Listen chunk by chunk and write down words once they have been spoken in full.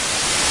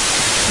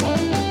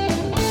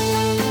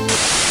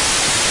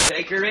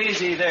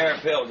Easy there,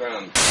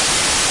 Pilgrim.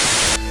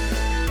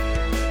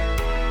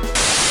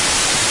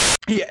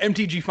 Yeah,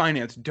 MTG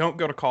Finance. Don't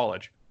go to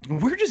college.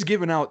 We're just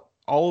giving out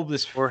all of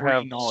this Or free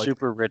have knowledge.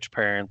 super rich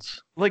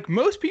parents. Like,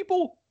 most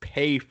people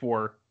pay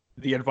for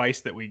the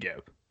advice that we give.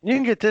 You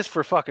can get this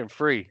for fucking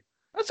free.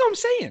 That's what I'm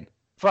saying.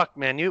 Fuck,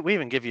 man. We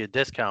even give you a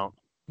discount.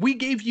 We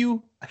gave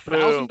you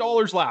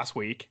 $1,000 last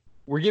week.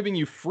 We're giving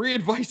you free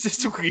advice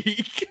this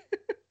week.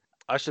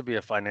 I should be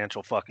a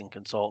financial fucking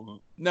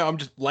consultant. No, I'm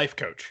just life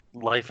coach.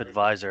 Life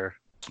advisor.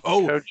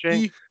 Oh,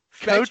 Coaching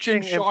Fetch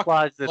and Shock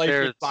implies that Life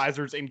there's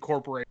Advisors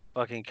Incorporated.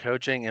 fucking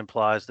coaching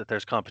implies that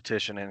there's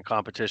competition, and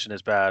competition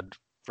is bad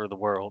for the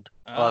world.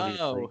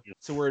 Obviously. Oh,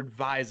 so we're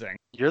advising.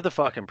 You're the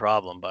fucking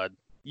problem, bud.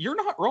 You're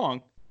not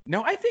wrong.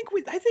 No, I think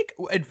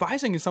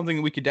advising is something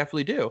that we could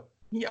definitely do.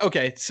 Yeah,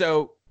 okay,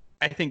 so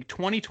I think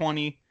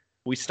 2020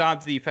 we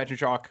stopped the Fetch and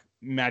Shock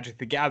Magic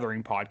the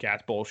Gathering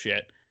podcast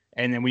bullshit,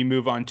 and then we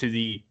move on to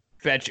the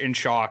Fetch and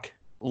Shock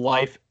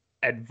Life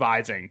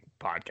Advising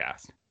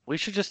podcast. We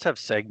should just have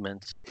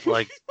segments.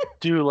 Like,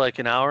 do like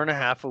an hour and a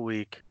half a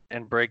week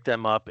and break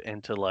them up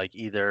into like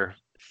either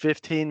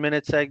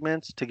 15-minute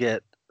segments to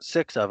get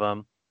 6 of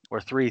them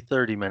or 3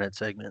 30-minute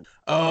segments.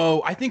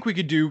 Oh, I think we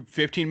could do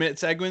 15-minute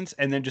segments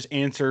and then just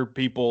answer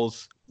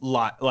people's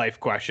life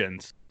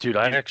questions. Dude,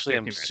 I In actually 15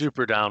 am minutes.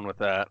 super down with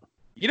that.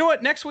 You know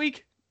what? Next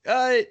week,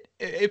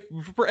 if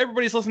for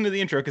everybody's listening to the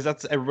intro, because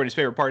that's everybody's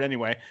favorite part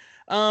anyway.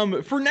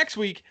 For next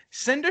week,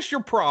 send us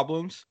your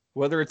problems,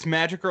 whether it's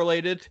magic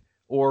related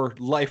or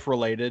life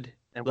related.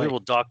 And Like- we will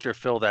Dr.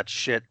 Phil that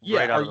shit Yeah,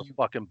 right out are of the you-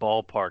 fucking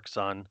ballpark,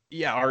 son.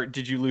 Yeah, or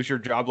did you lose your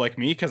job like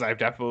me? Because I've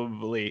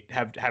definitely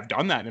have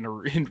done that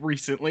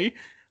recently.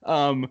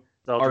 Sell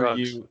Are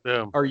drugs. you-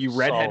 Boom. Are you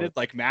redheaded Solid.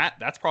 like Matt?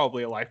 That's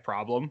probably a life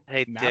problem.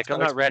 Hey, Matt's Dick, got I'm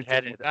not experience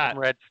redheaded. with that. I'm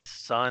red,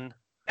 son.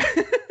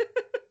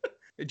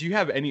 Do you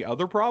have any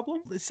other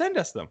problems? Send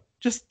us them.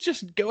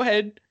 Just go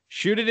ahead,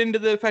 shoot it into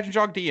the Fetch and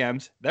Shock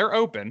DMs. They're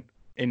open,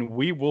 and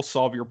we will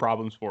solve your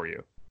problems for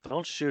you.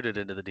 Don't shoot it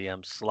into the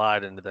DMs.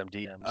 Slide into them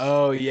DMs.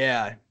 Oh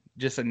yeah,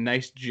 just a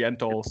nice,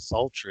 gentle, It's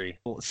sultry.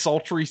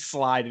 sultry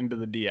slide into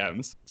the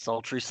DMs.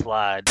 Sultry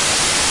slide.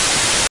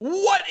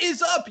 What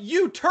is up,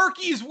 you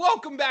turkeys?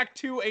 Welcome back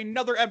to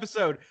another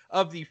episode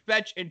of the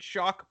Fetch and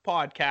Shock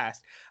podcast.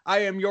 I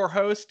am your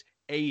host,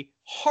 a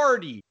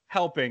hearty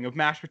helping of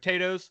mashed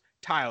potatoes,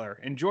 Tyler.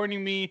 And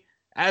joining me,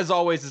 as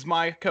always, is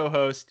my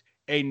co-host,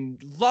 a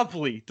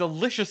lovely,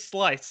 delicious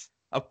slice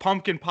of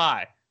pumpkin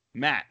pie,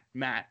 Matt.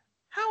 Matt,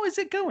 how is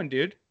it going,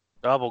 dude?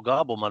 Gobble,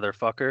 gobble,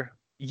 motherfucker.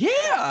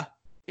 Yeah,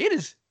 it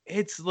is.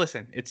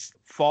 Listen, it's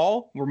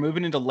fall. We're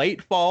moving into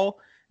late fall.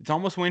 It's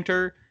almost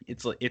winter.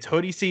 It's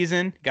hoodie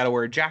season. Got to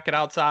wear a jacket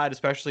outside,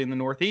 especially in the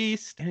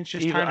Northeast. And it's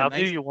just Even, kind I'll of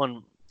nice. do you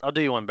one. I'll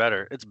do you one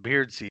better. It's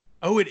beard season.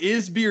 Oh, it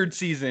is beard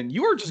season.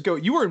 You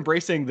were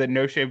embracing the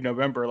No Shave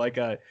November like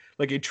a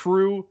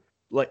true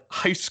like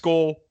high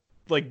school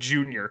like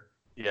junior.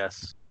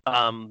 Yes.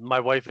 My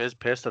wife is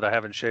pissed that I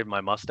haven't shaved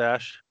my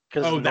mustache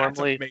because Oh, that's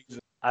normally amazing.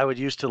 I would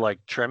used to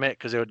like trim it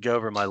because it would go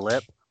over my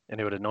lip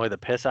and it would annoy the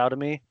piss out of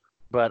me.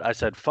 But I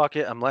said, fuck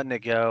it, I'm letting it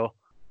go.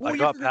 Well, I if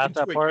got you're past into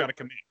that it, part. You gotta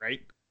commit,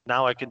 right?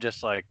 Now I can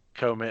just like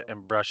comb it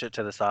and brush it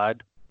to the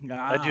side.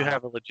 I do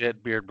have a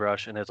legit beard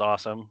brush and it's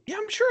awesome. Yeah,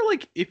 I'm sure.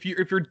 Like if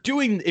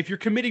you're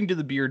committing to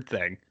the beard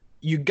thing,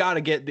 you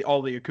gotta get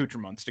all the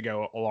accoutrements to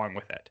go along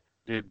with it.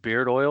 Dude,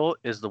 beard oil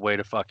is the way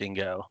to fucking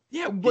go.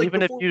 Yeah, like,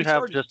 Even if before you we have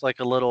started- just like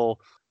a little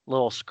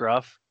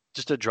scruff,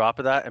 just a drop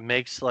of that, it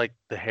makes like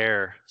the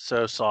hair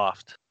so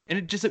soft. and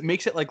it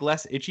makes it like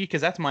less itchy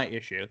because that's my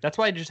issue. That's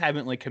why I just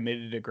haven't like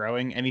committed to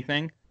growing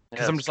anything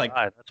because I'm it's just like,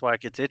 dry. That's why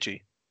it gets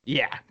itchy.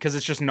 yeah, because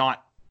it's just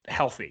not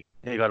healthy.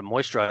 Yeah, you got to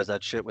moisturize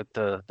that shit with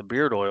the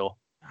beard oil.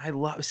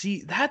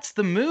 See, that's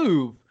the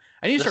move.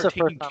 I need to This is start the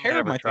first taking time I care of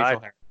ever my tried.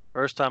 facial hair.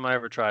 First time I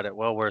ever tried it,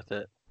 well worth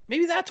it.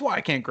 Maybe that's why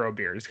I can't grow a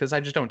beard, is because I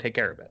just don't take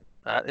care of it.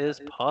 That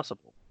is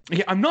possible.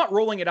 Yeah, I'm not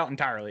rolling it out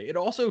entirely. It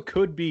also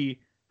could be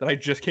that I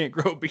just can't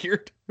grow a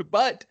beard,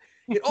 but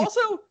it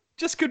also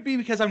just could be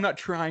because I'm not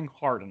trying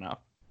hard enough.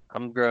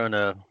 I'm growing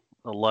a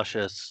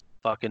luscious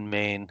fucking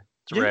mane.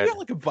 It's Yeah, red. you got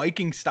like a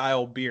Viking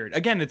style beard.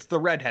 Again, it's the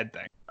redhead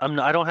thing.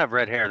 I don't have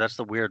red hair. That's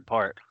the weird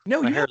part.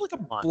 No, My you have hair's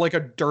like blonde. a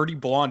dirty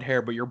blonde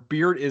hair, but your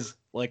beard is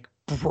like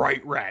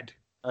bright red.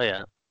 Oh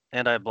yeah,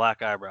 and I have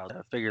black eyebrows.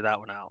 I figured that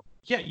one out.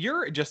 Yeah,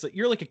 you're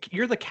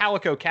the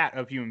calico cat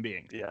of human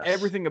beings. Yes.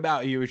 Everything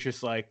about you is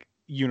just like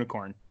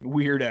unicorn,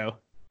 weirdo.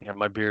 Yeah,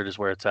 my beard is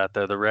where it's at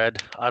though. The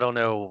red. I don't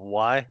know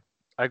why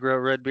I grow a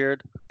red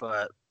beard,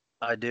 but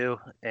I do,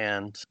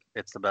 and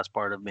it's the best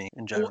part of me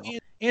in general. Well,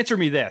 answer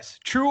me this: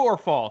 true or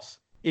false?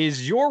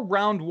 Is your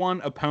round one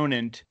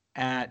opponent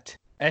at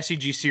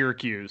SEG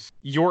Syracuse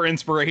your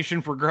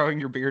inspiration for growing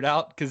your beard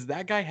out? Because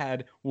that guy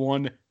had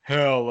one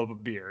hell of a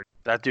beard.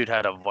 That dude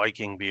had a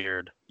Viking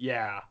beard.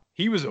 Yeah,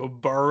 he was a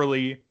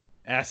burly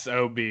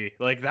SOB.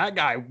 Like that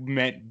guy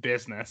meant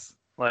business.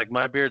 Like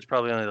my beard's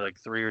probably only like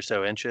 3 or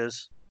so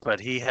inches, but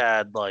he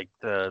had like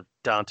the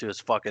down to his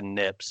fucking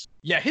nips.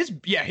 Yeah, his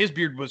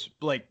beard was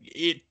like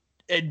it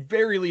at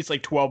very least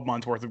like 12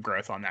 months worth of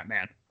growth on that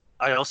man.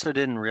 I also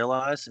didn't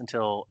realize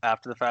until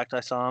after the fact I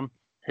saw him,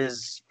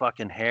 his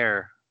fucking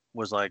hair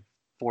was like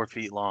 4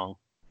 feet long.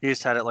 He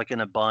just had it like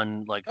in a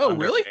bun, like Oh,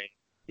 under. really?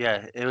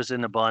 Yeah, it was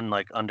in a bun,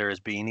 like under his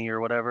beanie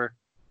or whatever.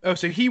 Oh,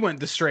 so he went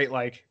the straight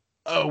like,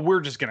 oh, we're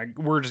just going.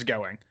 We're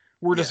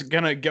Yeah. just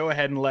gonna go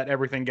ahead and let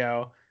everything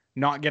go,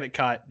 not get it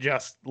cut,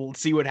 just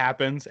see what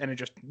happens, and it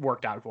just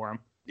worked out for him.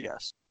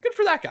 Yes. Good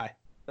for that guy.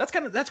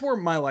 That's where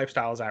my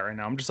lifestyle is at right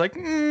now. I'm just like,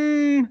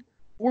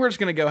 we're just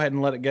gonna go ahead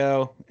and let it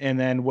go, and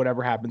then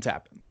whatever happens,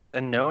 happens.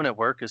 And no one at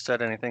work has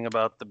said anything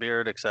about the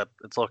beard except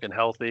it's looking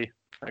healthy.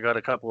 I got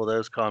a couple of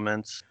those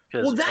comments.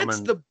 Well, that's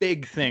the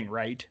big thing,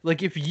 right?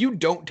 Like, if you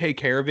don't take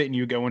care of it and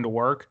you go into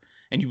work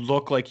and you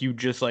look like you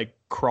just like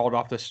crawled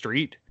off the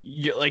street,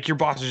 like your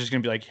boss is just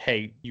gonna be like,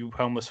 "Hey, you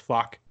homeless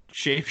fuck,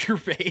 shave your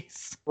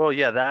face." Well,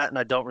 yeah, that, and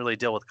I don't really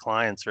deal with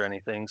clients or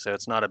anything, so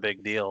it's not a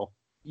big deal.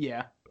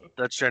 Yeah,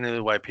 That's generally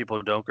why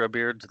people don't grow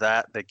beards.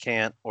 That they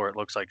can't, or it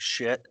looks like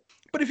shit.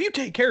 but if you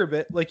take care of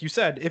it, like you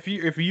said, if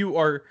you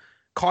are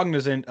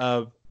cognizant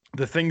of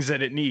the things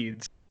that it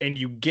needs and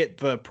you get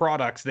the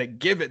products that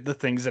give it the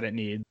things that it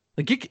needs,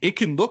 like it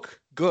can look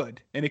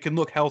good and it can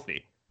look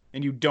healthy,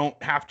 and you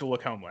don't have to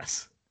look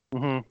homeless.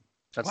 Mm-hmm.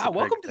 That's Wow, the big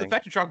welcome to the thing.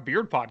 Fetch and Chalk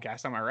Beard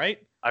Podcast. Am I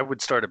right? I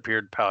would start a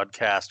beard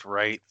podcast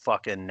right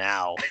fucking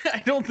now.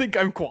 I don't think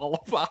I'm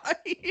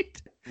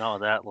qualified. No,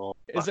 that little.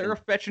 Is there a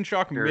Fetch and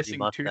Chalk dirty missing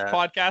tooth mustache.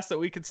 podcast that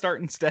we could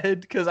start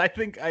instead? Because I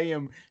think I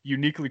am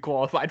uniquely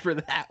qualified for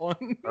that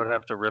one. I would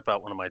have to rip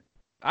out one of my.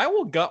 I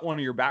will gut one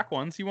of your back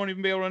ones. You won't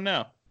even be able to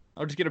know.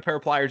 I'll just get a pair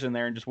of pliers in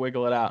there and just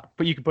wiggle it out.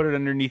 But you can put it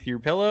underneath your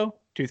pillow.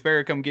 Tooth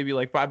Fairy come give you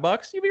like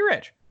 $5. You'll be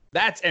rich.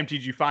 That's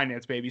MTG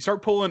Finance, baby.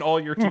 Start pulling all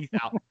your teeth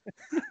out.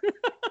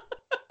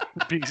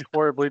 Be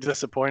horribly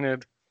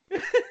disappointed.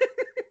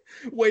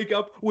 Wake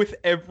up with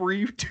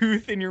every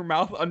tooth in your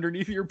mouth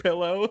underneath your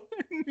pillow.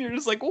 You're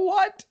just like,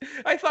 what?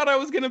 I thought I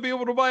was going to be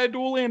able to buy a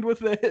dual land with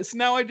this.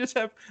 Now I just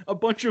have a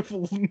bunch of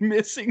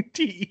missing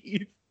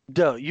teeth.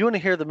 Doe, you want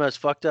to hear the most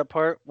fucked up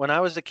part? When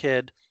I was a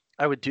kid,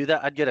 I would do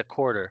that. I'd get a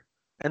quarter.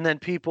 And then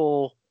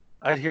people,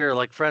 I'd hear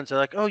like friends, they're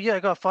like, oh yeah, I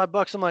got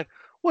 $5. I'm like,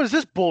 what is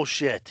this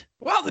bullshit?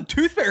 Wow, the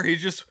Tooth Fairy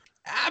is just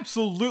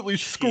absolutely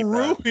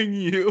screwing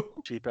you.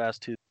 Cheap ass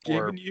tooth.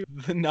 Giving you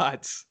the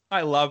nuts.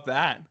 I love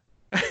that.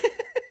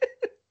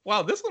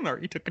 Wow, this one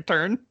already took a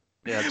turn.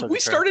 Yeah, it took a We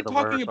turn started for the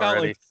talking worse about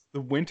already. like the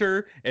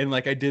winter, and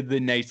like I did the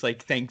nice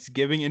like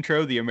Thanksgiving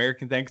intro. The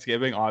American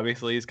Thanksgiving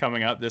obviously is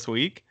coming up this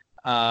week.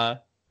 Well,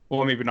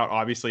 maybe not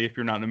obviously if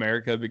you're not in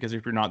America, because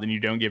if you're not, then you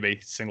don't give a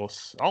single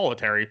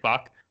solitary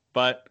fuck.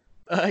 But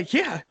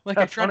yeah, like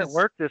I Have try fun to at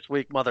work this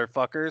week,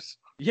 motherfuckers.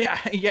 Yeah,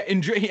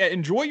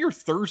 enjoy your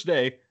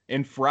Thursday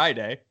and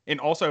Friday, and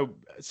also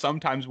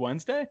sometimes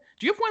Wednesday.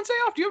 Do you have Wednesday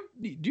off? Do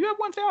you have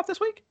Wednesday off this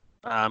week?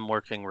 I'm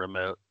working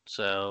remote,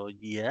 so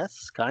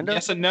yes, kind of.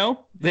 Yes and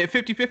no. They have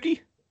 50-50?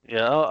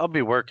 Yeah, I'll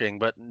be working,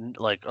 but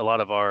like a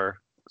lot of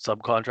our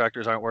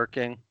subcontractors aren't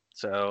working,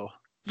 so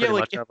Yeah, pretty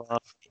like much have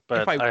off.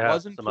 But I have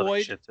was some other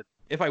employed, shit to-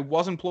 if I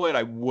was employed,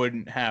 I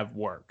wouldn't have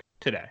work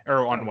today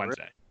or on Oh,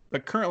 Wednesday.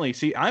 But currently,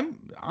 see,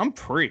 I'm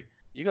free.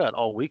 You got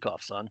all week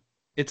off, son.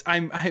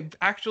 I've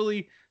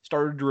actually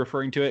started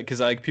referring to it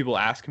because like people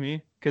ask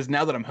me, because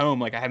now that I'm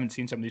home, like I haven't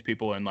seen some of these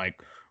people in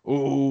like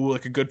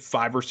like a good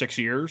 5 or 6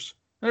 years.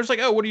 And they're just like,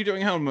 oh, what are you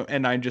doing home?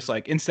 And I just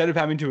like, instead of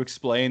having to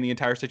explain the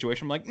entire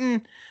situation, I'm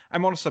like,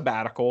 I'm on a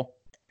sabbatical.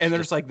 And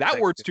they're just like, that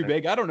word's too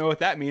big. I don't know what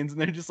that means.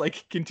 And they just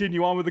like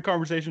continue on with the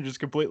conversation,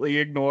 just completely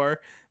ignore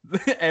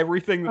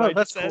everything that I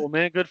That's just said. cool,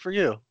 man. Good for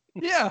you.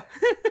 Yeah.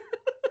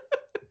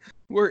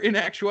 We're in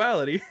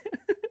actuality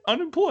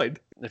unemployed.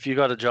 If you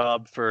got a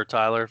job for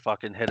Tyler,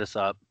 fucking hit us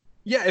up.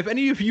 Yeah, if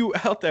any of you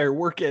out there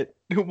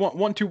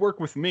want to work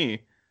with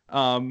me,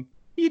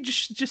 you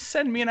just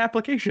send me an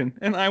application,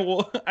 and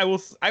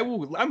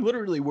I'm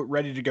literally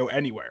ready to go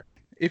anywhere.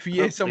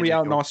 If somebody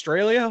out in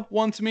Australia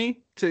wants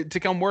me to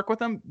come work with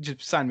them,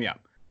 just sign me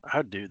up.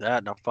 I'd do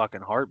that in a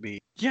fucking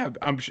heartbeat. Yeah,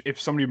 if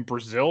somebody in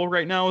Brazil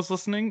right now is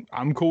listening,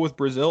 I'm cool with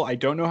Brazil. I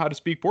don't know how to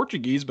speak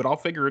Portuguese, but I'll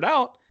figure it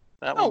out.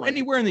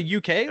 Anywhere in the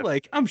UK,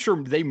 like I'm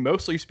sure they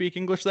mostly speak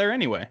English there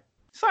anyway.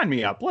 Sign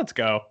me up. Let's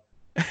go.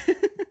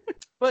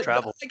 But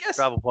travel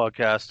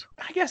podcast.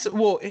 I guess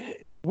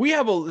we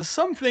have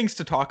some things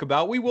to talk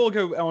about. We will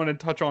go on and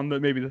touch on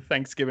maybe the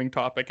Thanksgiving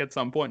topic at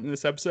some point in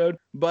this episode.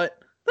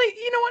 But like,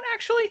 you know what?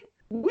 Actually,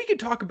 we could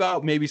talk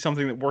about maybe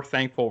something that we're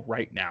thankful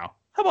right now.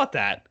 How about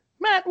that,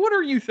 Matt? What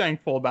are you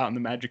thankful about in the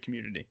Magic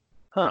community?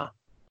 Huh?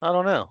 I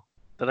don't know.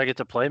 Did I get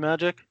to play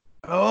Magic?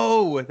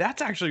 Oh,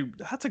 that's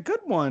a good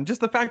one. Just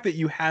the fact that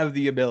you have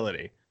the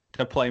ability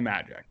to play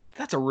Magic.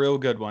 That's a real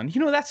good one. You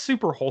know, that's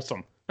super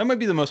wholesome. That might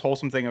be the most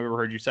wholesome thing I've ever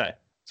heard you say.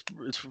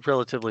 It's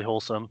relatively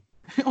wholesome.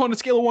 On a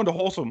scale of 1 to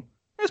wholesome,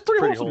 it's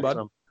pretty wholesome,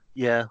 bud.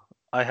 Yeah,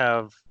 I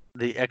have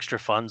the extra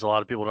funds. A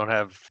lot of people don't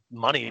have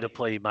money to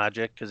play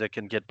Magic because it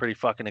can get pretty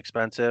fucking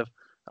expensive.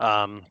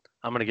 I'm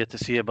gonna get to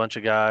see a bunch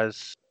of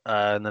guys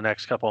in the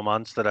next couple of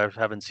months that I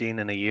haven't seen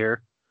in a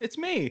year. It's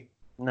me.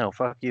 No,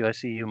 fuck you. I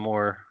see you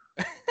more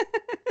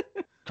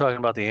talking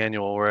about the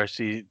annual, where I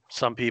see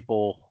some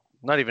people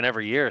not even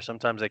every year.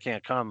 Sometimes they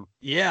can't come.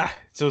 Yeah.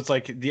 So it's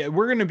like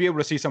we're going to be able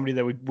to see somebody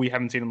that we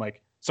haven't seen in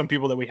like some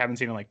people that we haven't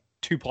seen in like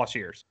 2+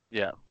 years.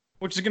 Yeah.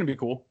 Which is going to be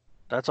cool.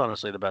 That's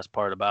honestly the best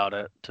part about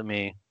it to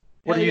me.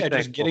 What do you think?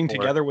 Just getting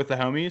together with the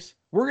homies.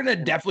 We're going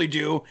to definitely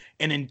do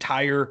an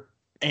entire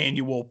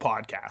annual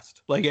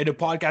podcast. Like a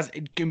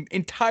podcast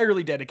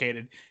entirely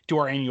dedicated to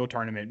our annual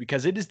tournament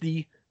because it is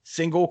the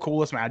single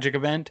coolest Magic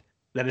event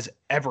that has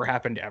ever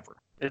happened ever.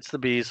 It's the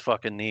bee's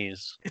fucking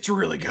knees. It's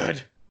really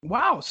good.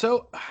 Wow.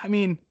 So, I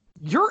mean,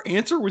 your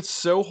answer was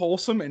so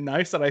wholesome and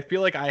nice that I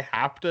feel like I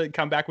have to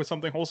come back with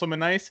something wholesome and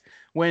nice.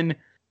 When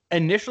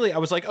initially I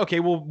was like,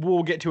 okay,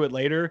 we'll get to it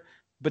later.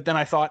 But then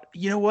I thought,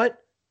 you know what?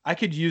 I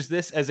could use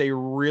this as a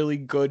really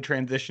good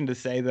transition to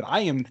say that I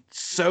am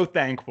so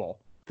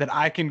thankful that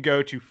I can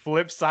go to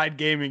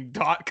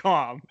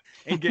flipsidegaming.com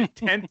and get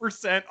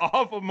 10%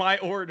 off of my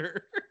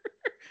order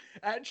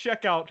at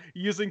checkout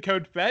using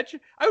code FETCH.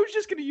 I was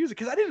just going to use it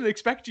because I didn't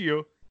expect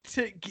you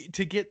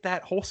to get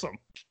that wholesome.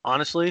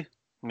 Honestly,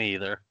 me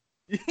either.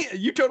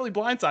 You totally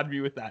blindsided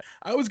me with that.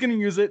 I was going to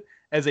use it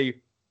as a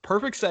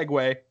perfect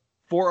segue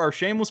for our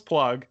shameless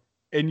plug,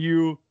 and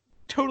you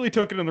totally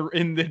took it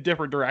in the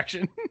different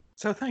direction.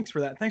 So thanks for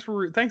that. Thanks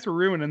for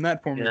ruining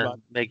that for me. Yeah,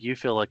 make you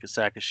feel like a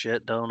sack of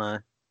shit, don't I?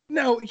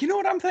 No, you know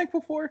what I'm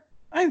thankful for?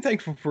 I'm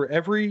thankful for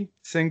every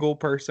single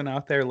person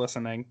out there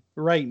listening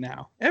right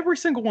now. Every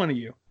single one of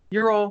you.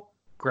 You're all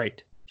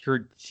great.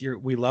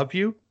 We love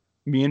you.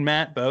 Me and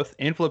Matt both,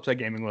 and Flipside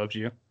Gaming loves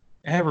you.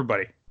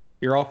 Everybody.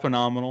 You're all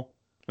phenomenal.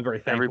 I'm very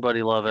thankful.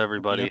 Everybody love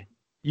everybody.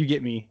 You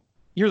get me.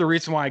 You're the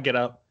reason why I get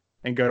up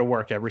and go to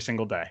work every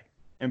single day.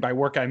 And by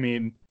work, I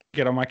mean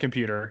get on my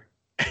computer.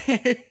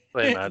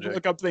 Play Magic.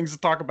 Look up things to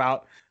talk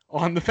about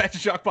on the Fetch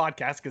and Shock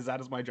podcast because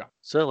that is my job.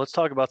 So let's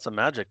talk about some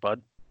Magic,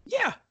 bud.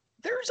 Yeah,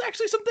 there's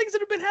actually some things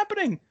that have been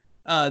happening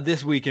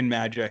this week in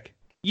Magic.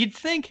 You'd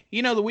think,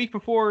 the week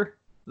before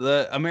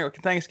the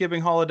American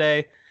Thanksgiving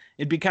holiday,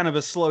 it'd be kind of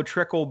a slow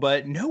trickle,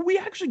 but no, we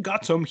actually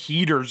got some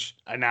heaters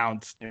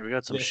announced. Yeah, we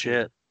got some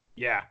shit. Week.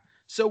 Yeah.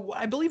 So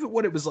I believe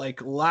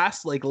late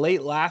last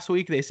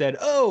week, they said,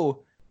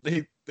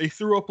 they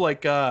threw up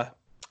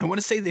I want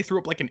to say they threw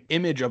up an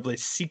image of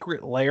this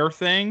secret lair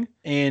thing,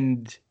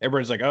 and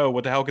everybody's like, oh,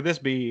 what the hell could this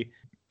be?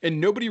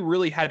 And nobody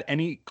really had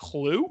any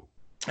clue.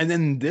 And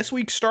then this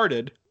week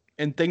started,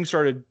 and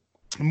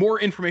more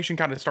information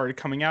kind of started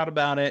coming out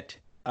about it.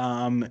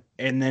 And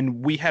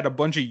then we had a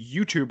bunch of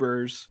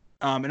YouTubers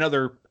and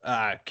other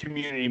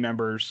community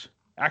members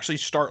actually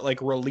start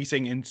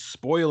releasing and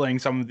spoiling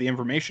some of the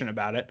information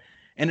about it.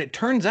 And it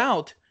turns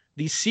out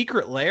these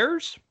secret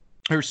lairs,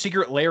 or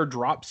secret lair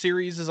drop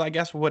series is I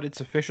guess what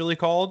it's officially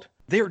called.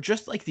 They're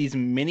just these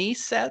mini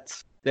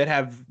sets that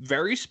have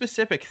very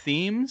specific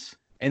themes,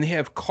 and they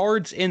have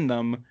cards in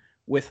them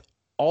with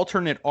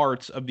alternate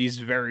arts of these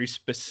very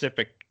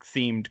specific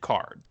themed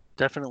cards.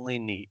 Definitely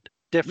neat.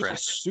 Different. Yeah,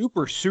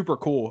 super, super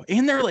cool.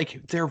 And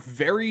they're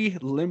very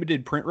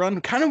limited print run.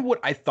 Kind of what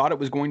I thought it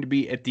was going to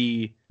be at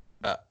the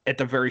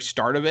very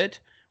start of it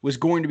was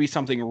going to be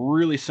something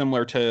really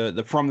similar to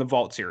the From the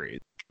Vault series,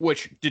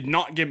 which did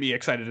not get me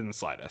excited in the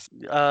slightest.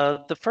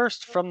 The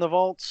first From the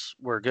Vaults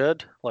were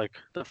good.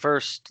 The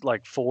first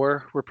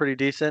 4 were pretty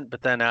decent,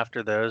 but then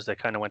after those they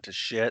kind of went to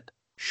shit.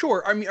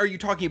 Sure. I mean, are you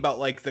talking about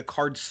the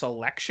card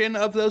selection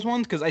of those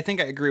ones? Because I think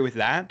I agree with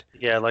that.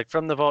 Yeah,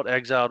 From the Vault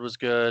Exiled was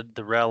good.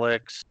 The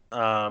Relics,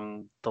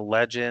 the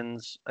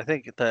Legends. I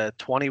think the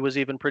 20 was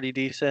even pretty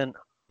decent.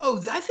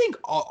 Oh, I think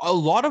a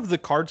lot of the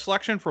card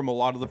selection from a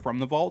lot of the From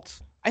the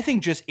Vaults, I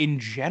think just in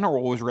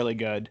general was really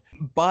good.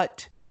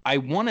 But I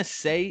want to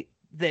say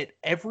that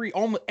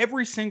almost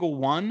every single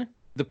one,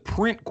 the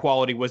print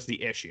quality was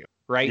the issue,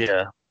 right?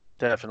 Yeah,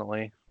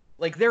 definitely.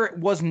 There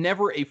was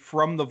never a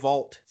From the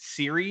Vault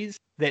series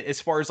that,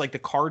 as far as the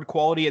card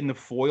quality and the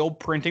foil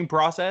printing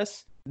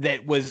process,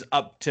 that was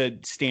up to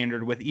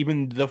standard with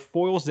even the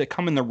foils that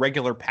come in the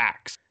regular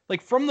packs.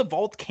 From the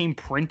Vault came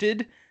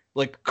printed,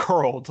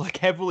 curled,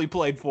 heavily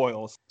played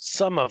foils.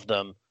 Some of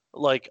them.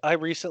 I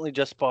recently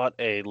just bought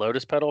a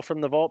Lotus Petal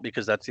from the Vault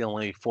because that's the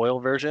only foil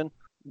version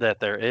that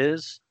there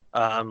is.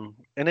 And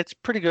it's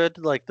pretty good.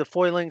 The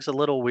foiling's a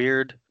little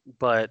weird,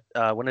 but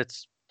when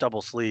it's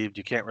double sleeved,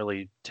 you can't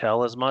really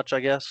tell as much, I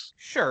guess.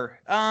 Sure.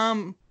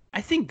 I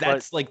think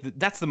that's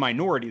that's the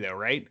minority though,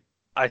 right?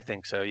 I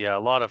think so. Yeah, a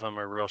lot of them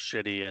are real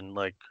shitty and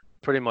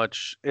pretty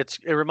much it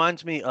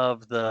reminds me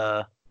of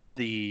the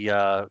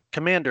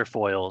Commander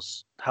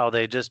foils, how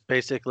they just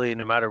basically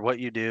no matter what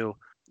you do,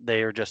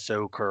 they are just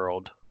so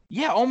curled.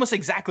 Yeah, almost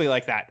exactly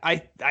like that.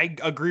 I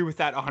agree with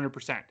that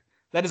 100%.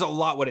 That is a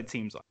lot what it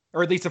seems like,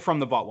 or at least the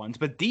From the Vault ones.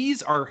 But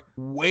these are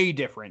way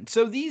different.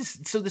 So the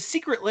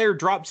Secret Lair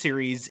drop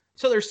series.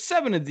 So there's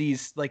 7 of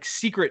these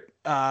secret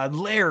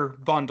lair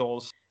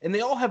bundles, and they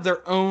all have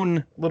their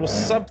own little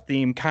sub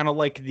theme, kind of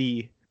like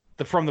the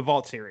From the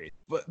Vault series.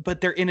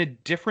 But they're in a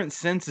different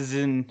sense, as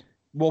in,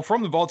 well,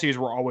 From the Vault series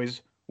were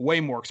always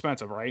way more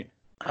expensive, right?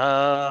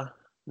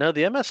 No,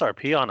 the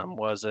MSRP on them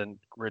wasn't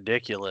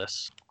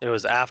ridiculous. It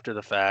was after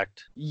the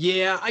fact.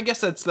 Yeah, I guess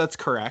that's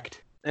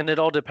correct. And it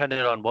all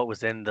depended on what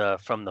was in the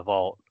From the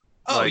Vault.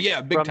 Oh Like,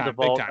 yeah, big from time, the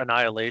big Vault time.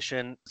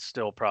 Annihilation,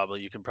 still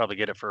probably you can probably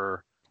get it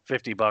for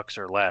 $50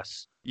 or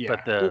less. Yeah.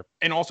 But the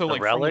And also the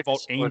like From the Vault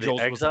relics or the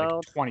Angels was like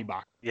exiled,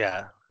 $20.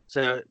 yeah.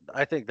 So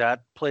I think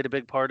that played a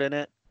big part in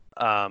it.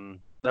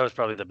 That was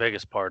probably the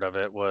biggest part of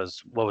it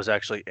was what was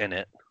actually in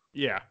it.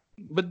 Yeah.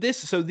 But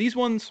these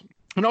ones,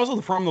 and also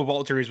the From the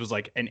Vault series was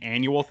like an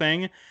annual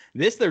thing.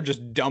 This, they're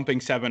just dumping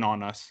 7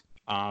 on us.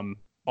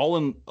 All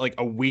in like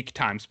a week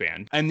time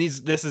span. And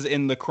this is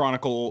in the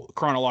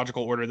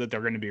chronological order that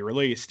they're going to be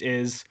released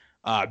is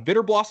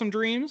Bitter Blossom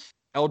Dreams,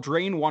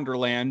 Eldraine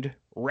Wonderland,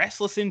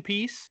 Restless in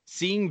Peace,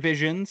 Seeing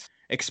Visions,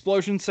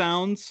 Explosion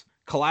Sounds,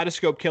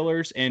 Kaleidoscope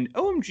Killers, and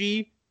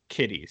OMG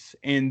Kitties.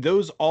 And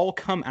those all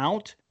come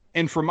out.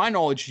 And from my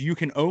knowledge, you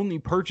can only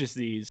purchase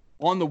these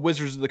on the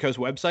Wizards of the Coast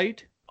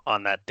website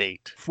On that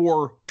date.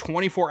 for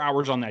 24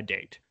 hours on that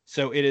date.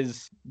 So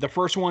the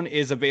first one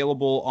is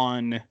available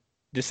on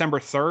December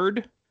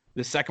 3rd,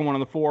 the second one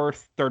on the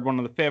 4th, third one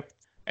on the 5th,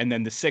 and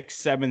then the 6th,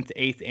 7th,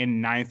 8th,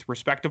 and 9th,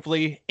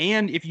 respectively.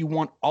 And if you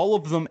want all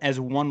of them as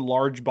one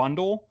large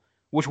bundle,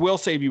 which will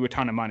save you a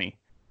ton of money,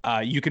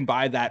 you can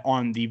buy that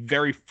on the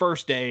very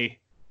first day,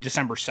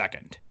 December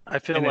 2nd. I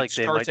feel And like it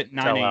they starts might at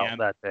 9 sell out a.m.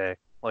 that day.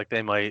 Like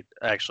they might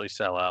actually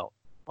sell out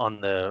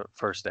on the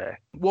first day.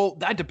 Well,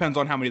 that depends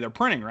on how many they're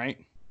printing, right?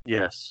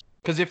 Yes.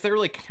 Because if they're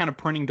like kind of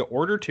printing to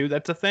order too,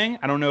 that's a thing.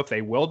 I don't know if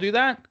they will do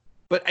that,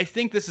 but I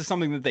think this is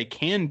something that they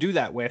can do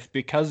that with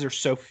because there's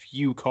so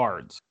few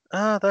cards.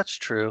 That's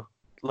true.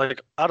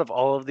 Like out of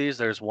all of these,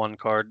 there's one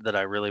card that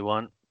I really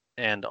want,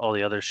 and all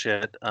the other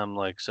shit I'm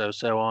like so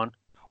on.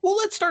 Well,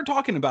 let's start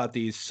talking about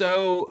these.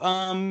 So,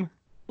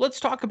 let's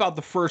talk about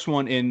the first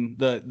one in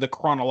the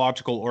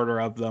chronological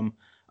order of them,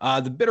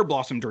 the Bitter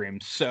Blossom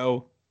Dreams.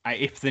 So,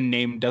 if the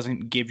name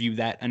doesn't give you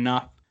that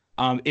enough,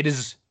 it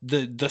is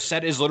the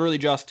set is literally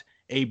just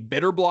a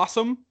Bitter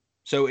Blossom.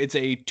 So it's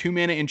a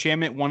 2-mana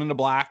enchantment, 1 in a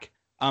black.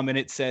 And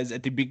it says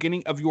at the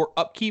beginning of your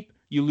upkeep,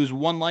 you lose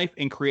 1 life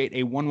and create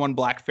a 1/1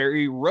 black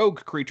fairy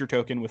rogue creature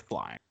token with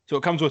flying. So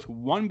it comes with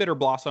 1 Bitter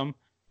Blossom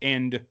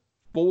and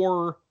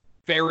 4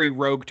 fairy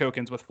rogue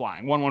tokens with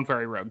flying. 1/1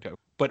 fairy rogue token.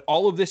 But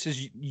all of this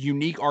is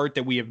unique art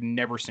that we have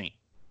never seen.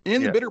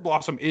 And the Bitter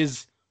Blossom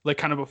is like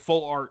kind of a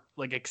full art,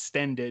 like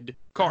extended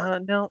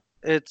card. No,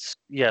 it's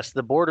yes,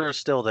 the border is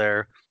still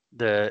there.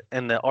 The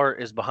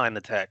art is behind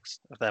the text,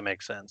 if that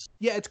makes sense.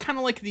 Yeah, it's kind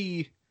of like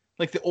the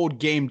old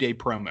game day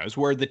promos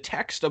where the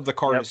text of the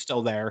card is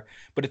still there,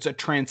 but it's a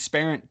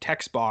transparent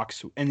text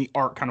box and the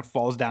art kind of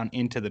falls down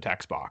into the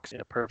text box.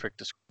 Yeah,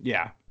 perfect.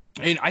 Yeah.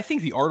 And I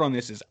think the art on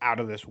this is out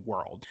of this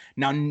world.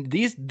 Now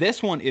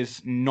this one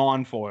is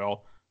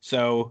non-foil,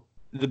 so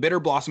the Bitter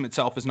Blossom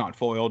itself is not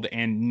foiled,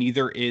 and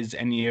neither is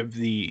any of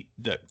the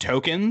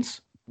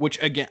tokens.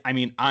 Which again, I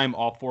mean, I'm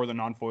all for the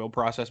non-foil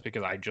process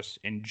because I just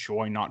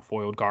enjoy not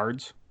foiled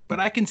cards. But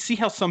I can see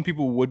how some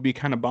people would be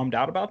kind of bummed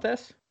out about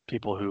this.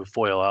 People who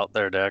foil out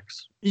their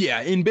decks.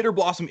 Yeah, and Bitter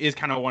Blossom is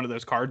kind of one of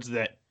those cards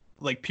that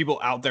like people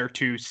out there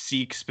to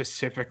seek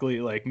specifically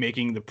like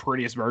making the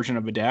prettiest version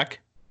of a deck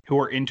who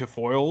are into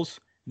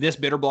foils. This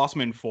Bitter Blossom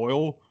in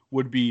foil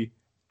would be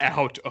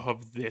out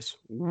of this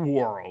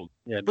world.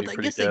 Yeah, but I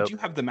guess dope. They do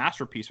have the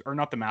masterpiece, or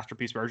not the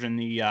masterpiece version.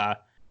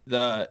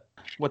 The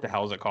what the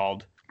hell is it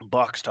called?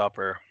 Box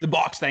topper. The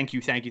box. Thank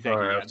you. I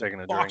was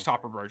taking a box drink.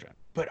 topper version.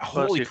 But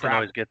Plus, holy you crap! can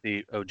always get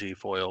the OG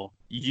foil.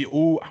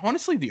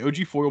 Honestly, the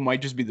OG foil might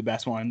just be the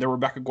best one. The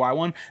Rebecca Guai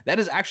one. That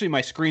is actually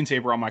my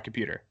screensaver on my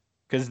computer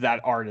because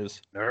that art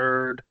is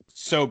nerd.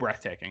 So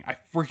breathtaking. I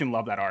freaking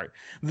love that art.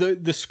 The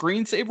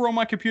screensaver on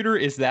my computer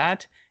is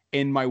that,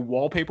 and my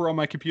wallpaper on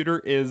my computer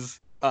is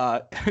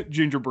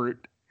Ginger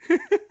Brute.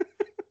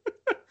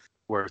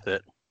 Worth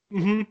it.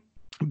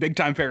 Mm-hmm. Big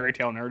time fairy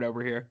tale nerd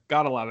over here.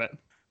 Gotta love it.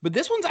 But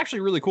this one's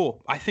actually really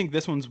cool. I think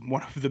this one's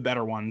one of the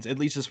better ones, at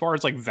least as far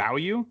as like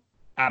value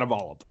out of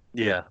all of them.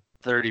 Yeah,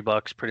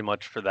 $30 pretty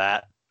much for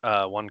that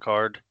one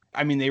card.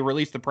 I mean, they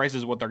released the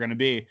prices what they're going to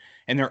be,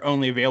 and they're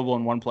only available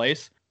in one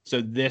place.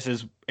 So this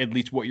is at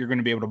least what you're going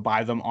to be able to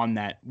buy them on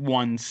that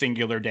one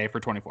singular day for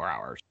 24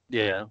 hours.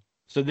 Yeah.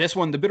 So this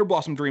one, the Bitter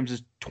Blossom Dreams,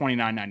 is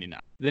 $29.99.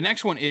 The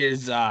next one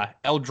is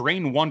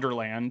Eldraine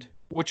Wonderland,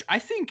 which I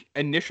think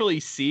initially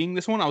seeing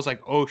this one, I was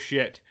like, oh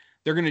shit,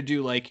 they're going to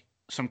do like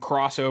some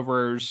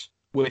crossovers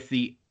with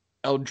the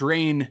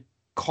Eldraine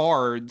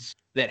cards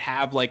that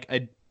have like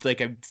a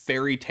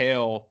fairy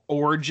tale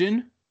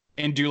origin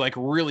and do like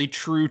really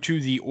true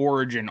to the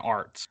origin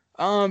arts.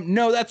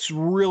 No, that's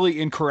really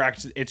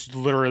incorrect. It's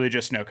literally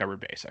just snow covered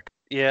basic.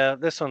 Yeah,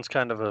 this one's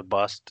kind of a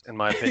bust in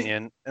my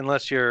opinion,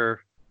 unless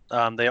you're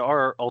they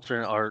are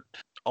alternate art,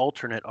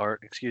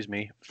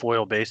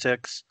 foil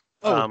basics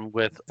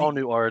with all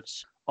new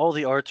arts. All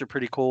the arts are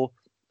pretty cool.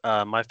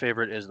 My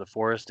favorite is the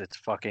forest. It's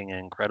fucking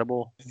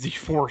incredible. The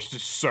forest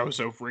is so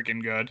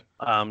freaking good.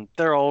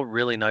 They're all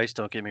really nice.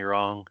 Don't get me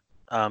wrong.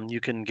 You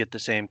can get the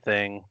same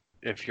thing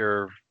if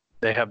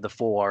they have the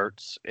full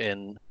arts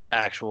in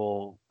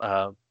actual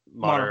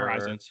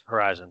Modern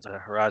Horizons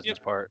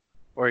yep. Part,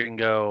 or you can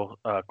go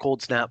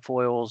Cold Snap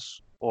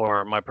foils,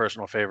 or my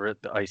personal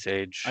favorite, the Ice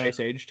Age. Ice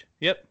Aged.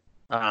 Yep.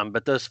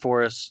 But those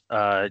forests,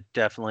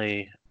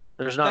 definitely,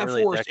 there's not That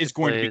really forest deck is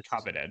going to be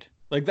displays. coveted.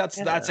 Like that's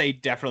Yeah. a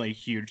definitely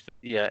huge thing.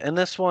 Yeah, and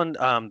this one,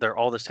 they're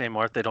all the same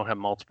art. They don't have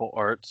multiple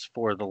arts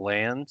for the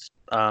lands,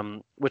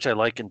 which I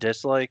like and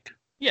dislike.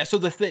 Yeah, so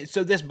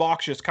so this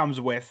box just comes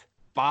with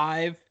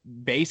 5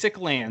 basic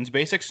lands,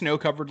 basic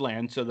snow-covered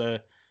lands. So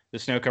the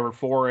snow-covered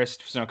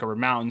forest, snow-covered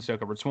mountains,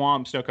 snow-covered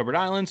swamp, snow-covered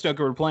island,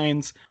 snow-covered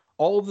plains,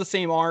 all of the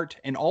same art,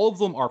 and all of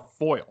them are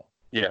foil,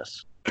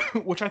 Yes.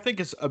 which I think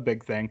is a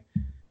big thing.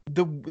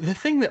 The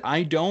thing that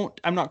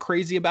I'm not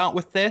crazy about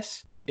with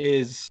this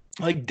is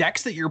like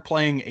decks that you're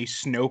playing a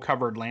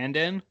snow-covered land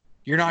in.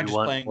 You're not You just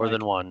want playing more like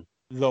than one.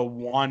 the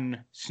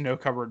one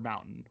snow-covered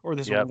mountain or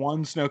this Yep.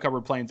 one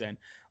snow-covered plains in.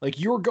 Like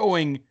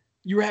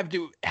you have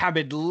to have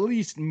at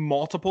least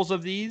multiples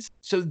of these.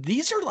 So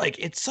these are like,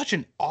 it's such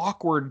an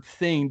awkward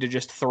thing to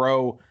just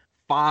throw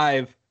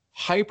 5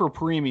 hyper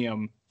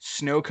premium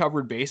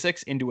snow-covered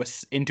basics into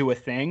a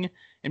thing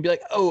and be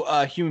like,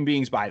 oh, human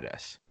beings buy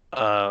this.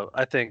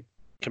 I think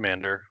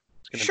Commander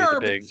is going to be Sure, the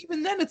but big.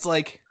 even then it's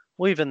like,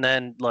 Well, even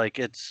then, like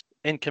it's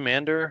in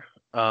Commander.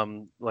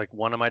 Like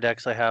one of my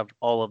decks, I have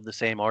all of the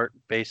same art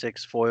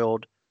basics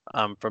foiled,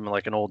 from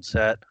like an old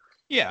set.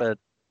 yeah. But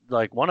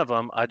like one of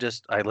them, I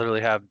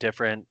literally have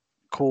different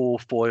cool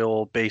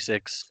foil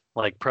basics,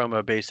 like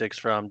promo basics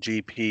from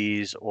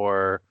GPs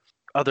or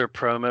other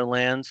promo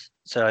lands.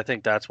 So I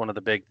think that's one of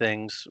the big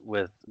things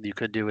you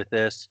could do with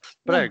this.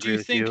 But I Well, do agree you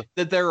with think you.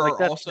 that there Like are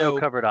that also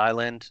snow-covered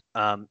island,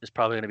 is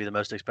probably going to be the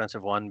most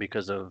expensive one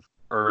because of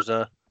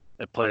Urza.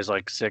 It plays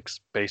like 6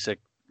 basic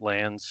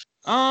lands.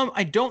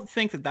 I don't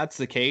think that that's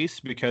the case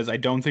because I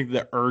don't think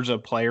the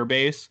Urza player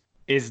base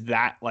is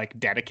that like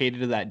dedicated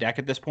to that deck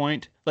at this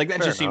point. Like that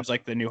Fair just enough. seems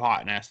like the new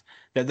hotness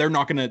that they're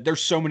not gonna.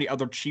 There's so many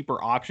other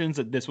cheaper options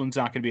that this one's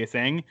not gonna be a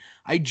thing.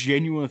 I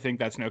genuinely think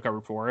that Snow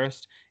Covered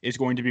Forest is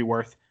going to be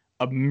worth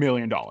 $1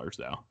 million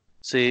though.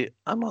 See,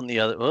 I'm on the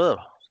other,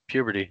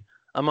 puberty.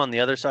 I'm on the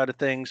other side of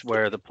things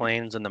where the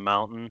plains and the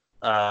mountain,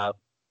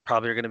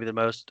 probably are going to be the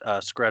most,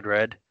 Scred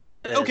Red.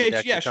 The Okay,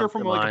 deck yeah, that sure. comes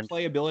From to like a mind.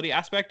 playability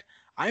aspect,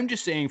 I'm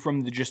just saying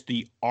from just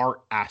the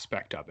art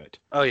aspect of it.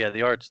 Oh yeah,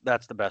 the art's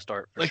that's the best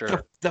art for Like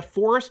sure. the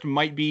forest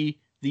might be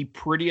the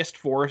prettiest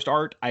forest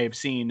art I have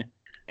seen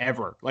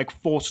ever. Like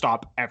full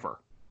stop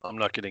ever. I'm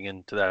not getting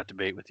into that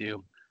debate with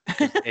you.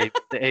 The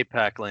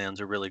APAC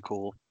lands are really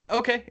cool.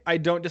 Okay, I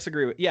don't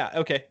disagree with. Yeah,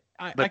 okay,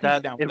 I But can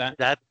get down with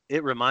that.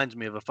 it reminds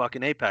me of a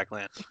fucking APAC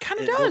land. It kind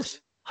of It looks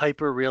does.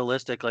 hyper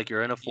realistic, like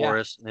you're in a Yeah,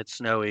 forest and it's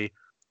snowy,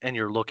 and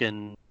you're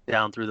looking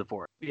down through the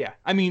forest. yeah.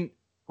 I mean,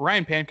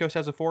 Ryan Pankos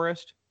has a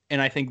forest,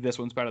 and I think this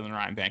one's better than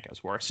Ryan Pankos'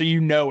 forest. So you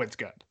know it's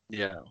good.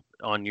 Yeah,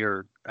 on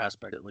your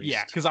aspect at least.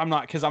 Yeah, because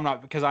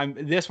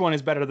this one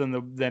is better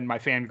than my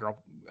fangirl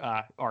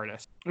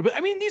artist. But I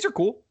mean, these are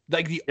cool.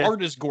 Like the Yeah.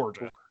 art is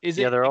gorgeous. Is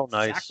Yeah, it they're all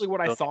exactly nice.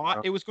 what I Don't get me thought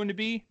wrong. it was going to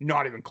be?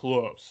 Not even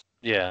close.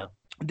 Yeah.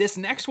 This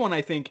next one,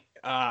 I think,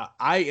 I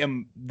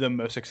am the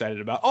most excited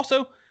about.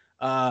 Also,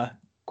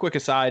 quick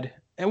aside,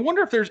 I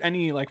wonder if there's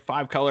any like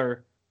 5-color.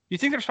 Do you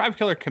think there's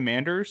 5-color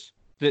commanders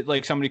that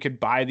like somebody could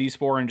buy these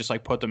for and just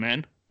like put them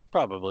in?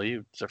 Probably.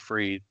 It's a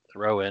free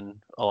throw in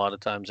a lot of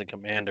times in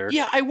Commander.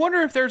 Yeah, I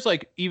wonder if there's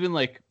like even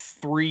like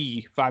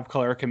 3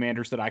 5-color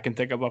commanders that I can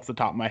think of off the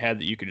top of my head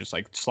that you could just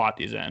like slot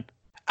these in.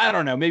 I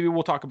don't know. Maybe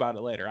we'll talk about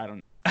it later. I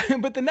don't know.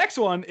 But the next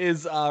one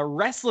is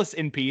Restless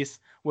in Peace,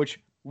 which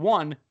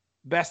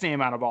best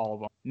name out of all of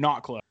them.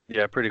 Not close.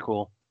 Yeah, pretty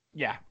cool.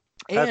 Yeah.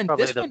 That's And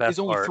probably this the one best is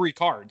only art. 3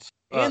 cards.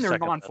 And they're Second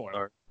best non-foil.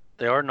 art.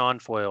 They are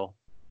non-foil.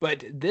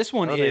 But this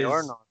one Oh, is they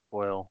are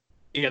non-foil.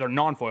 yeah, they're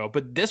non-foil.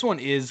 But this one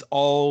is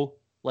all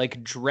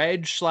like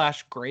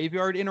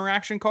dredge/graveyard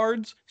interaction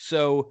cards.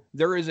 So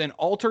there is an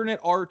alternate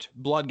art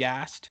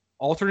Bloodghast,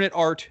 alternate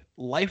art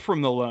Life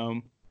from the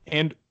Loam,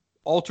 and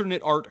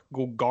alternate art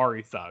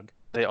Golgari Thug.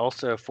 They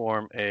also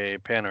form a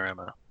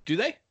panorama. Do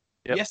they?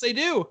 Yep. Yes, they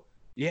do.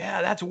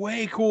 Yeah, that's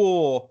way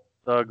cool.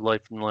 Thug,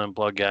 Life from the Limb,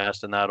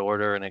 Bloodghast in that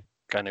order, and it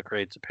kind of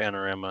creates a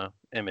panorama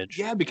image.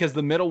 Yeah, because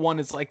the middle one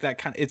is like that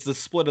kind of, it's the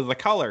split of the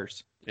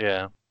colors.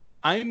 Yeah.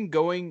 I'm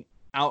going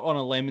out on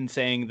a limb and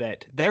saying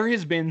that there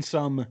has been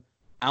some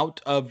out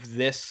of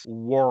this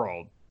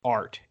world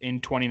art in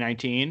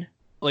 2019.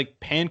 Like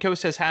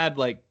Pankos has had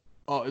like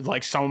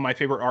some of my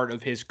favorite art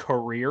of his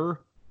career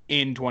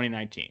in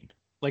 2019.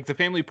 Like the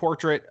family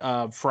portrait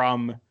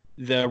from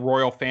the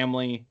royal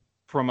family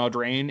from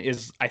Eldraine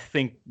is, I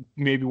think,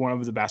 maybe one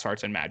of the best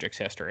arts in Magic's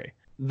history.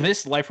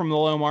 This Life from the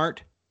Loam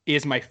art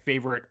is my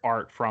favorite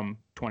art from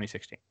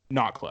 2016.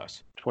 Not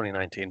close.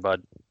 2019,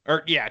 bud.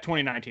 Or yeah,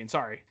 2019.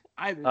 Sorry.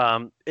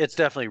 It's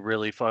definitely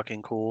really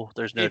fucking cool.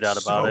 There's no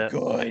doubt about it. It's so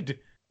good.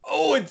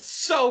 Oh, it's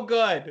so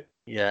good.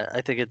 Yeah,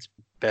 I think it's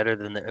better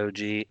than the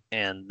OG,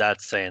 and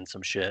that's saying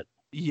some shit.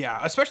 Yeah,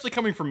 especially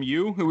coming from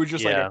you, who was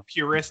just like Yeah. a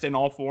purist in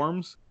all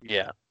forms.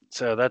 Yeah,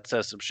 so that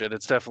says some shit.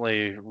 It's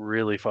definitely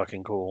really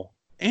fucking cool.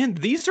 And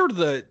these are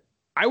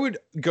I would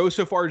go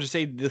so far as to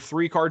say the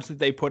 3 cards that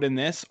they put in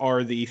this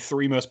are the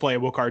 3 most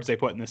playable cards they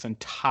put in this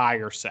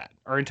entire set,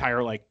 or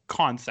entire like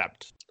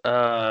concept.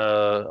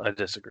 I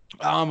disagree.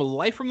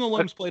 Life from the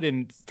Loam's played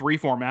in 3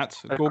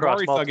 formats. Across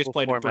Golgari Thug is multiple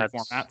played in 3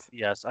 formats. formats.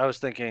 Yes, I was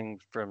thinking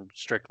from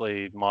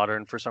strictly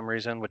modern for some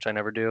reason, which I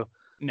never do.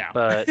 No.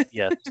 But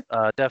yes,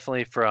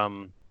 definitely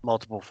from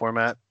multiple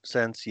format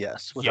sense,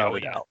 yes, without a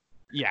doubt.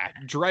 Yeah,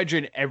 Dredge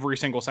in every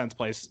single sense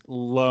plays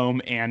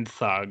Loam and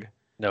Thug.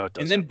 No, it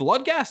doesn't. And then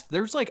Bloodghast,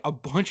 there's like a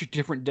bunch of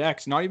different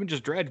decks, not even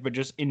just Dredge, but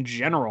just in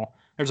general,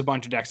 there's a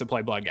bunch of decks that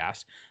play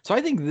Bloodghast. So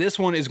I think this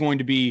one is going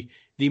to be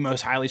the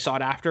most highly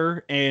sought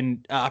after.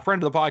 And a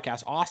friend of the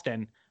podcast,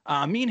 Austin,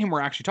 me and him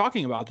were actually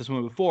talking about this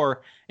one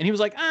before, and he was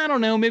like, I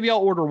don't know, maybe I'll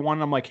order one.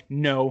 And I'm like,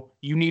 no,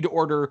 you need to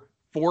order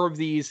 4 of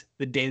these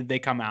the day that they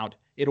come out.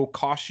 It'll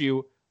cost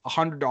you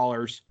 $100.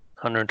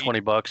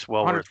 $120,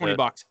 well worth it.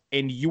 $120,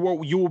 and you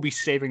will be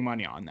saving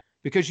money on that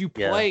because you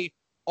play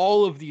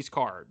all of these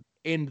cards.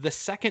 And the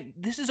second,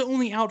 this is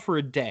only out for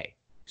a day.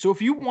 So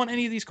if you want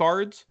any of these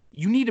cards,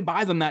 you need to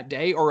buy them that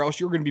day, or else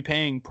you're going to be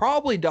paying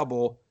probably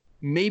double,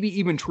 maybe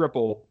even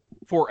triple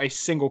for a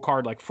single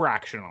card, like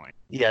fractionally.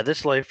 Yeah,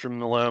 this Life from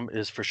the Loam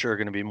is for sure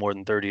going to be more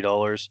than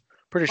 $30.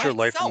 Pretty sure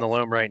Life from the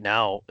Loam right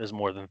now is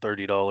more than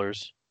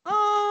 $30.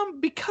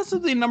 Because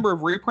of the number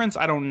of reprints,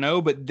 I don't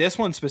know, but this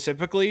one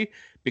specifically,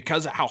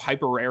 because of how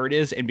hyper rare it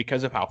is and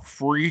because of how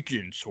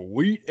freaking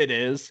sweet it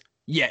is,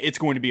 yeah, it's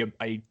going to be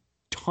a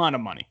ton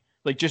of money.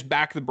 Like, just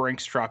back the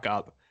Brinks truck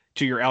up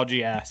to your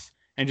LGS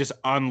and just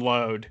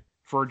unload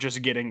for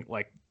just getting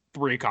like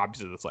 3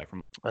 copies of this Life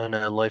from. I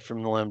know Life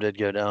from the Loam did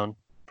go down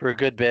for a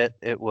good bit.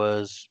 It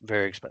was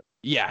very expensive.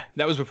 Yeah,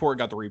 that was before it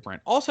got the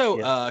reprint.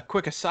 Also,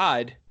 quick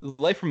aside,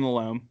 Life from the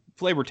Loam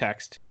flavor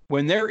text.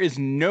 When there is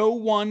no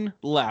one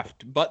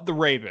left but the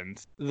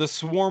Ravens, the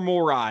swarm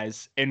will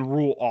rise and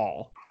rule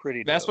all.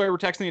 Pretty best dope. flavor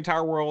text in the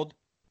entire world,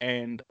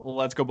 and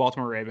let's go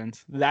Baltimore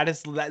Ravens. That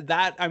is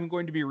that I'm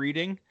going to be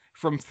reading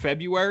from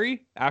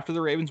February after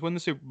the Ravens win the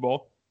Super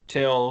Bowl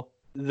till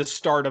the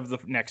start of the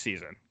next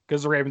season,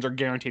 because the Ravens are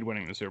guaranteed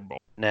winning the Super Bowl.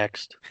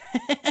 Next.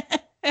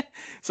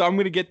 So I'm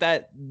going to get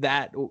that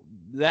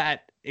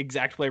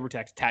exact flavor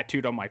text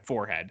tattooed on my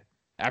forehead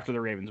after the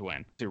Ravens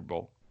win Super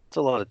Bowl. It's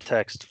a lot of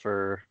text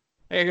for...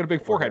 Hey, I got a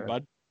big forehead,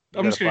 bud.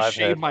 I'm just going to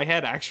shave my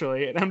head,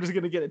 actually, and I'm just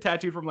going to get it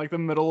tattooed from like the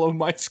middle of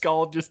my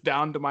skull just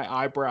down to my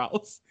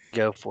eyebrows.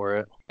 Go for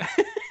it.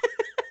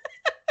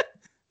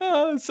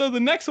 So the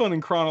next one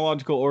in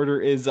chronological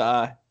order is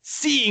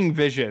Seeing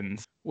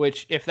Visions,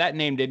 which, if that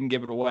name didn't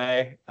give it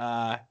away,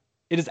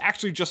 it is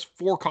actually just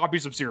 4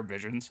 copies of Serum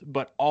Visions,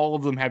 but all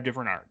of them have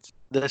different arts.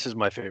 This is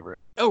my favorite.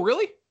 Oh,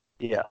 really?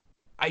 Yeah.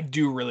 I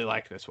do really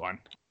like this one.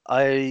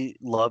 I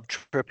love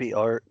trippy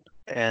art,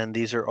 and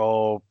these are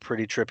all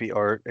pretty trippy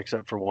art,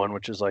 except for one,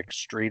 which is like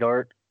street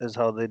art, is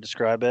how they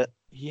describe it.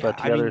 Yeah, but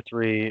the other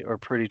 3 are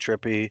pretty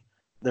trippy.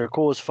 They're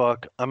cool as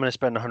fuck. I'm going to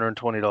spend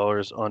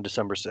 $120 on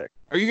December 6th.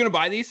 Are you going to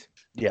buy these?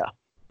 Yeah.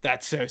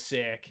 That's so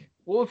sick.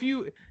 Well, if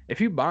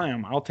you buy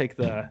them, I'll take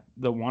the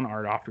one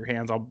art off your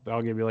hands.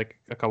 I'll give you like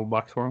a couple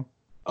bucks for them.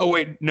 Oh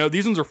wait, no,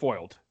 these ones are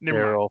foiled.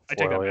 They're all I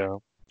take that back.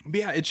 But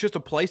yeah, it's just a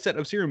playset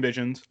of Serum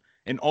Visions,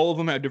 and all of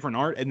them have different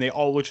art, and they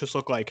all just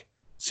look like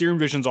Serum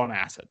Visions on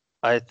acid.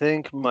 I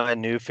think my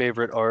new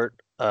favorite art,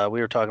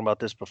 we were talking about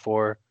this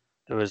before,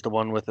 it was the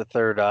one with the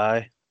third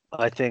eye.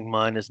 I think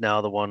mine is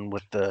now the one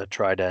with the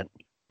trident.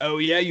 Oh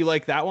yeah, you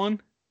like that one?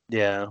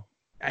 Yeah.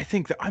 I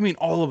think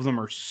all of them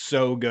are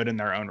so good in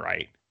their own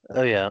right.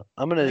 Oh yeah,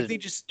 I'm gonna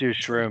just do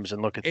shrooms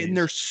and look at these. And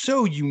they're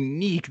so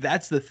unique.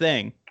 That's the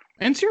thing.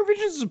 And Serum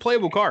Visions is a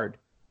playable card.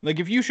 Like,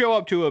 if you show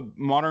up to a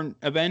modern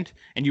event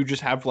and you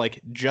just have like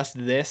just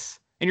this,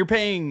 and you're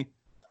paying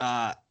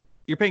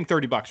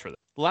 $30 for this.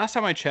 The last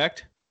time I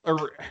checked,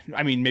 or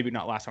I mean maybe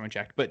not last time I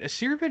checked, but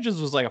Serum Visions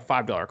was like a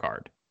 $5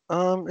 card.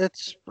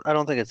 I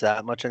don't think it's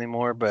that much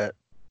anymore, but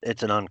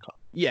it's an uncommon.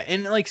 Yeah,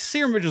 and like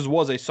Serum Visions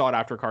was a sought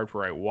after card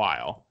for a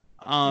while.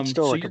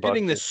 So like you're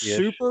getting this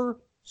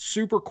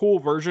super cool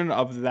version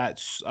of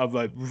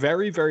a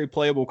very, very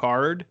playable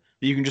card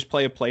that you can just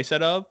play a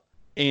playset of,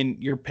 and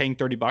you're paying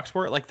 $30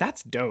 for it. Like,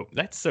 that's dope.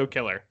 That's so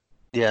killer.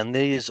 Yeah, and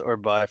these are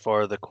by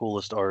far the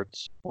coolest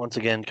arts. Once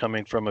again,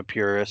 coming from a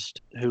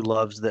purist who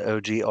loves the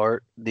OG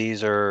art,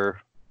 these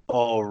are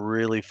all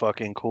really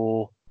fucking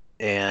cool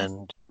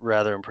and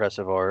rather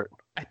impressive art.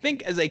 I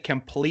think as a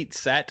complete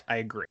set, I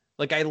agree.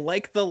 Like, I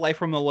like the Life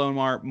from the Loam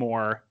art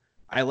more.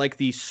 I like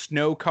the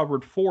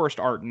snow-covered forest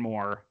art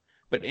more.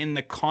 But in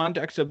the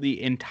context of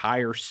the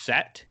entire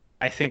set,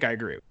 I think I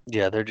agree.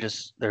 Yeah,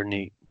 they're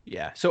neat.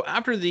 Yeah. So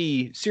after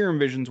the Serum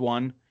Visions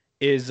one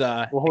is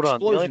well, hold on.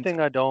 The only thing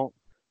I don't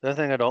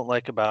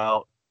like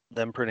about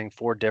them printing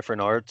 4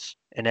 different arts,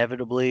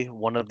 inevitably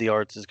one of the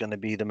arts is going to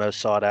be the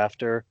most sought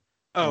after.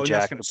 Oh, and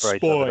jack the price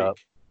of it up.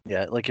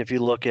 Yeah, like if you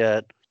look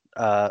at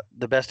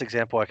the best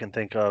example I can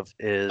think of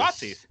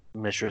is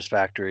Mishra's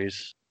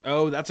Factories.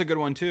 Oh, that's a good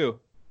one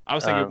too. I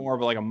was thinking more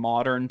of like a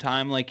modern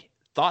time. Like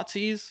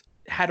Thoughtseize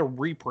had a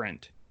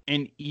reprint,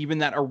 and even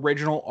that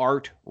original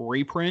art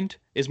reprint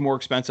is more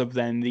expensive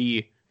than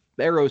the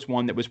Barrows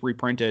one that was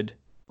reprinted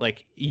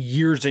like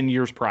years and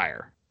years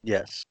prior.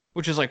 Yes.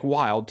 Which is like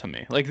wild to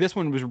me. Like this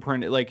one was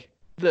reprinted, like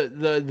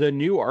The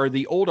new art,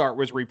 the old art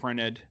was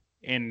reprinted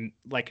in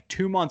like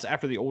 2 months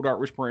after the old art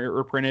was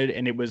reprinted,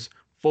 and it was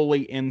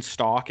fully in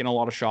stock in a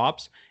lot of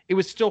shops. It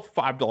was still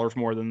 $5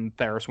 more than the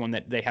Theros one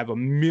that they have a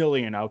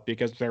million of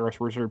because Theros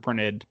was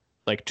reprinted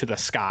like to the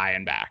sky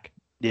and back.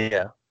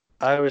 Yeah.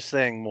 I was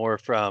saying more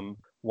from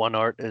one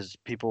art, as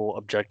people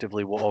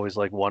objectively will always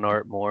like one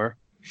art more.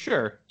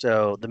 Sure.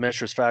 So the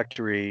Mishra's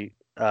Factory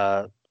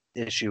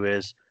issue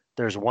is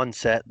there's one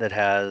set that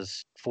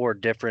has 4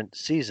 different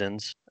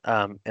seasons,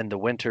 and the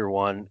winter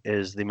one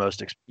is the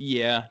most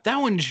Yeah, that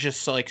one's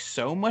just like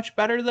so much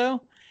better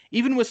though.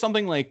 Even with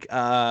something like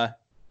the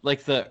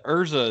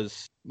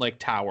Urza's like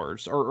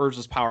towers or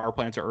Urza's power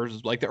plants or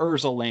Urza's like the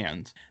Urza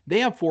lands. They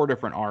have 4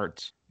 different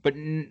arts, but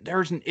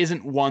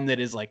isn't one that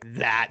is like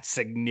that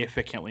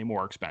significantly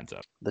more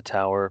expensive. the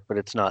tower, but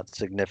it's not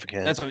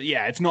significant.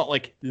 Yeah, it's not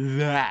like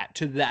that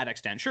to that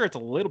extent. Sure, it's a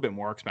little bit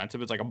more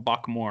expensive. It's like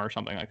 $1 more or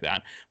something like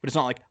that, but it's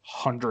not like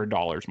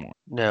 $100 more.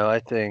 No, I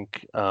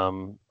think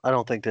I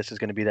don't think this is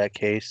going to be that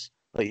case,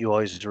 but you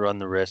always run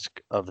the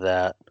risk of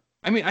that.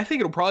 I mean, I think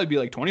it'll probably be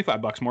like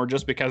 $25 more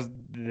just because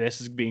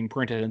this is being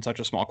printed in such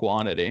a small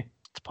quantity.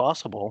 It's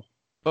possible.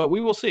 But we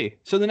will see.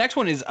 So the next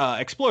one is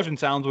Explosion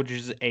Sounds, which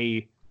is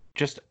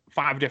just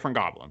 5 different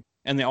goblins.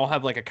 And they all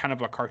have like a kind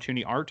of a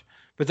cartoony art.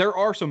 But there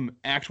are some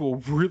actual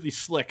really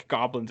slick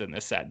goblins in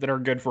this set that are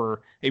good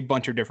for a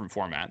bunch of different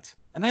formats.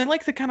 And I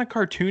like the kind of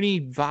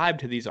cartoony vibe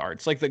to these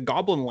arts. Like the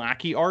Goblin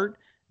Lackey art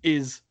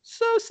is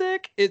so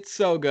sick. It's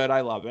so good.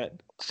 I love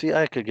it. See,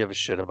 I could give a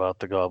shit about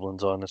the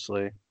goblins,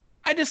 honestly.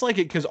 I just like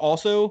it because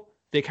also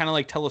they kind of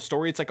like tell a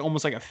story. It's like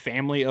almost like a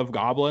family of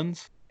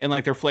goblins. And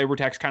like their flavor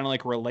text kind of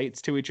like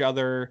relates to each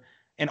other.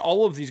 And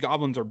all of these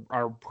goblins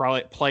are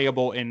probably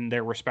playable in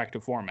their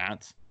respective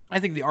formats. I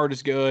think the art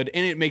is good,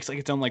 and it makes like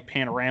its own like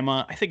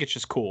panorama. I think it's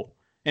just cool.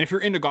 And if you're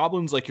into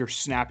goblins, like you're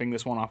snapping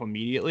this one off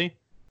immediately.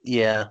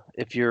 Yeah,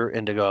 if you're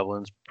into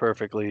goblins,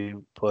 perfectly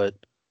put.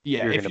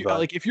 Yeah,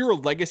 if you're a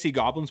legacy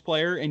goblins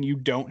player and you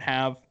don't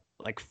have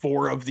like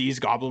 4 of these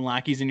goblin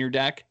lackeys in your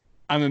deck,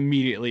 I'm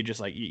immediately just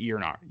like you're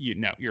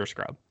a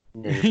scrub.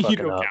 Yeah, You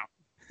don't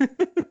count.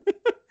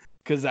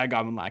 Because that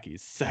goblin lackey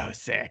is so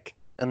sick.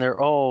 And they're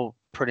all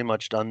pretty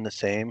much done the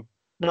same.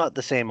 Not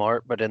the same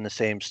art, but in the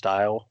same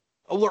style.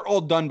 Oh, they're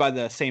all done by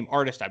the same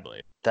artist, I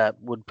believe. That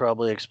would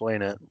probably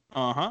explain it.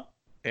 Uh-huh.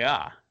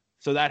 Yeah.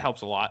 So that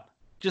helps a lot.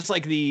 Just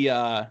like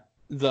the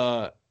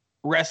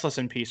Restless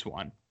in Peace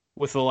one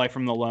with the Life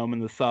from the Loam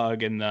and the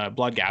Thug and the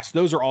Bloodghast.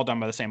 Those are all done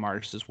by the same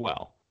artist as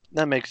well.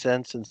 That makes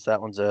sense since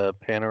that one's a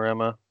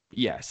panorama.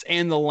 Yes.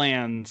 And the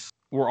lands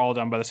were all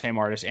done by the same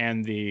artist,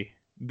 and the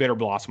Bitter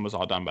Blossom was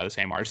all done by the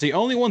same artist. The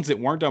only ones that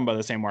weren't done by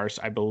the same artist,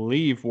 I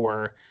believe,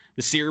 were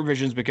the Seer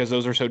Visions, because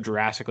those are so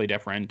drastically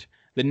different.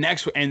 The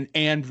next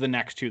and the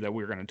next 2 that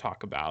we're going to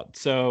talk about.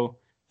 So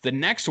the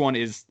next one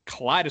is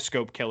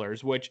Kaleidoscope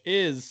Killers, which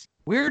is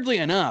weirdly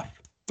enough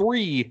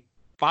 3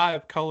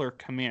 5-color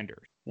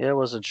commanders. Yeah, I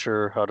wasn't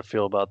sure how to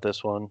feel about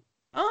this one.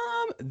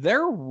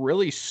 They're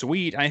really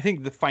sweet. I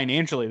think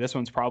financially this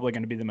one's probably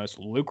going to be the most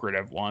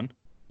lucrative one.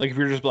 Like if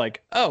you're just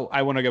like, oh,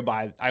 I want to go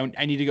buy, I want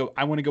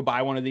to go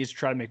buy one of these to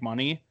try to make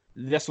money.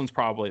 This one's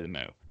probably the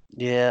move.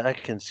 Yeah, I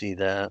can see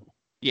that.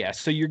 Yeah,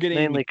 so you're getting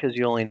mainly because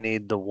you only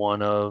need the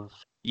one of.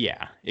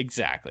 Yeah,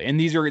 exactly. And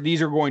these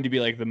are going to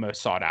be like the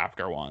most sought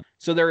after ones.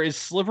 So there is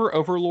Sliver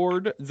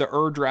Overlord,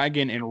 the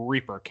Dragon, and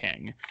Reaper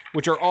King,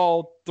 which are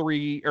all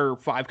 3 or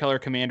 5 color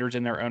commanders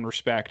in their own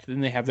respect. Then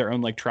they have their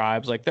own like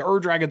tribes. Like the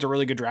Dragon's a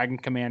really good dragon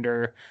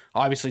commander.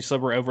 Obviously,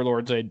 Sliver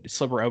Overlord's a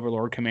Sliver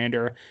Overlord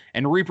commander,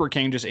 and Reaper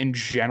King just in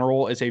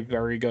general is a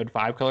very good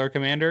 5 color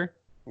commander.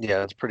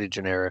 Yeah, it's pretty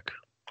generic.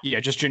 Yeah,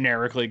 just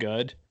generically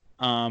good.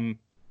 I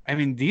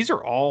mean, these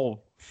are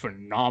all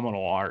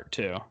phenomenal art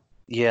too.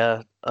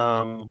 Yeah,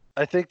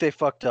 I think they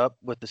fucked up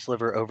with the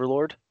Sliver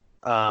Overlord.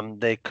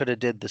 They could have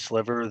did the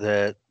Sliver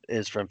that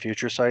is from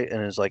Future Sight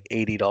and is like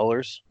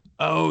 $80.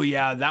 Oh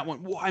yeah, that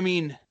one. Well, I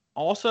mean,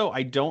 also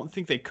I don't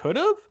think they could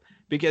have,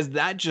 because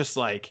that just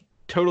like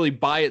totally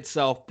by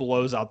itself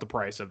blows out the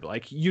price of it.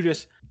 Like you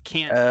just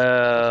can't.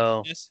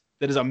 Oh.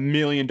 That is $1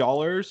 million,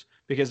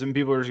 because then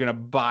people are just gonna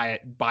buy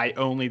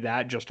only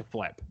that just to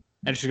flip,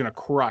 and it's just gonna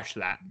crush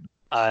that.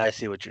 I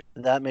see what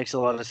that makes a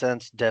lot of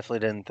sense.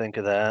 Definitely didn't think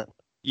of that.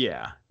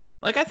 Yeah.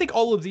 Like, I think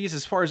all of these,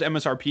 as far as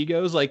MSRP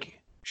goes, like,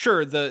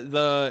 sure,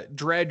 the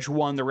Dredge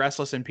one, the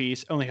Restless in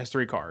Peace, only has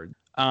 3 cards.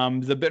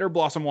 The Bitter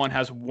Blossom one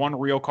has 1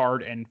 real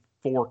card and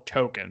 4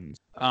 tokens.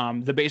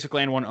 The Basic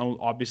Land one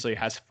obviously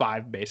has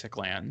 5 basic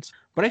lands.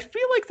 But I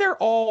feel like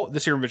the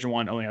Serum Vision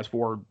one only has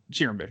 4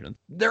 Serum Visions.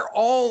 They're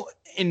all,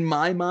 in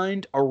my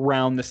mind,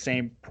 around the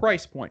same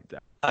price point, though.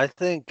 I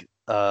think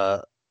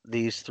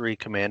these 3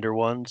 commander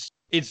ones.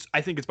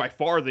 I think it's by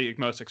far the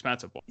most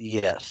expensive one.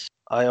 Yes.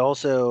 I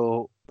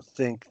also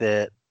think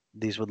that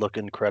these would look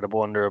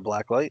incredible under a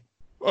blacklight.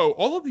 Oh,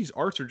 all of these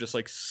arts are just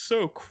like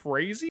so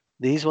crazy.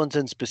 These ones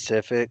in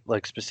specifically,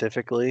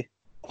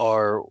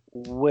 are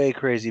way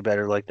crazy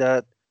better. Like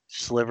that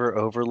Sliver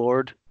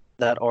Overlord,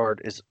 that art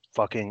is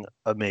fucking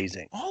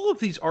amazing. All of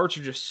these arts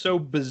are just so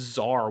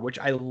bizarre, which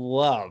I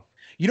love.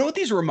 You know what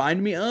these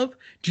remind me of?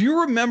 Do you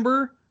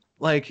remember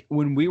like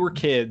when we were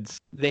kids,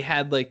 they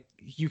had like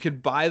you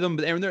could buy them,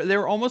 but they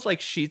were almost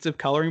like sheets of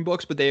coloring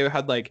books, but they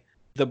had like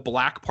the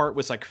black part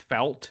was like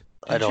felt.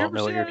 I Did you don't ever know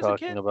see what you're that as a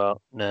talking kid?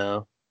 about.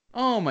 No.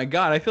 Oh my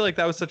god, I feel like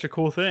that was such a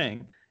cool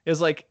thing. It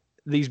was like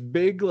these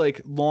big,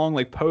 like long,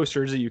 like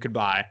posters that you could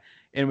buy,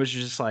 and it was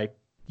just like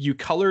you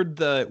colored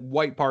the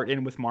white part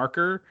in with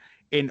marker,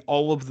 and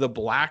all of the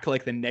black,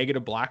 like the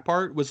negative black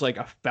part, was like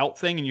a felt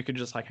thing, and you could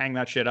just like hang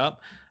that shit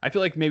up. I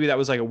feel like maybe that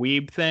was like a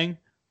weeb thing,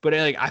 but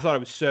I thought it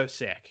was so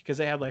sick because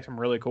they had like some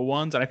really cool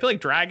ones, and I feel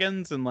like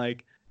dragons and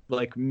like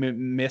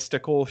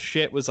mystical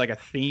shit was like a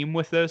theme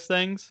with those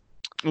things.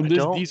 And I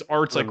don't these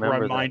arts like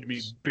remember remind me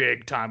those.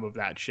 big time of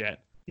that shit.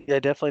 Yeah, I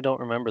definitely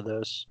don't remember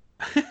those.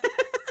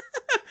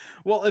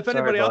 Well, if Sorry,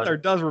 anybody out bud. there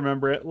does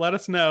remember it, let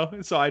us know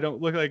so I don't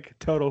look like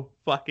a total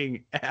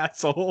fucking Oh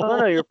asshole.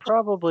 no, you're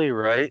probably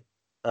right.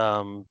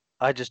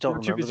 I just You don't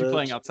were too remember busy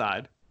playing those.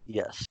 outside.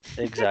 Yes,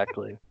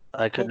 exactly.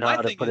 I Well, could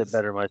not have put it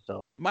better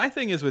myself. my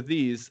thing is with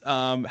these,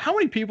 how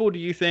many people do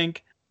you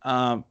think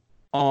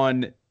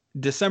on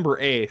December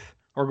 8th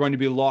are going to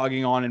be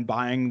logging on and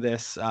buying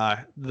this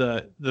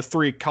the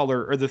three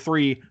color or the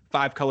 3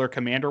 5 color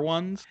commander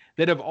ones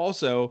that have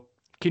also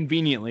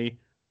conveniently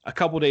a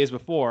couple days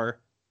before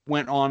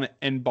went on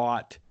and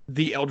bought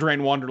the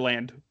Eldraine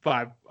Wonderland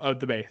 5 of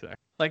the basic.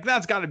 Like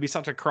that's got to be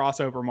such a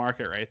crossover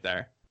market right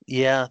there.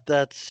 Yeah,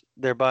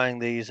 they're buying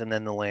these and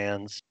then the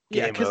lands.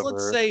 Yeah, Game because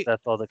let's over. say,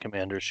 That's all the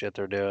commander shit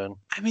they're doing.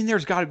 I mean,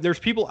 there's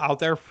people out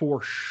there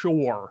for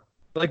sure,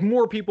 like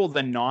more people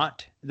than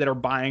not, that are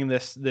buying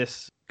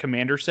this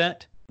commander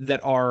set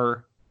that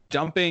are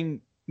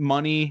dumping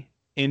money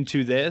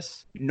into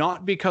this,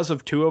 not because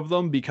of two of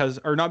them,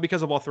 or not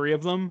because of all three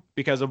of them,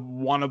 because of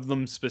one of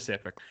them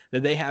specific.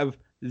 That they have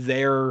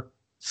their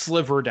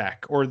sliver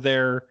deck or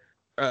their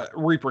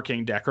Reaper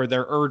King deck or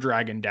their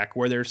Dragon deck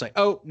where they're just like,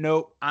 oh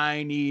no,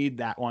 I need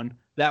that one.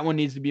 That one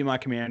needs to be my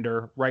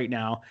commander right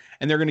now,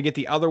 and they're going to get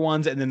the other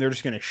ones, and then they're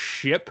just going to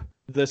ship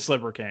the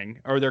Sliver King,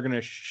 or they're going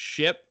to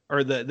ship,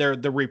 or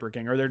the Reaper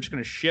King, or they're just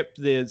going to ship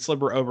the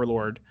Sliver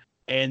Overlord,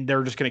 and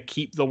they're just going to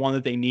keep the one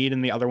that they need,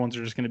 and the other ones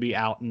are just going to be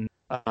out in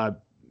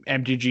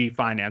MTG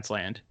Finance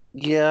Land.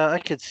 Yeah, I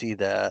could see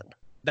that.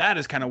 That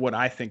is kind of what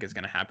I think is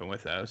going to happen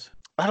with those.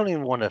 I don't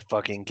even want to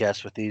fucking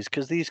guess with these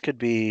because these could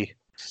be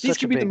These such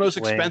could a be the big most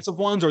swing. expensive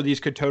ones, or these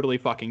could totally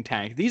fucking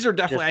tank. These are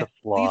Just definitely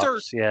the these are.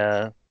 flops,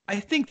 yeah. I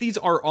think these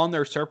are on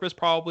their surface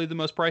probably the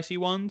most pricey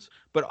ones,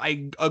 but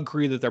I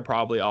agree that they're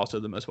probably also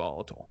the most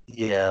volatile.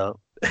 Yeah.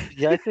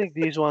 Yeah, I think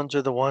these ones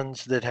are the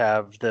ones that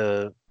have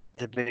the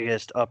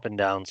biggest up and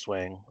down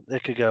swing.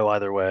 It could go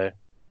either way.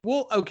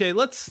 Well, okay,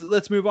 let's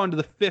move on to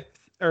the fifth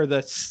or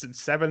the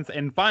seventh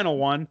and final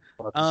one.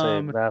 I'll have to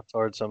say math's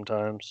hard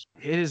sometimes.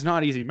 It is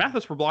not easy. Math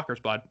is for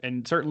blockers, bud,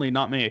 and certainly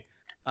not me.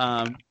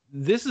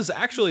 This is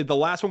actually the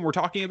last one we're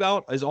talking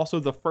about. Is also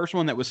the first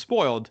one that was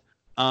spoiled,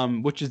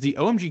 which is the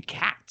OMG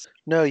Cats.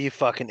 No, you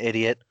fucking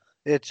idiot.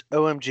 It's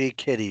OMG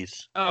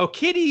Kitties. Oh,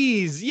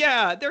 kitties!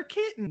 Yeah, they're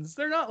kittens.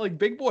 They're not like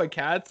big boy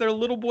cats. They're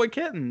little boy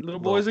kittens, little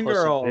boys and Puss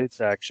in girls.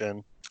 Boots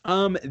action.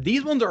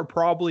 These ones are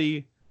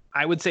probably,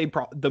 I would say,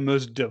 the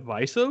most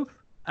divisive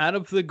out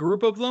of the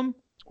group of them.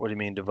 What do you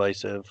mean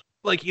divisive?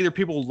 Like either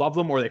people love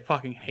them or they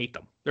fucking hate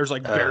them. There's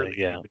like barely.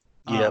 Yeah.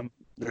 Yep.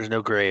 There's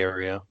no gray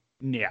area.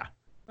 Yeah.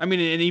 I mean,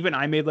 and even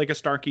I made like a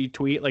snarky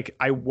tweet. Like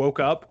I woke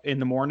up in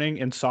the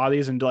morning and saw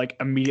these and like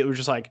immediately was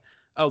just like,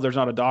 oh, there's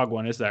not a dog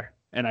one, is there?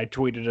 And I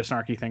tweeted a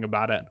snarky thing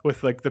about it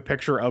with like the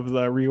picture of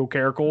the Regal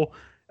Caracal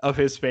of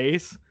his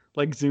face,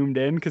 like zoomed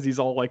in because he's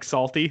all like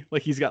salty.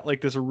 Like he's got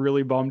like this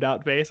really bummed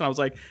out face. And I was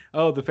like,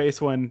 oh, the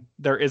face when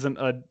there isn't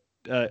a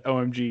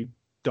OMG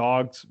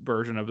dogs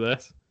version of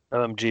this.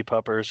 OMG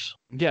puppers.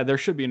 Yeah, there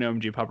should be an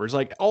OMG puppers.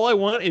 Like all I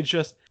want is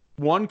just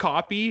one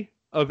copy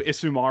of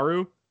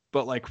Isumaru,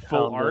 but like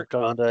full art.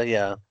 Gonda,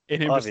 yeah.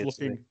 And him obviously.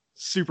 just looking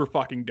super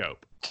fucking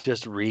dope.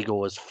 Just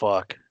regal as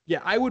fuck.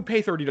 Yeah, I would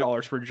pay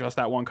 $30 for just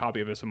that one copy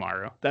of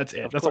Isumaru. That's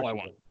it. That's all I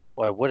want.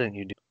 Why wouldn't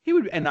you do? He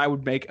would, and I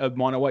would make a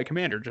mono white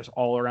commander just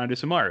all around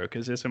Isumaru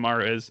because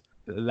Isumaru is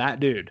that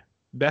dude,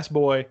 best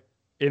boy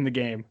in the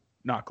game,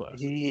 not close.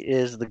 He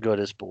is the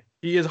goodest boy.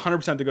 He is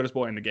 100% the goodest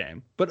boy in the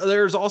game. But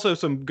there's also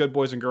some good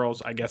boys and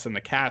girls, I guess, in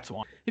the cats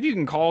one. If you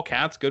can call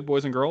cats good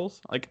boys and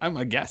girls, like I'm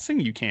guessing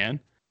you can.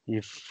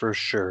 You for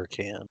sure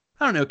can.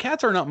 I don't know.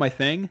 Cats are not my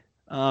thing.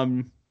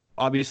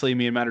 Obviously,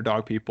 me and Matt are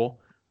dog people.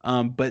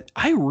 But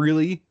I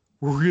really,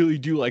 really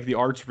do like the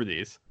arts for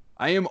these.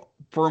 I am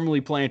firmly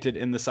planted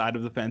in the side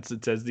of the fence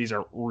that says these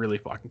are really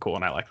fucking cool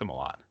and I like them a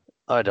lot.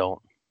 I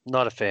don't.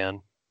 Not a fan.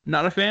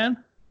 Not a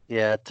fan?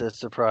 Yeah, to the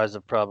surprise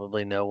of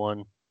probably no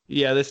one.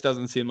 Yeah, this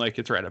doesn't seem like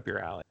it's right up your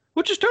alley.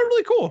 Which is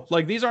totally cool.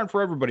 Like, these aren't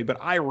for everybody, but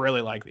I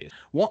really like these.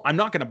 Well, I'm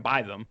not going to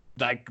buy them.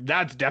 Like,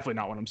 that's definitely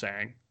not what I'm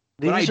saying.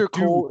 These are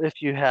cool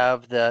if you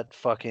have that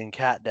fucking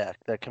cat deck,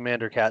 that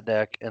commander cat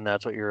deck, and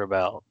that's what you're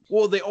about.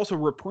 Well, they also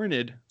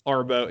reprinted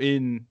Arbo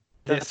in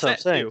this That's what I'm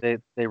saying.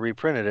 too. They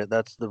reprinted it.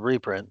 That's the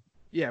reprint.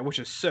 Yeah, which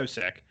is so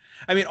sick.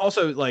 I mean,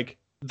 also, like,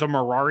 the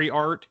Mirari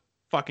art,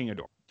 fucking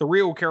adore. The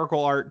Regal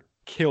Caracal art,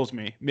 kills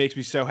me. Makes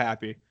me so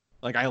happy.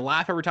 Like, I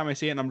laugh every time I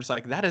see it, and I'm just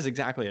like, that is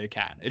exactly a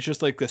cat. It's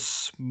just like this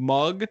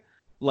smug,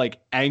 like,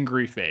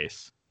 angry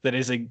face that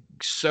is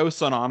so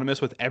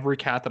synonymous with every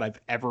cat that I've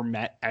ever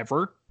met,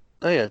 ever.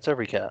 Oh, yeah, it's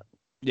every cat.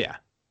 Yeah.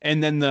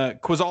 And then the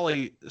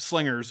Quasali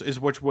Slingers is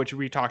which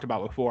we talked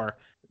about before.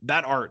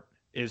 That art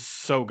is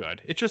so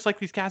good. It's just like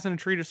these cats in a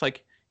tree, just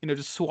like,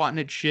 just swatting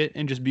at shit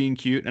and just being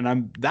cute.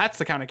 And that's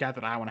the kind of cat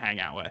that I want to hang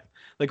out with.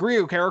 Like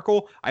Rio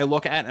Caracal, I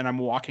look at and I'm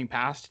walking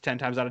past 10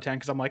 times out of 10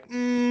 because I'm like,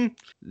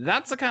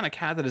 that's the kind of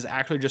cat that is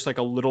actually just like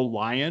a little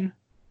lion,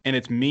 and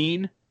it's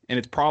mean, and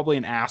it's probably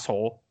an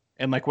asshole.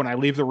 And like when I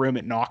leave the room,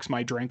 it knocks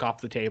my drink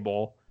off the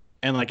table,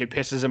 and like it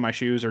pisses in my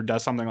shoes or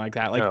does something like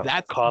that. Like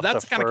that's the kind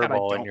of cat I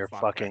don't in your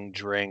fucking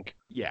drink.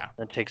 Yeah.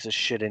 And takes a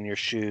shit in your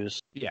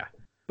shoes. Yeah.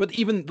 But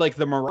even like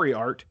the Marori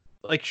art,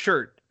 like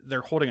sure,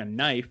 they're holding a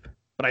knife,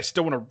 but I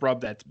still want to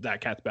rub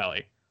that cat's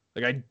belly.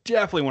 Like I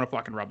definitely want to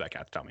fucking rub that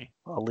cat's tummy.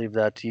 I'll leave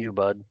that to you,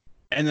 bud.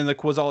 And then the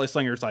Quasali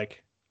Slingers,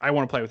 like, I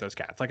want to play with those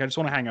cats. Like I just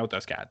want to hang out with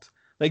those cats.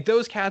 Like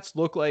those cats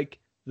look like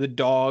the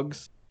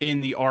dogs in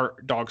the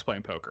art Dogs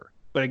Playing Poker,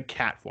 but in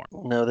cat form.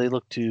 No, they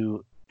look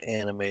too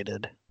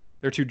animated.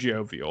 They're too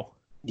jovial.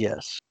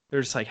 Yes.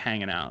 They're just like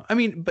hanging out. I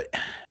mean, but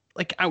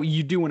like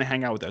you do want to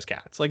hang out with those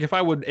cats. Like if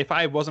I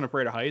wasn't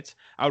afraid of heights,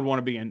 I would want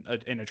to be in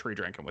a tree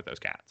drinking with those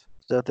cats.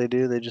 Is that what they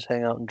do? They just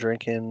hang out and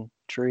drink in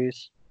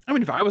trees? I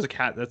mean, if I was a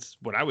cat, that's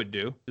what I would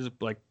do. Is it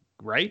like,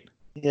 right?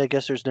 Yeah, I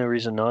guess there's no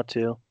reason not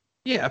to.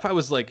 Yeah, if I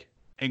was like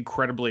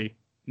incredibly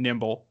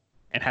nimble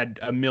and had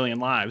a million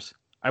lives,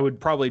 I would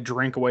probably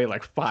drink away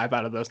like 5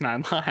 out of those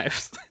 9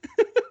 lives.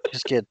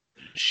 Just get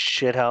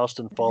shithoused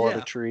and fall out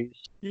of trees.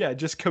 Yeah,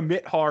 just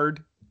commit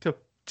hard to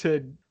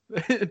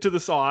to the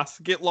sauce,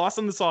 get lost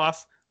in the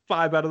sauce,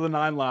 5 out of the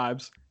 9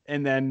 lives,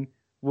 and then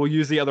we'll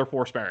use the other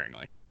 4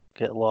 sparingly.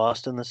 Get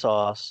lost in the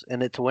sauce,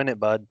 in it to win it,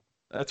 bud.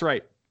 That's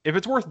right. If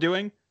it's worth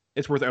doing,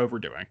 it's worth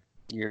overdoing.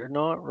 You're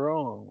not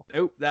wrong.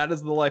 Nope, that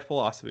is the life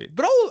philosophy.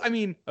 But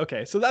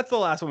okay, so that's the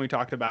last one we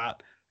talked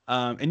about.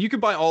 And you can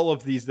buy all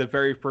of these the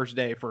very first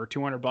day for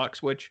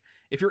 $200, which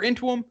if you're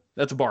into them,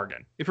 that's a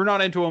bargain. If you're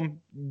not into them,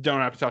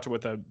 don't have to touch it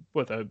with a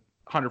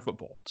 100-foot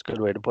pole. It's a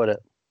good way to put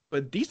it.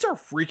 But these are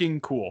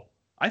freaking cool.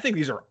 I think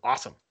these are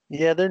awesome.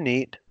 Yeah, they're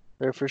neat.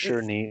 They're for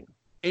sure neat.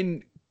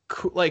 And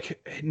like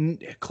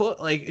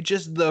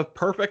just the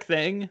perfect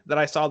thing that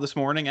I saw this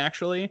morning,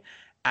 actually,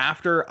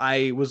 after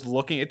I was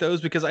looking at those,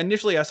 because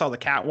initially I saw the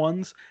cat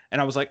ones and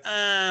I was like,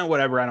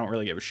 whatever, I don't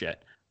really give a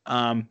shit.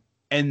 And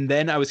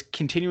then I was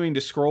continuing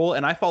to scroll,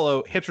 and I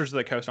follow Hipsters of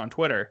the Coast on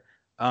Twitter,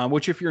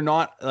 which if you're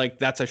not, like,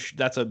 that's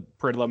a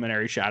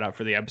preliminary shout out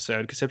for the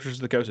episode, because Hipsters of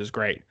the Coast is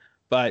great.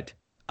 But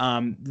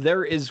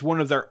there is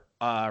one of their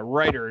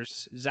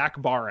writers, Zach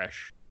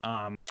Barish.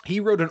 He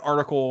wrote an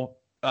article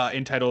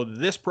entitled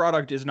 "This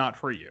Product Is Not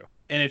For You,"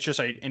 and it's just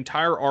an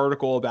entire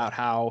article about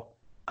how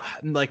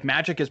like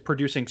Magic is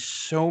producing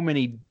so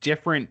many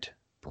different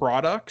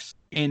products,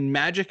 and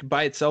Magic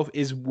by itself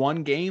is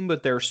one game,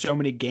 but there are so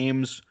many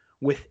games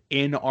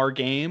within our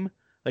game.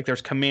 Like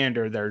there's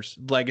Commander, there's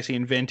Legacy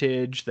and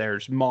Vintage,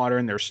 there's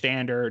Modern, there's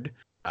Standard,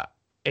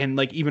 and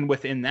like even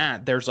within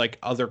that, there's like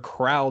other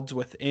crowds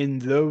within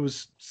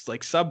those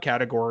like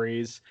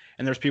subcategories.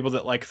 And there's people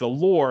that like the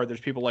lore, there's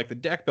people like the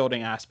deck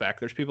building aspect,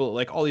 there's people that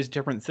like all these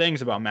different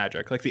things about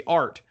Magic, like the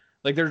art.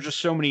 Like there's just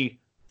so many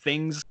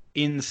things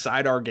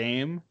inside our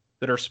game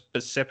that are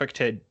specific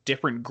to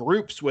different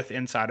groups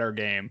inside our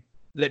game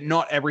that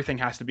not everything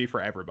has to be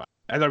for everybody.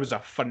 I thought it was a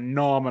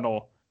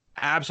phenomenal,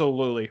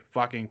 absolutely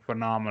fucking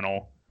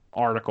phenomenal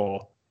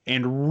article,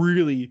 and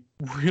really,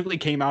 really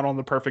came out on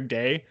the perfect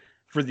day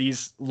for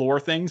these lore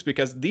things,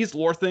 because these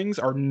lore things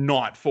are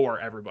not for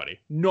everybody.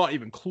 Not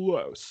even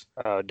close.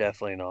 Oh,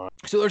 definitely not.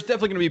 So there's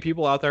definitely going to be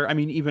people out there, I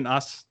mean, even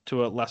us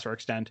to a lesser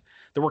extent,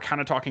 that we're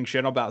kind of talking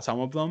shit about some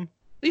of them.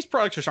 These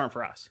products just aren't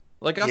for us.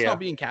 Like us not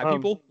being cat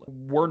people,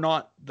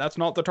 that's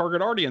not the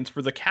target audience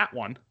for the cat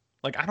one.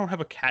 Like I don't have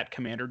a cat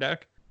commander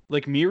deck.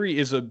 Like Miri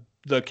is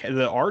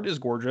the art is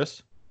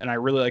gorgeous, and I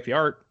really like the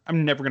art.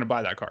 I'm never going to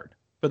buy that card.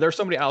 But there's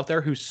somebody out there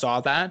who saw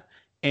that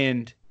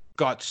and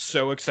got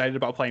so excited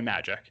about playing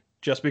Magic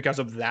just because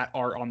of that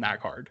art on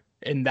that card.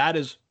 And that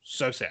is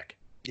so sick.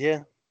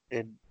 Yeah,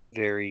 it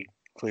very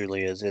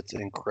clearly is. It's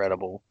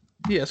incredible.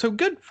 Yeah, so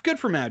good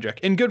for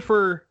Magic, and good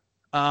for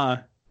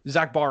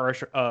Zach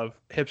Barish of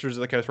Hipsters of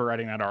the Coast for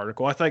writing that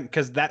article. I think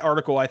because that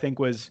article, I think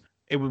was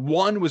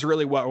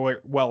really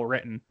well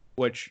written,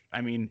 which, I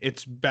mean,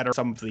 it's better than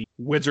some of the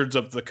Wizards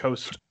of the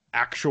Coast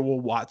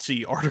actual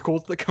WotC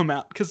articles that come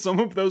out, because some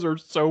of those are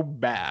so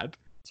bad.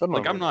 Some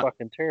of them are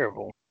fucking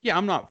terrible. Yeah,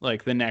 I'm not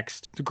like the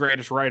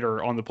greatest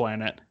writer on the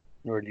planet.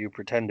 Nor do you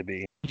pretend to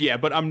be. Yeah,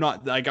 but I'm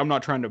not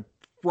trying to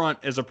front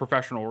as a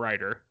professional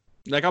writer.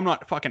 Like I'm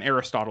not fucking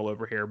Aristotle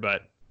over here,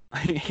 but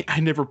I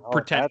never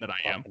pretend that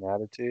I am.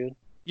 Attitude.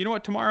 You know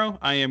what? Tomorrow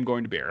I am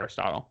going to be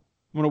Aristotle.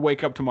 I'm going to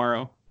wake up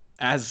tomorrow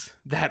as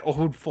that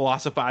old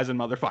philosophizing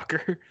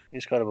motherfucker. You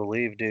just gotta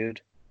believe,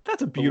 dude.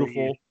 That's a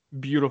beautiful,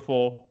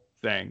 beautiful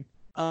thing.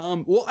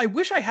 Well, I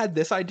wish I had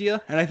this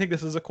idea, and I think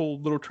this is a cool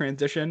little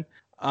transition.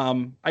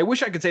 I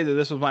wish I could say that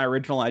this was my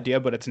original idea,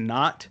 but it's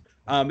not.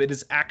 It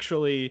is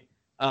actually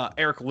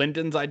Eric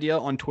Linden's idea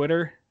on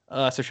Twitter.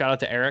 So shout out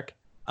to Eric.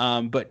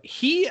 But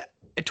he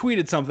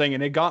tweeted something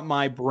and it got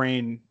my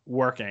brain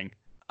working.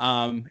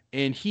 And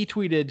he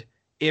tweeted,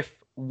 if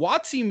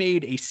WotC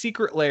made a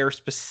secret lair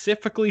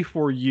specifically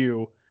for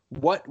you,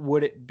 what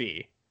would it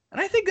be? And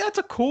I think that's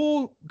a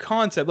cool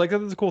concept. Like,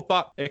 that's a cool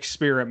thought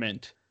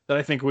experiment that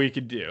I think we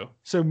could do.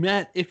 So,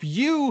 Matt, if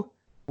you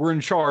were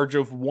in charge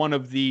of one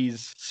of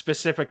these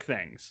specific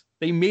things,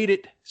 they made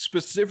it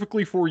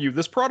specifically for you.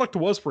 This product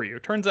was for you.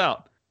 Turns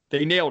out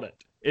they nailed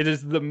it. It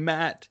is the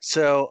Matt.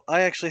 So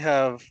I actually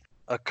have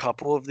a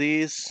couple of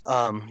these.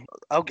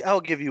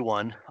 I'll give you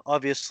one.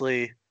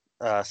 Obviously,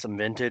 some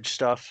vintage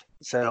stuff.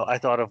 So I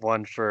thought of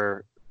one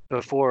for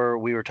before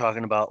we were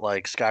talking about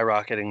like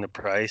skyrocketing the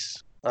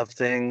price of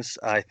things.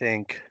 I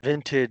think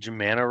vintage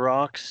mana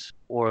rocks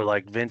or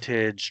like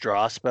vintage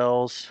draw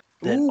spells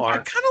that Ooh, I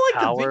aren't kind of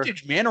like power. the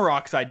vintage Mana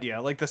Rocks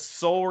idea, like the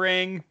Soul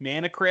Ring,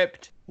 Mana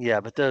Crypt. Yeah,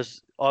 but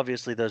those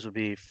would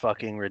be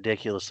fucking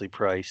ridiculously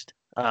priced.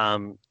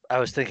 I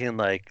was thinking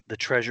like the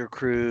Treasure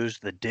Cruise,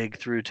 the Dig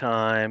Through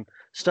Time,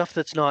 stuff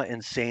that's not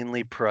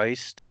insanely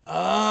priced.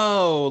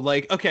 Oh,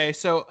 like, okay,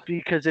 so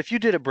Because if you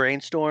did a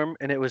brainstorm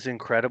and it was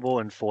incredible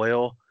in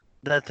foil,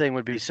 that thing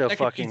would be so that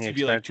could fucking easily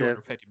be like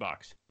expensive.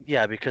 $250.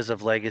 Yeah, because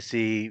of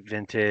legacy,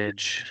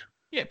 vintage.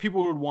 Yeah,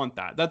 people would want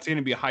that. That's going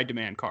to be a high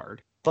demand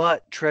card.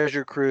 But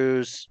Treasure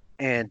Cruise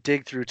and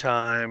Dig Through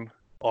Time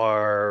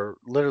are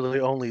literally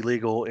only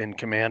legal in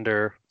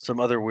Commander, some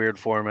other weird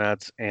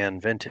formats,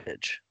 and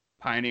Vintage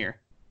Pioneer.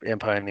 and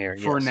Pioneer.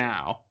 For yes.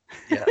 now.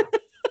 Yeah.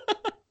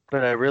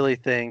 But I really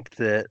think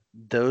that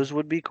those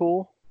would be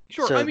cool.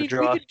 Sure, So I mean, the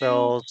draw we could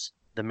spells,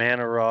 the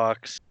mana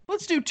rocks.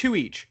 let's do two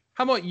each.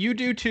 How about you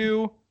do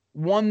two?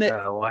 One that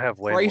Oh, I have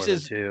way price more than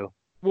is- two.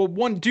 well,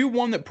 one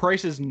that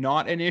price is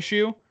not an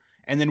issue,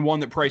 and then one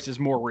that price is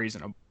more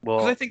reasonable.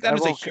 Well, I think that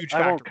is a huge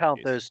I won't factor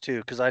count for these. those two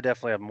because I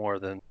definitely have more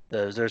than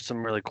those. There's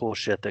some really cool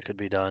shit that could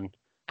be done.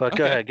 But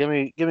go Okay. ahead, give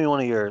me one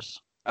of yours.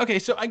 Okay,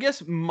 so I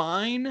guess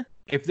mine,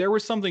 if there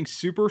was something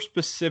super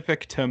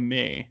specific to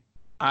me,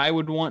 I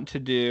would want to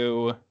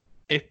do,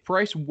 if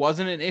price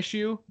wasn't an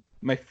issue,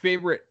 my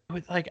favorite,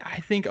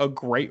 I think a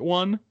great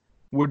one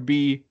would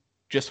be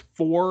just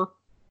 4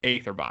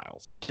 Aether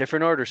Vials.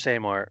 Different art or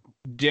same art?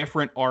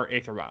 Different art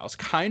Aether Vials.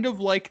 Kind of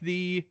like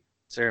the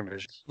Serum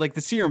Visions.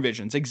 Serum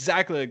Visions.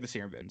 Exactly like the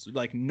Serum Visions.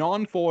 Like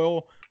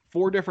non-foil,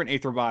 4 different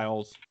Aether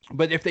Vials.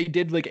 But if they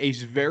did like a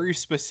very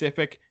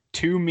specific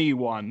to me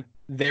one,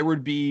 there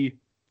would be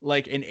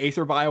like an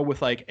Aether Vial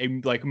with like a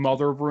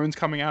Mother of Runes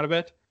coming out of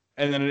it,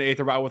 and then an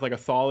Aether Vial with like a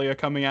Thalia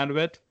coming out of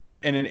it,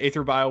 and an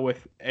Aether Vial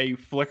with a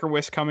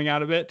Flickerwisp coming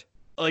out of it.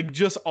 Like,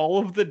 just all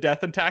of the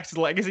Death and Taxes,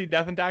 Legacy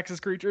Death and Taxes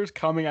creatures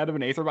coming out of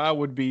an Aether Vial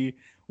would be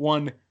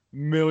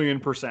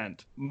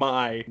 1,000,000%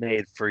 my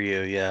Made for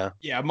you,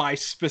 yeah. my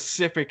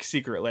specific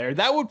secret lair.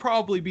 That would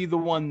probably be the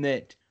one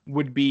that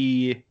would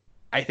be,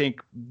 I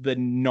think, the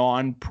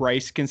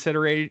non-price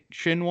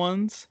consideration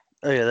ones.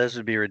 Oh yeah, those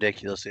would be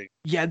ridiculous.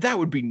 Yeah, that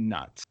would be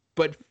nuts.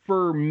 But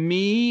for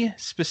me,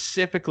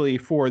 specifically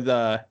for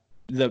the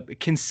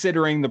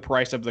considering the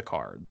price of the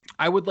card,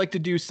 I would like to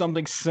do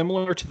something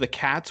similar to the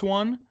Cats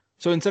one.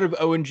 So instead of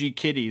OMG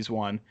Kitties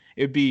one,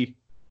 it would be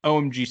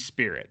OMG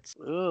Spirits.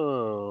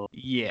 Oh.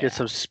 Yeah. Get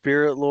some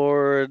Spirit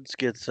Lords,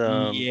 get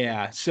some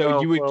yeah.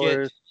 So you would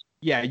Spellquellers.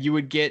 you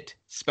would get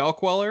Spell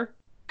Queller,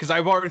 because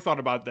I've already thought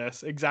about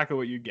this. Exactly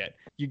what you get.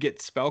 You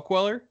get Spell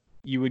Queller.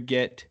 You would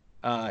get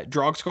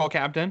Drogskull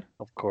Captain.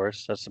 Of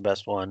course, that's the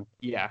best one.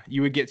 Yeah.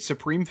 You would get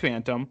Supreme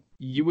Phantom.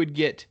 You would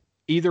get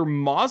either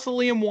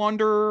Mausoleum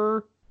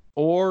Wanderer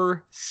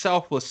or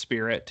Selfless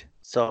Spirit.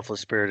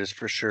 Selfless Spirit is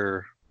for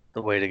sure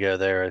the way to go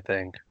there, I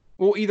think.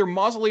 Well, either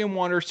Mausoleum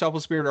Wanderer,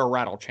 Selfless Spirit, or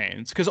Rattle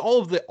Chains, because all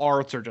of the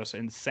arts are just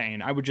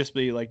insane. I would just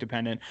be like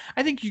dependent.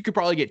 I think you could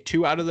probably get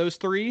 2 out of those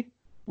 3.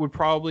 Would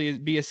probably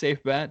be a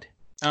safe bet.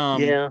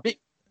 Yeah,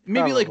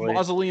 Maybe like probably.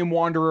 Mausoleum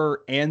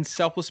Wanderer and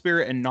Selfless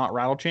Spirit and not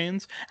Rattle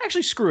Chains.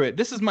 Actually, screw it.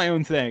 This is my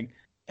own thing.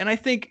 And I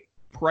think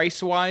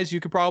price-wise, you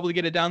could probably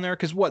get it down there,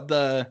 because what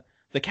the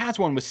Cats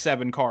one was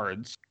 7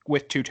 cards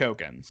with 2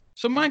 tokens.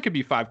 So mine could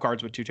be 5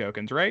 cards with 2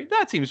 tokens, right?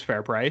 That seems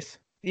fair price.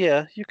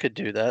 Yeah, you could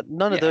do that.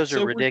 None of Yeah, those so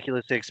are we're-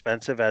 ridiculously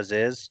expensive as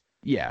is.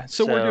 Yeah.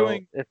 So we're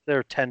doing. if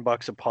they're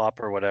 $10 a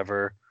pop or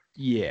whatever.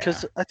 Yeah.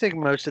 Because I think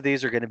most of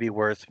these are going to be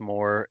worth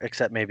more,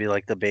 except maybe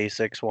like the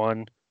basics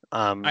one.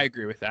 I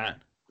agree with that.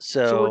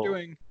 So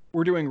So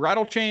we're doing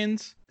Rattle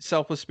Chains,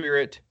 Selfless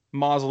Spirit,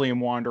 Mausoleum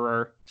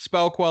Wanderer,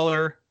 Spell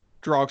Queller,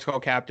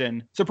 Drogskull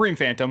Captain, Supreme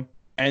Phantom,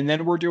 and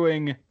then we're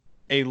doing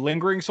a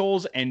Lingering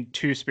Souls and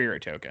 2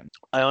 Spirit tokens.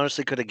 I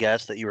honestly could have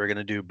guessed that you were going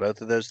to do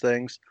both of those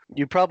things.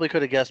 You probably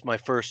could have guessed my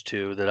first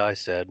 2 that I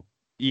said.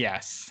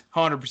 Yes,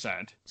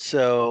 100%.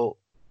 So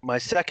my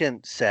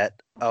second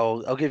set,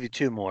 I'll give you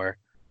 2 more.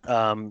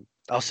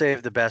 I'll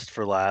save the best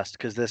for last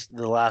because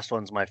the last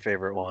one's my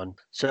favorite one.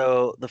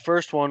 So the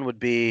first one would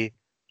be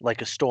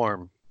like a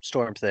storm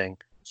thing.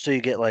 So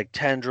you get like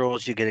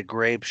tendrils, you get a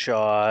grape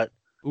shot.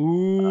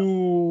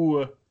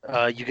 Ooh.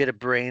 You get a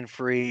brain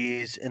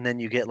freeze, and then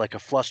you get like a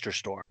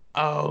Flusterstorm.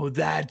 Oh,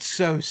 that's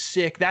so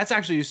sick. That's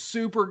actually a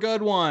super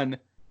good one.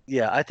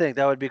 Yeah, I think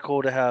that would be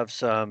cool to have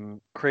some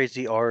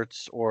crazy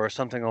arts or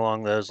something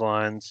along those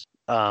lines.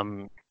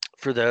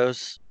 For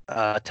those,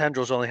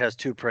 Tendrils only has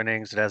 2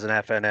 printings. It has an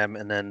FNM,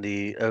 and then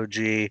the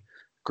OG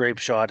Grape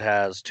Shot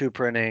has 2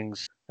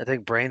 printings. I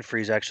think Brain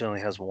Freeze actually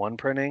only has 1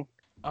 printing.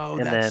 Oh,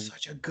 And that's then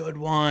such a good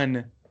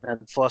one. and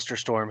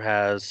Flusterstorm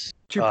has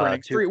 2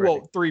 printings.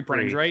 2 Three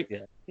printings, 3. right?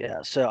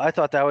 Yeah. So I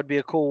thought that would be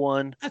a cool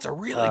one. That's a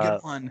really good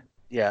one.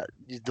 Yeah,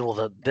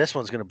 well, this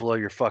one's gonna blow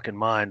your fucking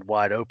mind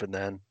wide open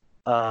then.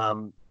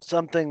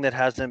 Something that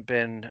hasn't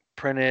been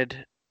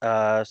printed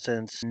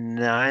since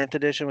 9th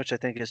edition, which I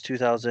think is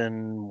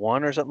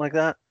 2001 or something like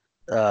that.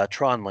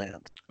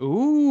 Tronland.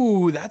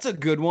 Ooh, that's a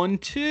good one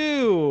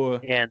too.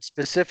 And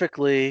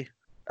specifically,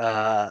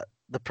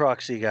 the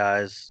proxy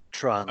guys,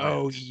 Tronland.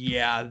 Oh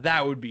yeah,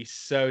 that would be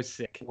so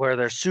sick. Where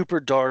they're super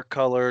dark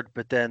colored,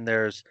 but then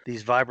there's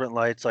these vibrant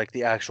lights like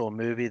the actual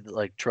movie,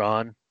 like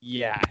Tron.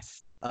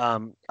 Yes.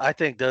 I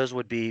think those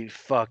would be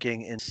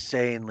fucking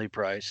insanely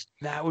priced.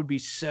 That would be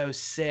so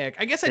sick.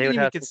 I guess I They didn't would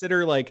even have to-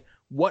 consider like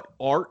what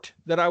art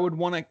that I would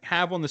want to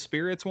have on the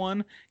spirits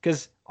one,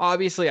 because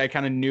obviously I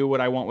kind of knew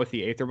what I want with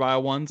the Aether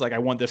Vial ones. Like I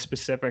want the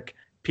specific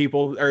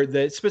people or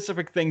the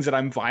specific things that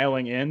I'm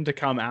vialing in to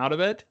come out of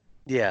it.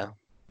 Yeah.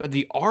 But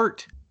the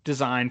art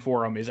design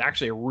for them is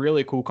actually a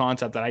really cool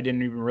concept that I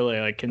didn't even really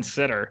like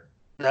consider.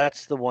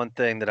 That's the one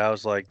thing that I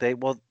was like, they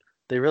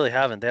really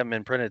haven't. They haven't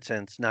been printed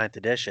since 9th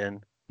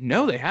edition.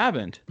 No, they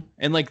haven't.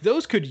 And like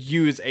those could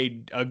use a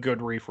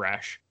good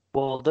refresh.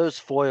 Well, those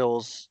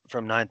foils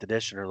from 9th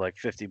edition are like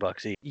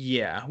 $50 each.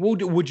 Yeah. Well,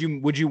 would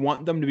you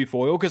want them to be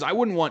foil? Because I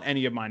wouldn't want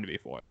any of mine to be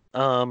foil.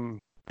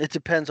 It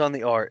depends on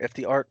the art. If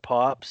the art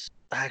pops,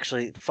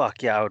 actually,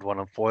 fuck yeah, I would want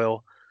them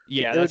foil.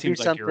 Yeah, It that would be seems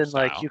like your something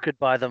style. like you could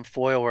buy them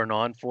foil or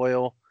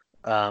non-foil.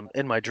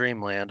 In my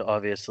dreamland,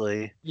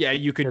 obviously. Yeah,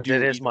 you could 'Cause do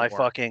it is either my or.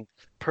 fucking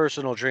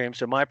personal dream.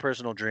 So my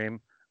personal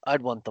dream,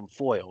 I'd want them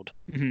foiled.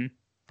 Mhm.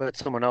 But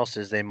someone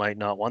else's, they might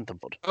not want them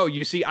foiled. Oh,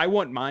 you see, I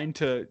want mine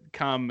to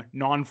come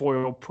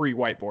non-foil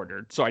pre-white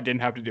bordered, so I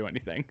didn't have to do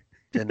anything.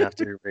 Didn't have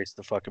to erase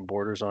the fucking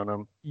borders on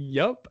them.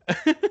 Yup.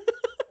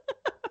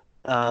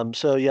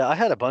 So yeah, I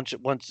had a bunch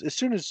of once. As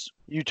soon as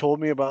you told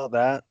me about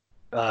that,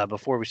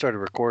 before we started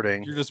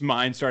recording, Your just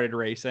mind started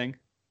racing.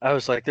 I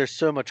was like, "There's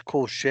so much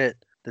cool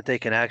shit that they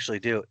can actually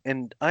do."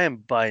 And I am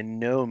by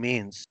no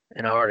means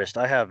an artist.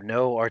 I have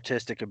no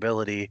artistic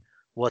ability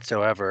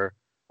whatsoever.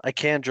 I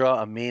can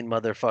draw a mean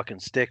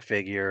motherfucking stick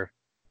figure.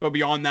 But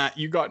beyond that,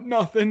 you got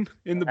nothing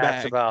in the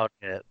That's bag. about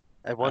it.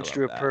 I once love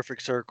drew a that.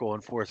 perfect circle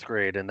in 4th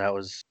grade, and that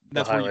was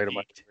That's the where you highlight of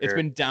my peaked. It's career.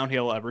 been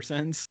downhill ever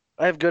since.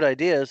 I have good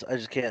ideas. I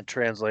just can't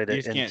translate You it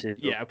just can't,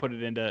 into. yeah, put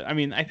it into. I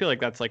mean, I feel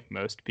like that's like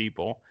most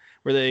people,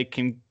 where they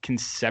can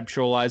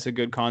conceptualize a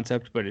good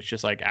concept, but it's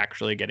just like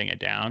actually getting it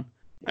down.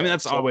 I mean,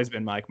 that's so always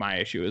been like my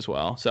issue as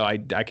well. So I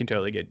can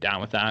totally get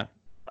down with that.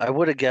 I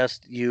would have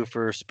guessed you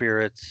for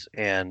spirits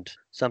and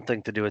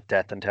something to do with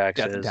death and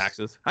taxes. Death and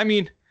taxes. I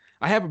mean,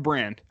 I have a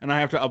brand, and I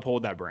have to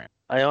uphold that brand.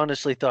 I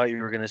honestly thought you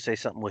were going to say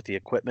something with the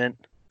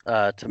equipment,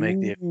 to make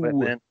the Ooh.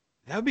 equipment.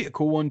 That would be a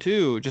cool one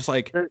too. Just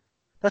like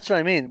That's what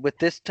I mean. With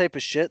this type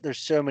of shit, there's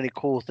so many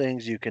cool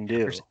things you can do.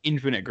 there's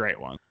infinite great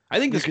ones. I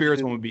think the You could spirits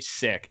do- one would be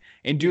sick,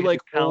 and You do could like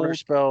counter old,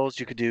 spells.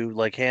 You could do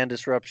like hand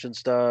disruption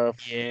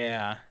stuff.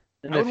 yeah.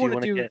 And I would if you want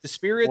want to to do get the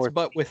spirits, more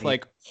but with themey.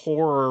 like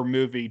horror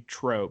movie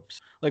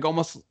tropes, like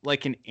almost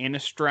like an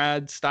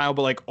Innistrad style,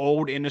 but like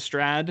old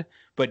Innistrad,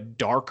 but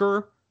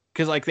darker.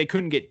 Because like they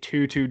couldn't get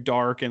too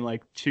dark and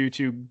like too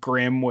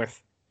grim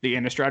with the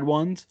Innistrad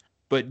ones,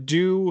 but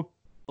do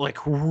like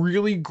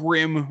really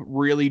grim,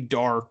 really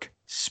dark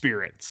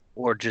spirits.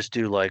 or just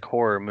do like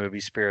horror movie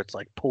spirits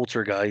like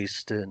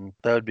Poltergeist, and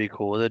that would be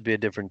cool. That'd be a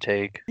different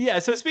take. Yeah.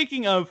 So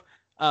speaking of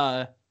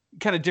kind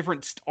of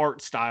different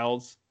art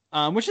styles,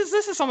 this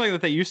is something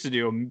that they used to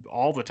do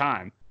all the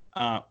time,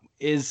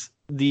 is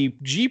the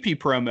GP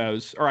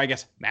promos, or I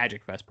guess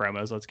Magic Fest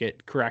promos. Let's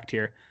get correct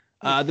here.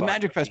 The Fuck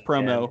Magic Fest me,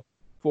 promo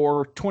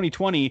for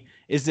 2020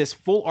 is this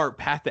full art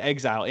Path to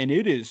Exile, and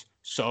it is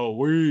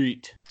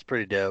sweet. It's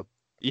pretty dope.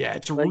 Yeah,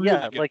 it's But really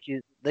yeah,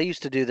 good. they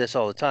used to do this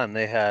all the time.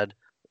 They had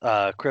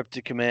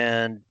Cryptic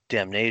Command,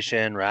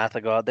 Damnation, Wrath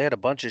of God. They had a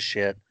bunch of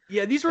shit.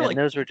 Yeah, these were And like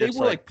those were they just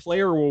were like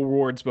player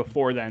rewards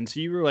before then. So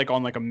you were like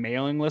on like a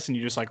mailing list, and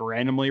you just like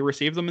randomly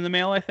receive them in the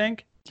mail. I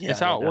think Yeah,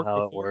 that's I how don't it know worked.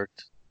 how it before.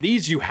 worked.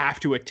 These you have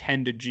to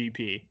attend a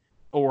GP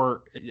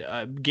or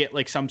get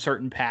like some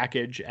certain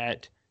package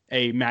at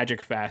a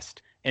Magic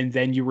Fest, and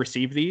then you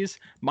receive these.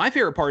 My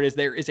favorite part is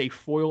there is a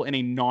foil and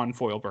a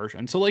non-foil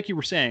version. So like you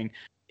were saying,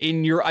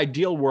 in your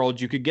ideal world,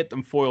 you could get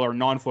them foil or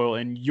non-foil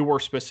in your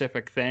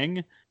specific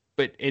thing.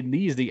 But in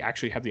these, they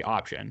actually have the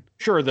option.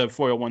 Sure, the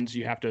foil ones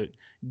you have to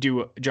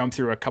jump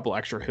through a couple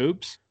extra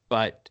hoops,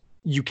 but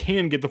you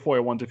can get the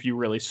foil ones if you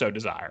really so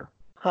desire.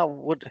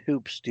 What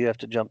hoops do you have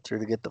to jump through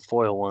to get the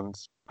foil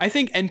ones? I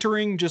think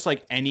entering just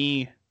like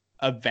any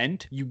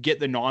event, you get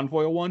the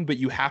non-foil one, but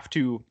you have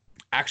to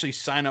actually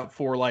sign up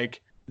for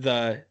like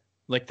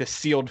like the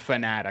sealed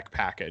Fanatic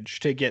package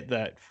to get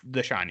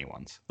the shiny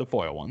ones, the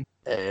foil ones.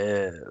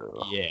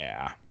 Ew.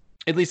 Yeah.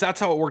 At least that's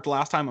how it worked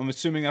last time. I'm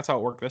assuming that's how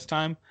it worked this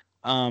time.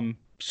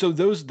 So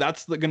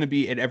that's going to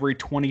be at every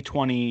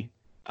 2020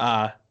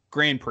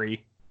 Grand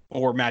Prix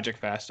or Magic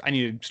Fest. I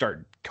need to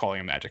start calling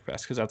it Magic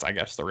Fest because that's, I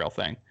guess, the real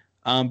thing.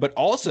 But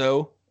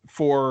also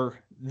for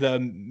the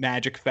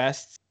Magic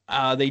Fests,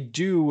 they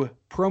do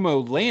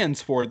promo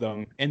lands for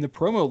them, and the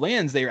promo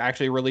lands they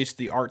actually released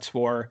the arts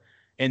for,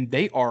 and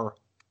they are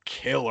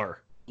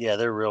killer. Yeah,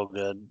 they're real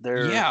good.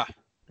 Yeah.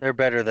 They're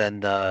better than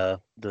the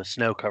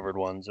snow-covered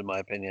ones, in my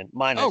opinion.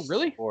 Minus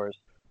really? the forest.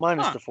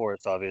 Minus Huh. the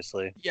forest,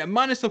 obviously. Yeah,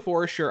 minus the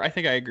forest, sure. I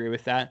think I agree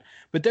with that.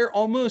 But they're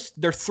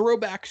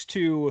throwbacks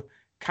to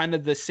kind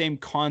of the same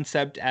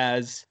concept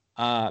as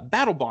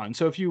Battle Bond.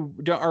 So if you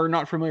are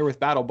not familiar with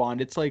Battle Bond,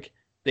 it's like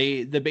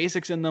the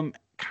basics in them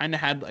kind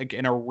of had like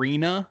an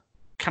arena,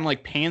 kind of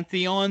like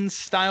Pantheon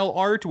style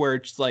art, where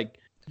it's like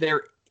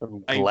they're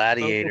Some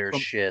gladiator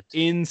shit.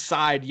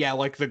 inside, yeah,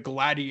 like the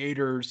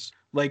gladiators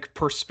like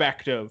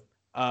perspective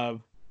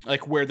of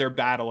like where they're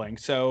battling.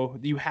 So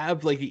you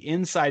have like the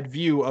inside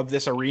view of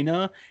this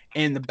arena,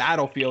 and the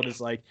battlefield is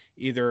like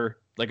either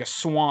like a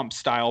swamp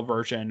style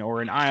version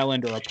or an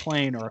island or a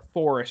plain or a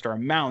forest or a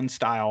mountain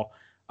style,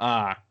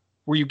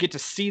 where you get to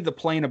see the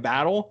plane of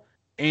battle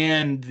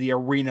and the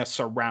arena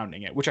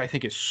surrounding it, which I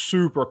think is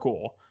super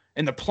cool.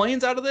 And the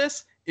planes out of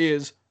this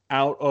is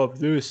out of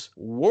this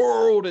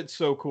world. It's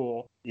so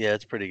cool. Yeah,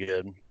 it's pretty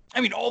good.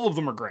 I mean, all of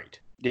them are great.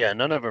 Yeah,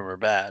 none of them are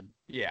bad.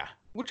 Yeah,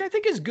 which I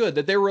think is good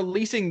that they're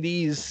releasing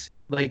these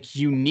like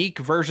unique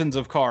versions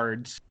of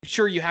cards.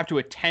 Sure, you have to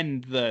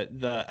attend the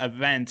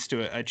events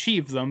to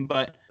achieve them,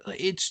 but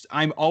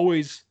I'm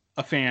always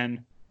a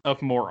fan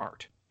of more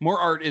art. More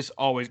art is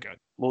always good.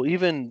 Well,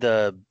 even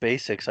the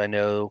basics, I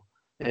know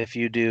if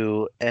you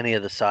do any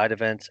of the side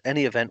events,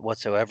 any event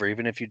whatsoever,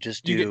 even if you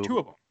just do, You get 2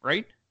 of them,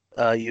 right?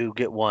 You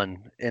get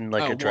one in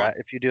like Oh, a draft.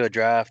 one. If you do a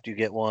draft, you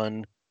get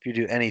one. If you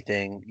do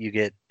anything, you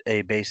get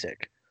a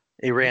basic,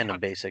 a random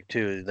basic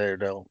too.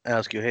 They'll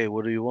ask you, hey,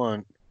 what do you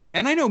want?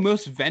 And I know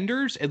most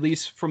vendors, at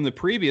least from the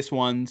previous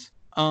ones,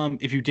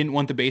 if you didn't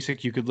want the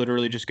basic, you could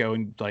literally just go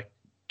and like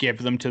give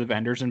them to the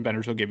vendors, and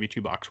vendors will give you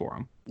 $2 for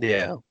them.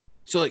 Yeah.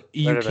 So like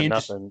you Better than can't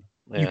just nothing.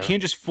 you Yeah.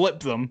 can't just flip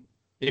them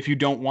if you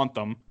don't want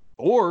them,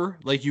 or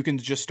like you can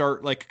just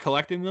start like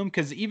collecting them,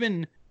 because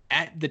even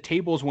at the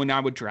tables when I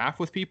would draft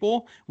with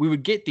people, we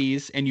would get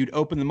these and you'd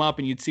open them up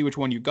and you'd see which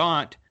one you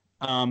got.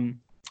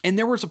 And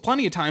there was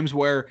plenty of times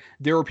where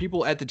there were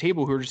people at the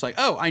table who were just like,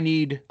 oh,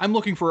 I'm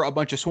looking for a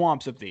bunch of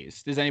swamps of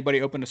these. Does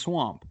anybody open a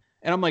swamp?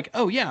 And I'm like,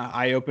 oh yeah,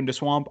 I opened a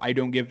swamp. I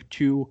don't give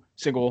 2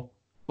 single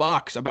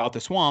bucks about the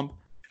swamp.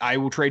 I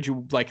will trade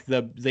you like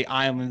the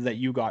island that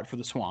you got for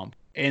the swamp.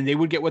 And they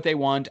would get what they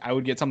want. I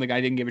would get something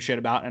I didn't give a shit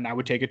about, and I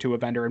would take it to a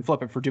vendor and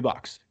flip it for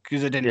 $2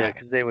 because it didn't Yeah,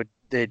 matter. because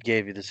they'd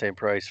gave you the same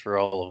price for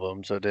all of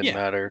them, so it didn't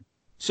matter.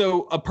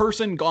 So a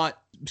person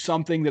got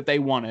something that they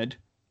wanted,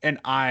 and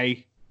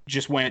I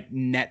just went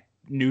net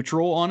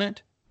neutral on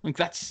it. Like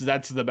that's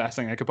the best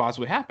thing that could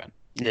possibly happen.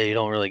 Yeah, you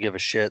don't really give a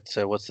shit.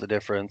 So what's the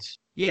difference?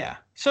 Yeah.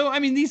 So I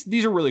mean,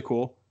 these are really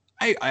cool.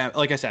 I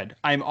like I said,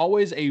 I'm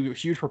always a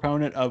huge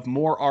proponent of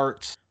more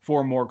arts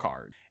for more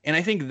cards, and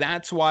I think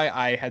that's why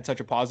I had such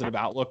a positive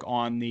outlook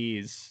on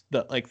the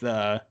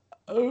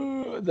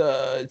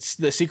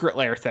secret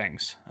lair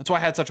things. That's why I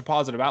had such a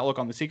positive outlook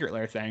on the secret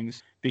lair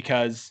things,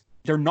 because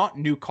they're not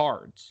new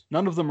cards.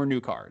 None of them are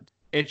new cards.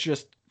 It's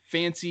just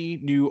fancy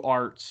new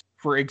arts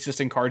for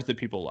existing cards that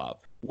people love,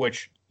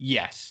 which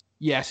yes.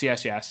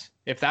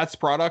 If that's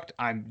product,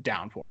 I'm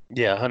down for it.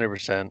 Yeah,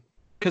 100%.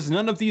 Because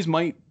none of these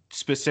might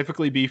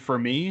specifically be for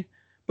me,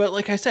 but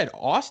like I said,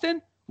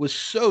 Austin was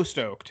so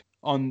stoked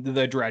on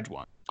the Dredge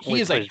one.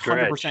 He is like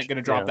 100% going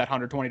to drop that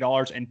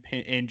 $120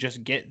 and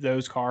just get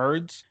those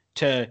cards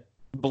to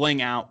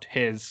bling out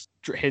his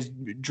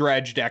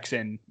Dredge decks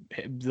in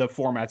the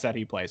formats that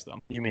he plays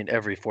them. You mean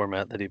every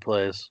format that he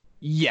plays?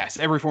 Yes,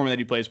 every format that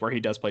he plays where he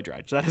does play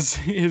Dredge. That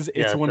is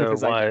it's one of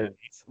his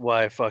identities.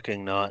 Why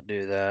fucking not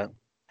do that?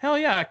 Hell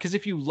yeah, because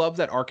if you love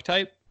that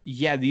archetype,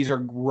 yeah, these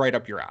are right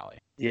up your alley.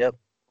 Yep.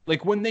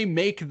 Like when they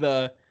make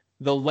the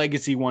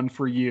legacy one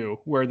for you,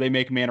 where they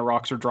make mana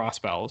rocks or draw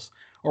spells,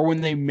 or when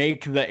they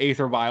make the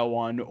Aether Vial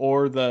one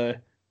or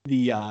the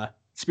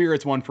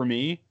Spirits one for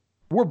me,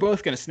 we're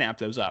both going to snap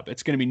those up.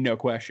 It's going to be no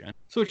question.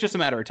 So it's just a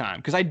matter of time,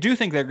 because I do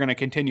think they're going to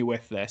continue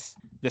with this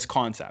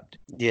concept.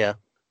 Yeah,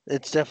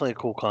 it's definitely a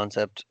cool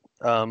concept.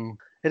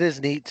 It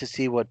is neat to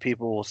see what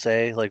people will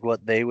say, like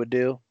what they would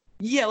do.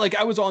 Yeah, like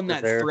I was on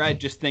that thread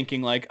just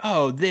thinking like,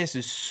 oh, this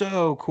is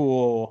so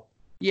cool.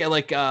 Yeah,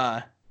 like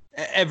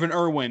Evan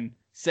Irwin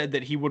said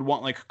that he would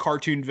want like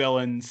cartoon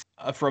villains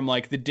from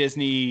like the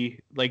Disney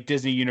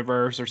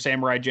universe, or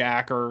Samurai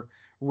Jack or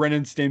Ren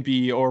and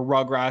Stimpy or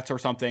Rugrats or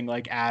something,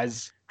 like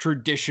as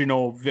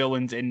traditional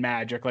villains in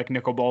Magic, like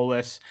Nicol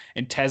Bolas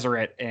and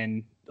Tezzeret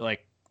and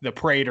like the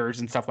Praetors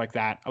and stuff like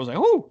that. I was like,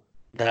 oh,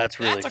 that's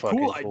really fucking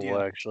cool idea.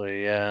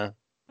 Actually, yeah.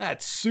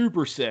 That's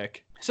super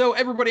sick. So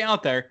everybody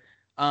out there,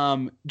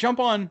 jump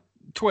on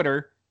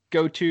Twitter,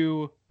 go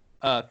to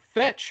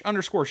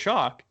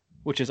fetch_shock,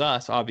 which is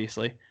us,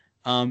 obviously.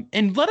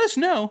 And let us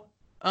know.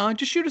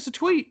 Just shoot us a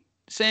tweet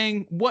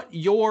saying what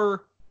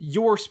your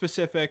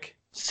specific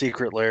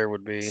secret lair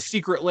would be.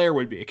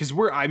 Because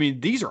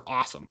these are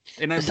awesome.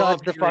 And I Besides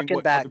love the hearing fucking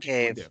what other bat people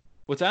cave. do.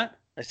 What's that?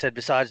 I said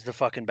besides the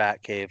fucking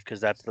bat cave,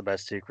 because that's the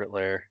best secret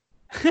lair.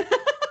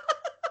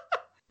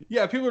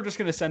 Yeah, people are just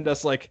gonna send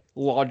us like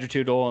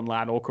longitudinal and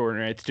lateral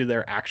coordinates to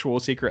their actual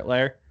secret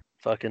lair.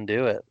 Fucking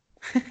do it.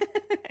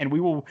 And we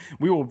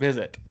will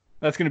visit.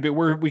 That's gonna be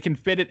where we can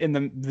fit it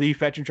in the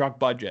Fetch and Shock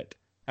budget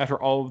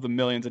after all of the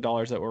millions of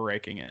dollars that we're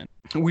raking in.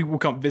 We will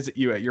come visit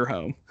you at your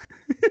home.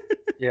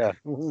 Yeah.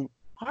 All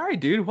right,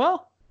 dude.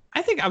 Well,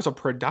 I think that was a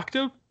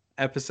productive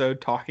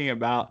episode talking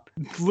about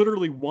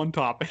literally one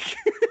topic.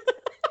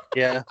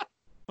 Yeah.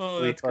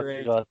 Oh, that's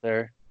great. Got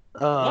there.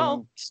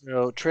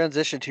 So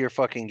transition to your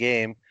fucking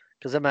game,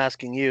 because I'm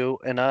asking you,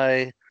 and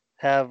I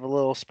have a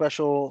little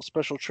special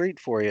treat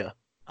for you.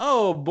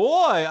 Oh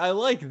boy, I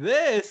like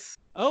this.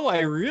 Oh,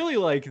 I really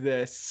like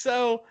this.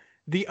 So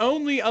the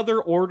only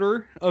other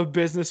order of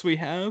business we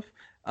have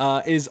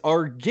is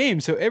our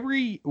game. So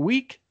every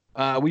week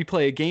we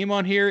play a game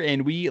on here,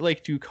 and we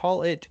like to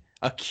call it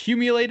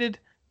Accumulated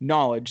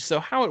Knowledge. So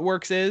how it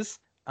works is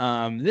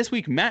this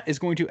week Matt is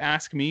going to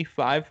ask me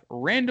 5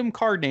 random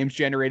card names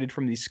generated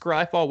from the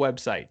Scryfall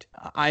website.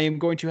 I am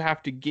going to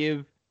have to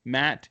give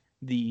Matt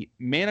the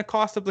mana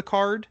cost of the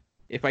card.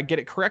 If I get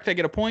it correct, I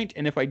get a point,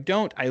 and if I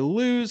don't, I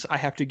lose. I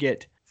have to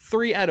get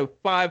 3 out of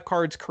 5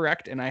 cards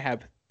correct, and I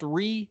have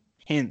 3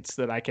 hints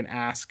that I can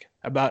ask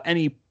about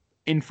any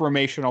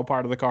informational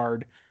part of the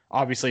card,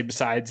 obviously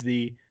besides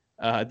the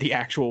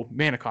actual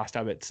mana cost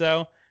of it.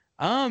 So,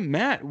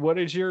 Matt, what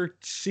is your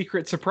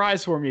secret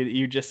surprise for me that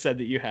you just said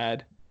that you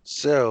had?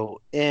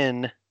 So,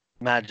 in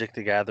Magic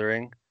the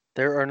Gathering,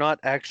 there are not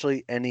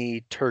actually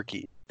any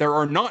turkeys. There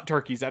are not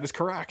turkeys, that is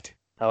correct.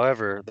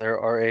 However, there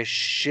are a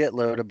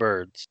shitload of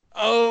birds.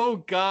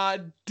 Oh,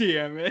 god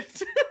damn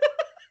it.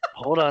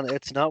 Hold on,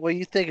 it's not what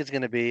you think it's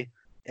going to be.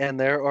 And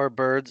there are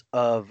birds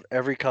of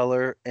every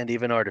color and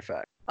even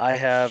artifact. I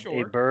have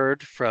a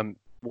bird from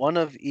one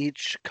of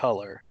each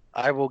color.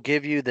 I will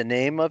give you the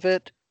name of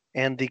it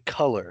and the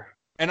color.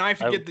 And I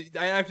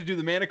have to do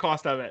the mana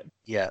cost of it.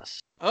 Yes.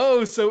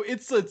 Oh, so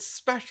it's a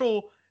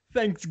special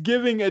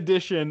Thanksgiving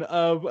edition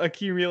of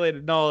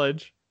Accumulated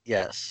Knowledge.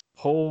 Yes.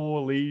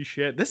 Holy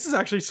shit. This is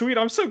actually sweet.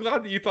 I'm so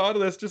glad that you thought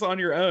of this just on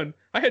your own.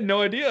 I had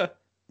no idea.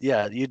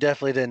 Yeah, you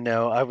definitely didn't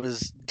know. I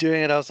was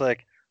doing it. I was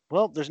like,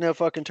 well, there's no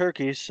fucking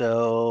turkey,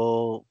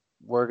 so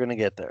we're going to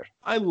get there.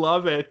 I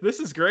love it. This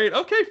is great.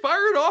 Okay,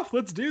 fire it off.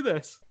 Let's do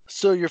this.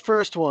 So your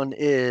first one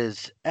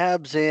is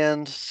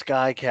Abzan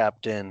Sky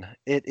Captain.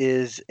 It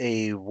is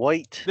a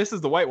white. This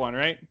is the white one,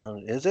 right?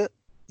 Is it?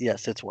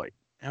 Yes, it's white.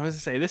 I was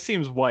to say, this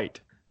seems white.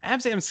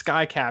 Abzan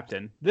Sky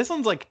Captain. This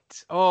one's like,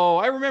 oh,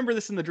 I remember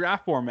this in the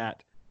draft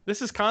format.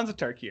 This is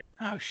Konzatark here.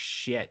 Oh,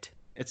 shit.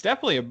 It's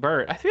definitely a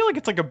bird. I feel like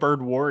it's like a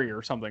bird warrior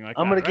or something like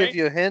that. I'm going to give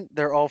you a hint.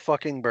 They're all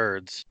fucking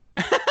birds.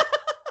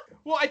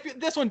 Well,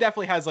 this one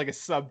definitely has like a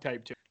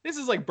subtype to it. This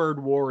is like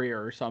bird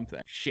warrior or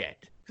something. Shit.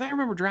 Because I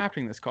remember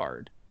drafting this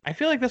card. I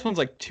feel like this one's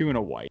like 2 and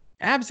a white.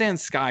 Abzan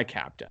Sky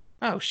Captain.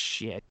 Oh,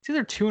 shit. It's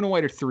either 2 and a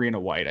white or 3 and a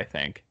white, I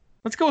think.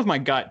 Let's go with my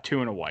gut,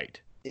 2 and a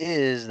white.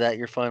 Is that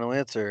your final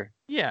answer?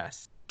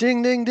 Yes.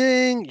 Ding, ding,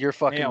 ding. You're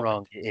fucking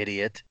wrong, you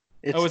idiot.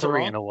 It's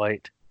 3 and a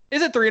white.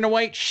 Is it 3 and a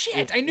white?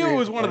 Shit, I knew it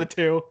was one of the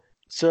 2.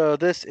 So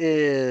this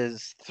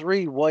is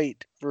 3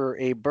 white for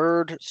a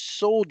bird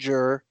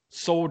soldier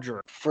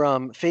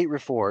from Fate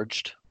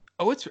Reforged.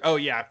 Oh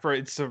yeah,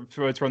 it's from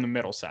the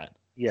middle set.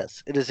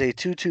 Yes, it is a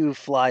 2/2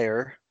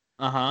 flyer.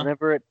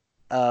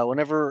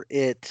 Whenever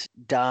it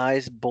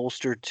dies,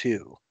 bolster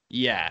 2.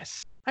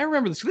 Yes, I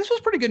remember this. This was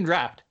pretty good in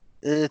draft.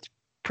 It's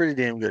pretty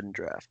damn good in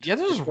draft. Yeah,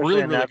 this was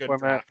really good in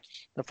draft.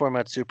 The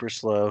format's super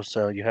slow,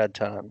 so you had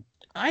time.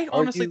 I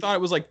honestly thought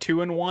it was like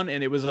 2 and 1,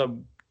 and it was a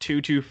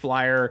 2/2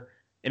 flyer,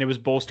 and it was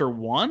bolster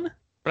 1.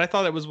 But I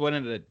thought it was when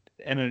it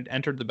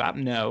entered the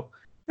battle. No,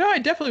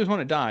 it definitely was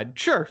when it died.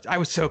 Sure, I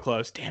was so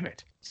close. Damn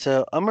it.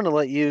 So I'm gonna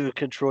let you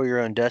control your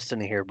own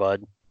destiny here,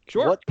 bud.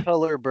 Sure. What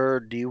color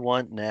bird do you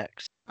want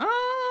next?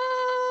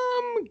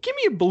 Give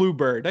me a blue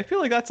bird. I feel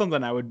like that's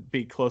something I would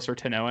be closer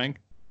to knowing.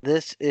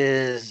 This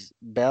is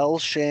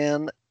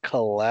Belshan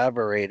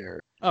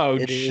Collaborator. Oh,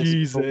 it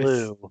Jesus. Is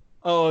blue.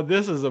 Oh,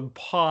 this is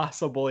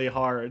impossibly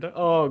hard.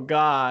 Oh,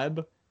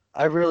 God.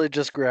 I really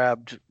just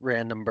grabbed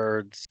random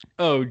birds.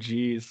 Oh,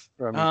 geez.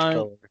 From each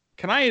color.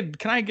 Can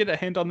I get a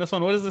hint on this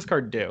one? What does this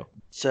card do?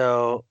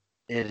 So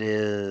it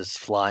is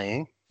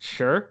flying.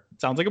 Sure.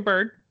 Sounds like a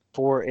bird.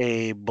 For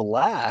a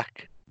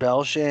black,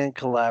 Belshan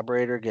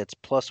Collaborator gets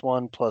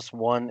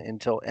 +1/+1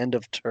 until end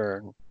of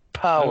turn.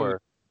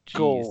 Power,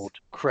 gold,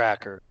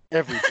 cracker.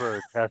 Every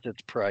bird has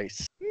its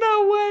price.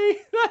 No way!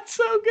 That's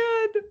so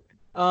good.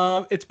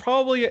 It's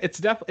probably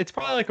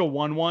like a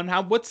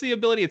 1/1. What's the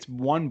ability? It's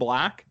 1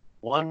 black.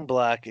 1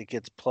 black. It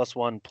gets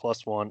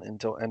 +1/+1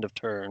 until end of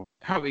turn.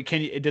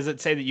 Does it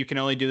say that you can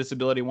only do this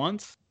ability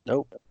once?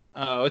 Nope.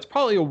 Oh, it's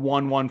probably a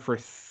 1/1 for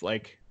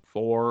like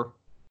 4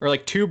 or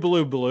like 2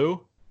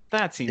 blue.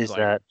 That seems Is like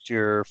that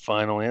your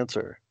final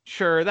answer?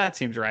 sure. That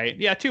seems right.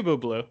 Yeah, 2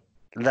 blue.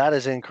 That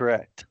is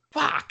incorrect.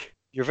 Fuck.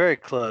 You're very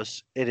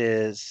close. It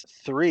is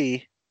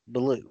 3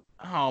 blue.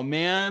 Oh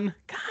man.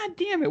 God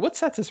damn it. What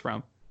set's this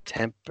from?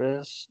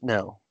 Tempest?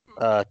 No.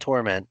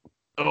 Torment.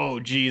 Oh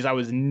geez, I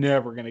was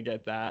never gonna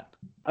get that.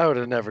 I would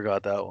have never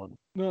got that one.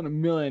 Not in a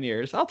million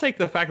years. I'll take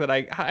the fact that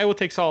I will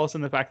take solace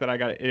in the fact that I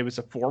got it. It was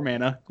a 4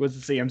 mana was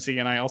the CMC,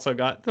 and I also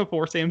got the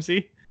 4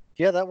 CMC.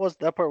 Yeah,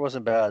 that part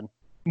wasn't bad.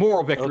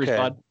 Moral victories, Okay.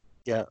 bud.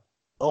 Yeah.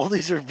 All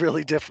these are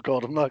really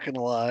difficult, I'm not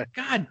gonna lie.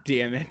 God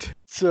damn it.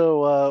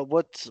 So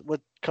what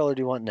color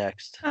do you want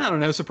next? I don't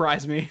know.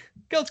 Surprise me.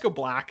 Let's go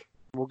black.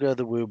 We'll go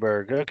the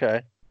Wooburg.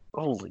 Okay.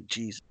 Holy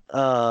jeez.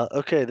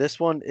 Okay, this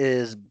one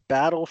is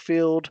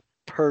Battlefield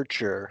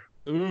Percher.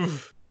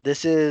 Oof.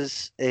 This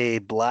is a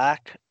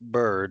black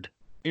bird.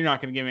 You're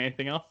not gonna give me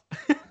anything else.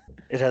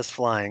 It has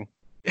flying.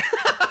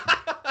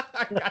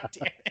 God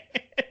damn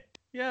it.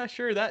 Yeah,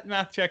 sure. That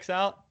math checks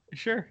out.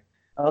 Sure.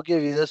 I'll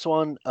give you this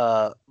one.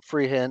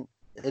 Free hint.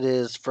 It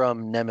is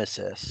from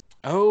Nemesis.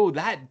 Oh,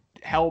 that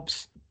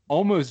helps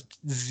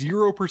almost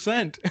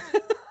 0%.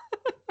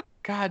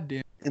 God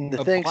damn. In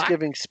the A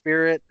Thanksgiving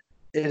spirit,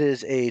 it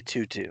is a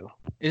 2/2.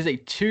 It is a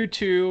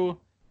 2/2,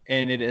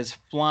 and it is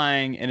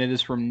flying, and it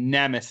is from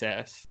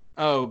Nemesis.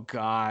 Oh,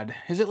 God.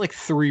 Is it like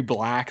 3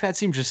 black? That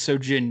seems just so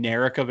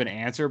generic of an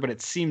answer, but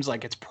it seems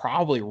like it's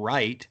probably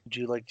right. Would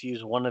you like to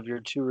use one of your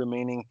 2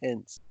 remaining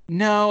hints?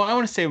 No, I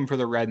want to save them for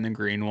the red and the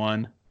green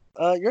one.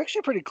 You're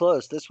actually pretty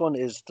close. This one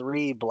is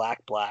 3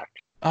 black.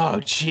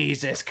 Oh,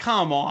 Jesus.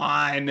 Come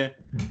on.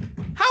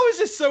 How is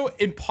this so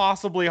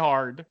impossibly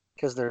hard?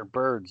 Because they're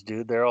birds,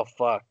 dude. They're all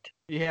fucked.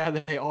 Yeah,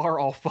 they are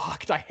all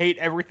fucked. I hate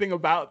everything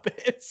about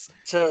this.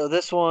 So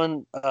this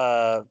one,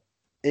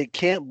 it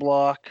can't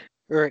block,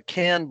 or it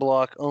can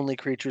block only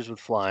creatures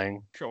with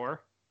flying.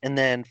 Sure. And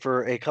then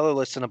for a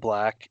colorless and a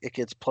black, it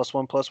gets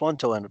 +1/+1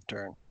 till end of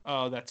turn.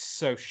 Oh, that's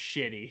so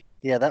shitty.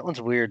 Yeah, that one's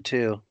weird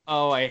too.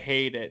 Oh, I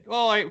hate it.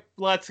 Well,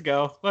 let's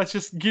go. Let's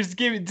just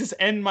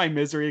end my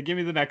misery. Give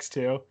me the next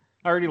 2.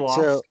 I already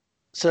lost.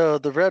 So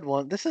the red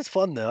one, this is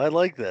fun though. I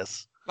like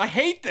this. I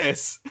hate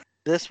this.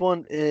 This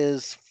one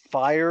is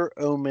Fire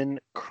Omen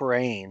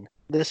Crane.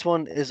 This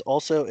one is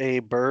also a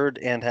bird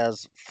and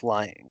has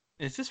flying.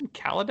 Is this from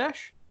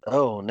Kaladesh?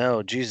 Oh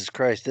no, Jesus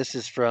Christ. This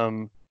is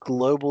from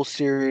Global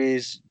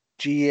Series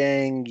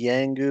Jiang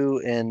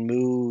Yangu and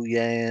Mu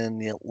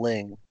Yan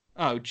Ling.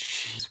 Oh,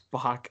 jeez,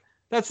 fuck.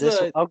 That's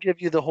I'll give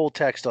you the whole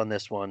text on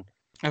this one.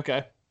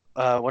 Okay.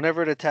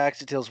 Whenever it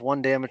attacks, it deals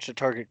 1 damage to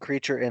target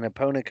creature and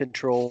opponent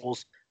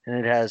controls, and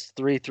it has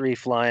 3/3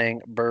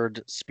 flying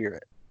bird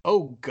spirit.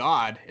 Oh,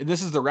 God. And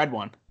this is the red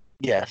one.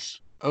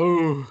 Yes.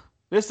 Oh,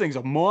 this thing's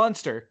a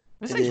monster.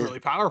 This It thing's is. really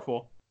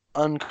powerful.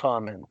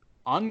 Uncommon.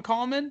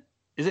 Uncommon?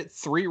 Is it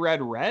 3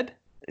 red?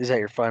 Is that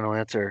your final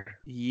answer?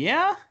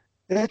 Yeah?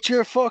 It's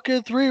your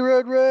fucking 3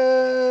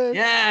 red.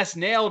 Yes,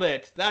 nailed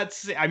it. That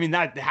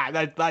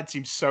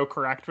seems so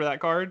correct for that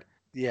card.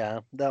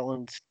 Yeah, that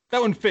one's.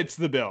 That one fits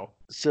the bill.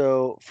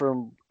 So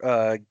from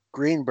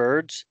Green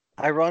Birds,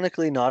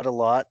 ironically not a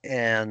lot,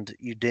 and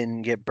you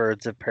didn't get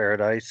Birds of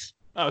Paradise.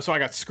 Oh, so I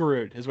got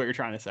screwed, is what you're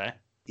trying to say.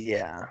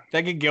 Yeah. Did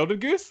I get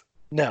Gilded Goose?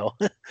 No,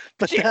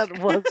 but Shit. that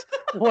was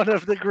one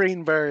of the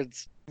Green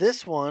Birds.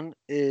 This one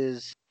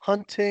is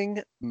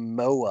Hunting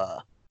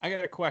Moa. I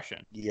got a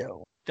question.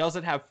 Yo. Does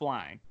it have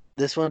flying?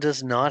 This one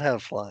does not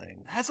have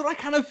flying. That's what I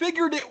kind of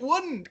figured it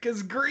wouldn't,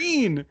 because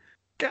green.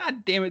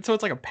 God damn it. So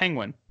it's like a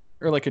penguin.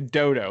 Or like a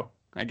dodo,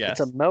 I guess.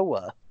 It's a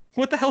Moa.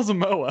 What the hell's a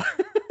moa?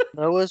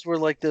 Moas were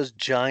like those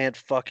giant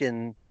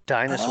fucking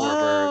dinosaur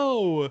birds.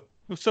 Oh!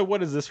 So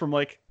what is this from,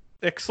 like,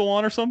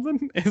 Ixalan or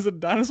something? Is it a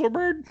dinosaur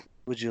bird?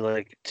 Would you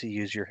like to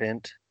use your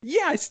hint?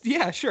 Yeah,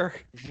 sure.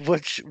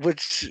 Which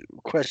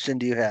question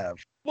do you have?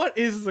 What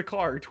is the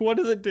card? What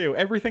does it do?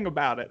 Everything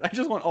about it. I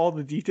just want all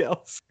the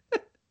details.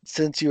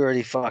 Since you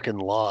already fucking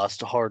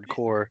lost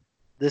hardcore,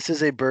 this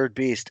is a bird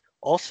beast.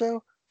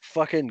 Also,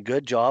 fucking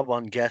good job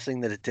on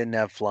guessing that it didn't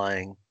have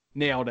flying.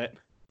 Nailed it.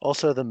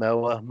 Also, the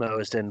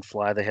Moas didn't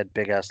fly. They had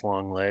big ass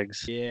long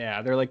legs.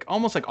 Yeah, they're like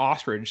almost like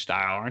ostrich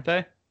style, aren't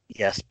they?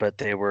 Yes, but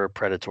they were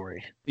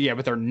predatory. Yeah,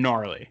 but they're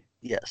gnarly.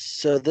 Yes.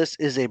 So this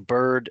is a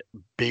bird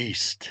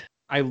beast.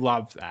 I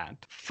love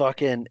that.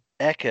 Fucking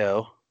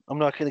Echo. I'm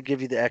not going to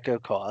give you the Echo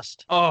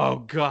cost. Oh,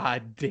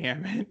 god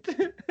damn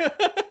it.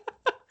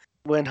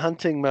 When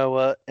Hunting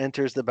Moa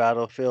enters the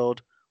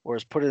battlefield or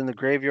is put in the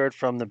graveyard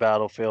from the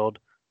battlefield,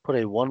 put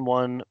a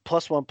 1/1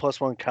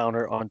 +1/+1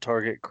 counter on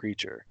target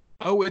creature.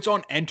 Oh, it's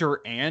on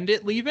enter and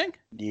it leaving?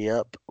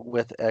 Yep,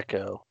 with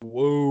Echo.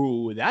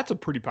 Whoa, that's a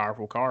pretty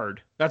powerful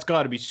card. That's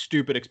got to be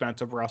stupid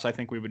expensive, or else I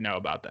think we would know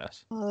about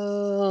this.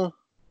 I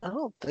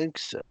don't think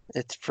so.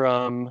 It's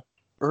from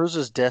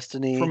Urza's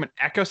Destiny, From an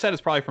Echo set,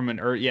 it's probably from an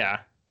yeah.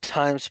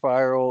 Time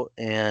Spiral,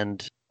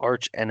 and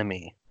Arch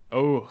Enemy.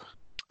 Oh,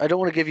 I don't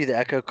want to give you the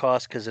Echo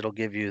cost because it'll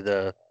give you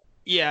the.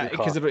 yeah, Your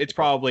because cost. it's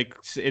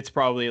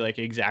probably like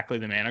exactly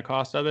the mana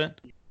cost of it.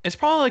 It's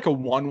probably like a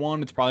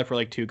 1/1. It's probably for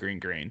like 2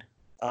 green.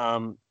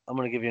 I'm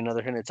gonna give you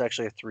another hint. It's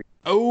actually a 3.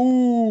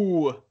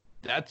 Oh,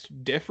 That's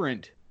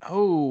different.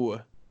 Oh,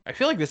 I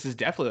feel like this is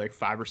definitely like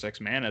 5 or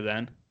 6 mana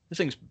then. This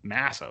thing's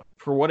massive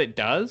for what it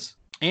does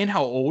and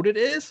how old it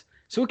is.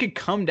 So it could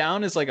come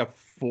down as like a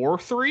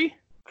 4/3.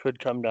 Could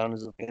come down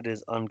as it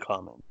is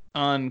uncommon.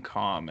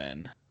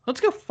 Uncommon. Let's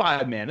go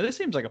 5 mana. This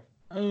seems like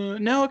a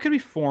no, it could be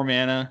 4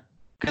 mana.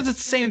 Because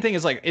it's the same thing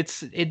as like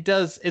it's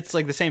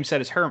like the same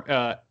set as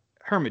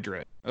Hermit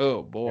Druid.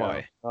 Oh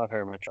boy. No, not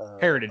Hermit.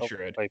 Heritage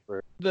Druid.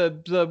 Viper.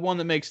 The one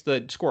that makes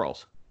the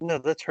squirrels. No,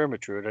 that's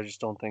Hermit Druid. I just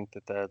don't think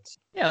that's.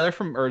 Yeah, they're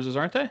from Urza's,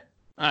 aren't they?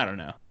 I don't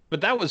know.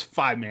 But that was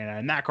 5 mana,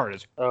 and that card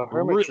is Hermit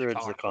really Druid's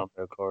powerful. the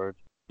combo card.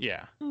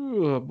 Yeah.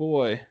 Oh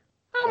boy.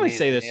 I'm gonna need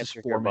say an this is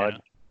answer 4 here, mana.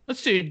 bud.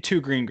 Let's do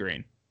 2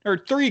 green. Or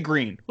 3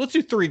 green. Let's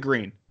do 3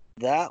 green.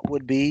 That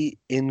would be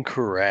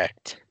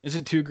incorrect. Is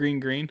it 2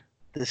 green?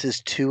 This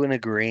is 2 and a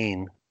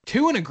green.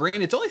 2 and a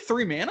green? It's only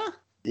 3 mana?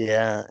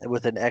 Yeah,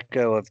 with an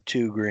echo of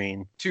 2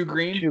 green. 2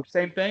 green? Two-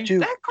 Same thing? two-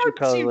 that card two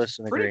colorless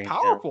and seems a pretty green, yeah.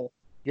 powerful.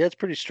 Yeah, it's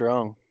pretty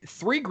strong.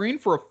 3 green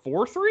for a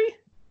 4/3?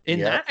 In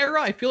Yeah. that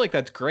era, I feel like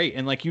that's great.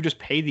 And like you just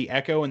pay the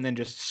echo and then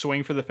just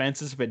swing for the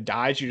fences. If it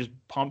dies, you just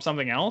pump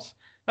something else.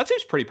 That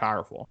seems pretty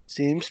powerful.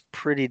 Seems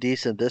pretty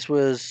decent. This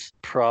was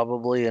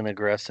probably an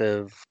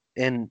aggressive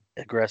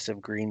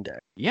green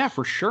deck. Yeah,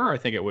 for sure. I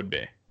think it would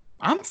be.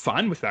 I'm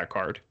fine with that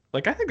card.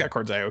 Like, I think that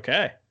card's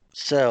okay.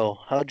 So,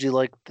 how'd you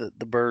like the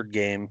bird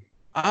game?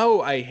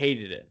 Oh, I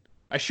hated it.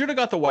 I should have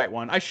got the white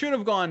one. I should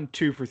have gone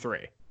 2 for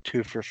 3.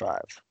 2 for 5.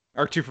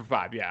 Or 2 for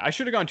 5, yeah. I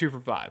should have gone 2 for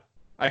 5.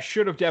 I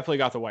should have definitely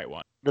got the white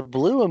one. The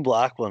blue and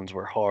black ones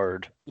were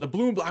hard. The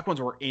blue and black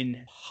ones were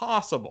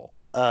impossible.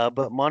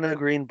 But mono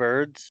green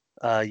birds,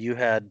 you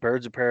had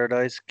Birds of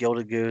Paradise,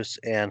 Gilded Goose,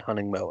 and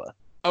Hunting Moa.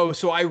 Oh,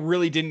 so I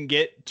really didn't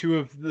get 2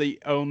 of the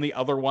only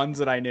other ones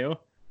that I knew?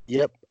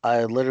 Yep,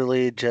 I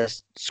literally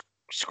just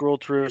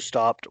scrolled through,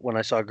 stopped when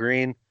I saw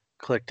green,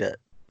 clicked it.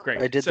 Great.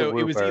 I did the so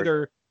it was Woo Bird.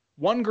 either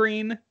 1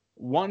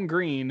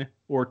 green,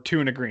 or 2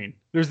 and a green.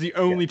 There's the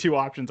only 2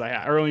 options I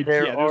had. Or only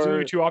There there's the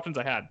only are- 2 options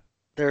I had.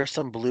 There are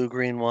some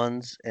blue-green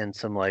ones and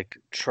some like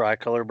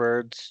tricolor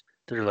birds.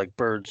 They're like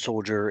Bird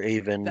Soldier,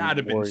 Avon, That'd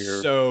have been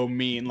Warrior. so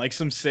mean. Like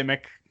some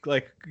Simic,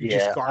 like Yeah,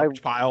 just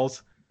garbage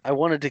piles. I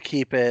wanted to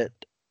keep it.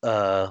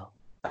 I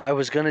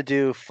was gonna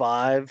do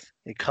 5,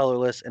 a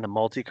colorless and a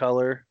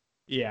multicolor,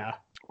 Yeah.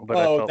 but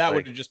I felt that like,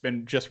 would have just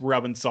been just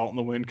rubbing salt in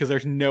the wind because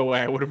there's no way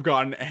I would have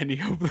gotten any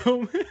of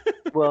them.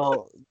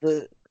 well,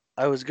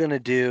 I was gonna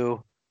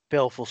do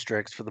Baleful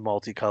Strix for the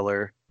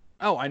multicolor.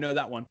 Oh, I know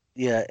that one.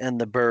 Yeah, and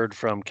the bird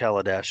from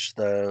Kaladesh,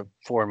 the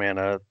 4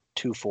 mana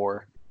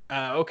 2/4.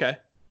 Okay.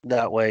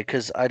 That way,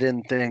 because I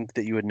didn't think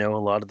that you would know a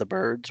lot of the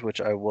birds,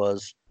 which I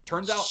was.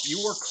 Turns out you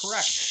were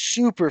correct.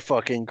 Super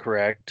fucking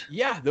correct.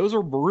 Yeah, those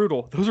are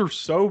brutal. Those are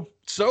so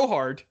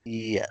hard.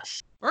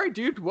 Yes. All right,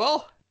 dude.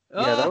 Well,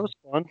 Yeah, that was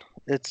fun.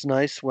 It's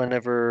nice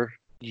whenever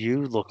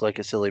you look like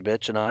a silly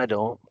bitch and I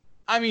don't.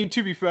 I mean,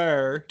 to be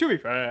fair, To be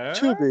fair.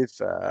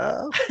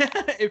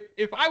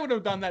 if I would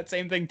have done that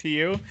same thing to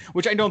you,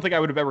 which I don't think I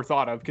would have ever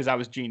thought of because I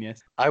was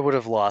genius. I would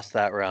have lost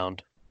that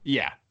round.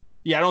 Yeah,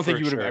 I don't think For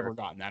you would have sure. ever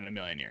gotten that in a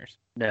million years.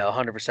 No,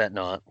 100%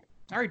 not.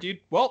 All right, dude.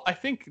 Well, I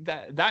think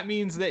that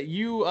means that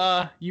you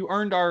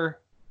earned our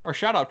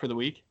shout out for the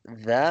week.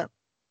 That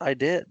I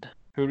did.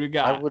 Who do we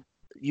got?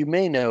 You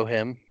may know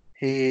him.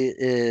 He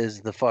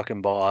is the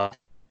fucking boss.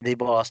 The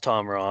boss,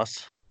 Tom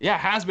Ross. Yeah,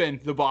 has been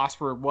the boss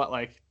for what,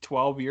 like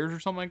 12 years or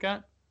something like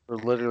that? For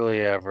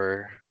literally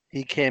ever.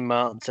 He came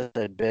out and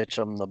said, "Bitch,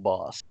 I'm the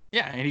boss."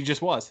 Yeah, and he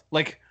just was.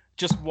 Like,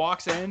 just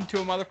walks into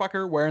a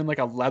motherfucker wearing like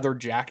a leather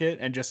jacket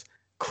and just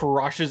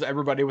crushes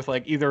everybody with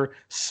like either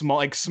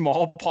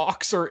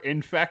smallpox or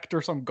infect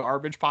or some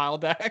garbage pile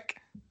deck.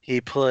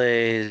 He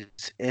plays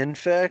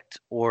Infect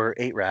or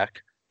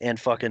 8-Rack and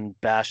fucking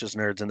bashes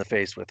nerds in the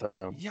face with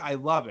him. Yeah, I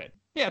love it.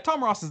 Yeah,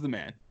 Tom Ross is the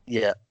man.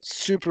 Yeah,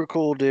 super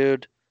cool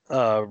dude.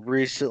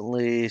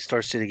 Recently,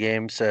 Star City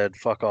Games said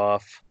fuck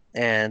off,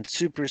 and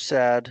super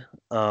sad.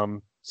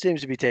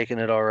 Seems to be taking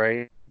it all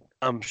right.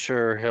 I'm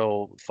sure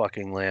he'll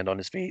fucking land on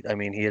his feet. I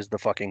mean, he is the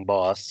fucking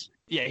boss.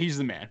 Yeah, he's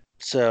the man.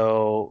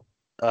 So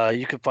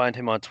you can find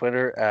him on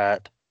Twitter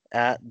at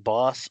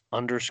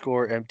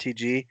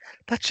boss_MTG.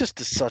 That's just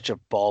such a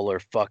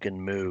baller fucking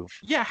move.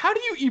 Yeah, how do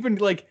you even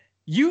like?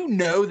 You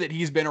know that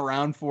he's been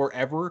around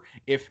forever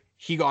if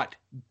he got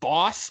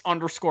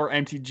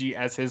boss_MTG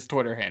as his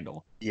Twitter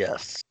handle.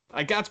 Yes.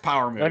 Like, that's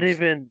power move. Not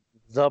even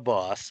the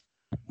boss.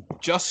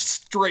 Just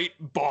straight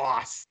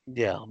boss.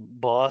 Yeah,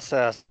 boss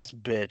ass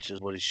bitch is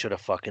what he should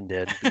have fucking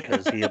did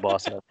because he a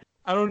boss ass.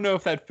 I don't know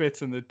if that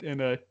fits in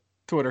a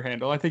Twitter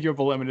handle. I think you have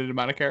a limited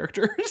amount of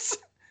characters.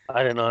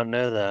 I did not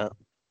know that.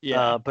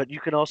 Yeah. But you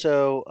can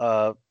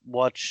also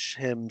watch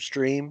him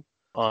stream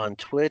on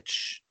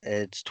Twitch.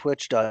 It's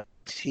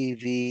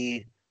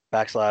twitch.tv/bossmt.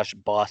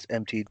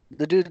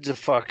 The dude's a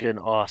fucking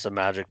awesome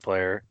Magic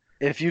player.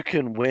 If you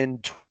can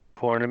win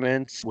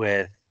tournaments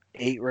with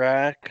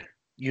 8-Rack,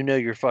 you know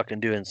you're fucking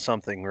doing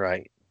something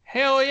right.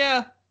 Hell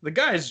yeah. The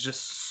guy is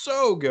just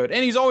so good.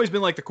 And he's always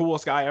been like the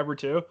coolest guy ever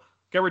too. Like,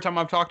 every time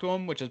I've talked to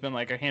him, which has been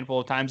like a handful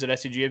of times at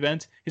SCG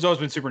events, he's always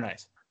been super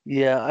nice.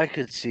 Yeah, I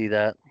could see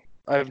that.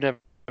 I've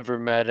never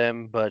met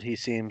him, but he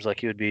seems like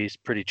he would be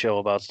pretty chill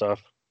about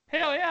stuff.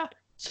 Hell yeah.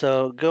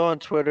 So go on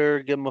Twitter,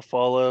 give him a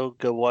follow.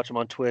 Go watch him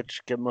on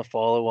Twitch, give him a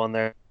follow on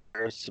there,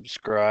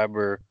 subscribe,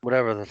 or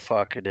whatever the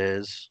fuck it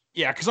is.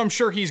 Yeah, because I'm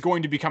sure he's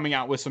going to be coming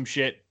out with some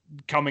shit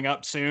coming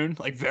up soon,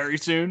 like very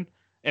soon.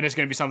 And it's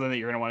going to be something that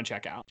you're going to want to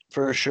check out.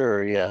 For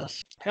sure,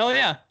 yes. Hell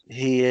yeah.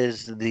 He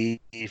is the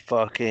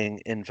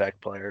fucking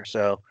Infect player.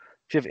 So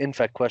if you have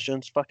Infect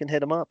questions, fucking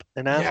hit him up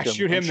and ask him. Yeah,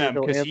 shoot him them,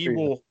 he'll because answer he you.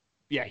 will.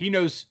 Yeah, he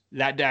knows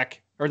that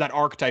deck or that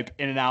archetype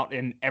in and out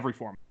in every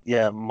form.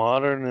 Yeah,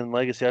 Modern and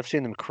Legacy. I've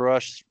seen him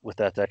crush with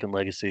that deck in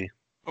Legacy.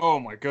 Oh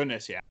my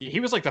goodness, yeah. He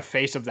was like the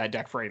face of that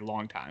deck for a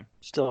long time.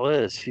 Still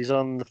is. He's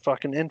on the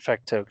fucking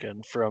Infect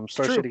token from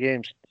Star True. City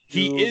Games.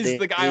 He is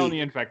the guy on 2-8. the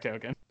Infect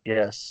token.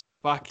 Yes.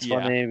 Fuck It's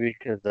yeah. funny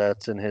because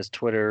that's in his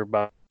Twitter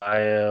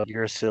bio.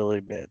 You're a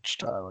silly bitch,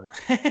 Tyler.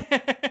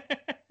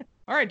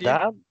 All right, dude.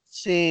 That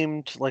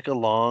seemed like a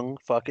long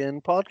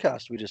fucking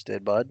podcast we just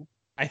did, bud.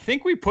 I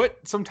think we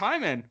put some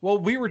time in. Well,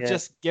 we were Yeah.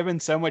 just giving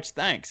so much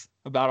thanks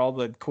about all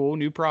the cool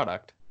new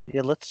product.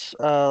 Yeah, let's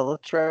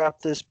wrap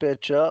this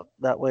bitch up.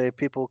 That way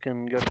people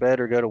can go to bed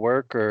or go to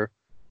work or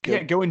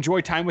Go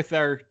enjoy time with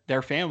their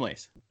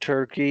families.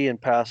 turkey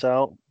and pass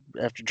out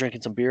after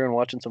drinking some beer and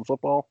watching some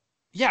football.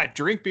 Yeah,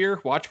 drink beer,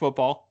 watch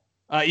football.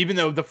 Even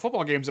though the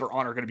football games that are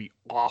on are going to be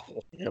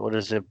awful. Yeah, what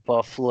is it?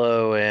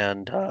 Buffalo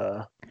and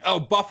Oh,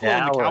 Buffalo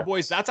and the Dallas.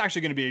 Cowboys. That's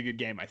actually going to be a good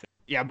game, I think.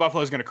 Yeah,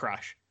 Buffalo's going to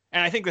crush.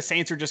 And I think the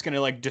Saints are just going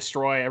to like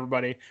destroy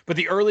everybody. But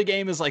the early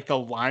game is like the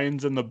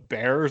Lions and the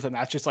Bears, and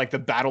that's just like the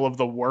battle of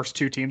the worst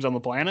two teams on the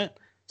planet.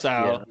 So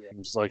yeah,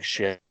 it's like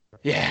shit.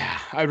 yeah,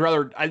 I'd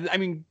rather. I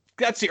mean,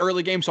 that's the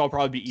early game, so I'll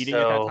probably be eating at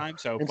that time.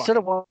 So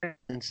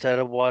Instead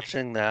of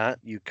watching that,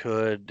 you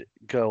could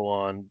go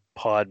on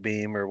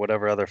Podbeam or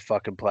whatever other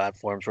fucking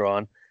platforms we're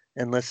on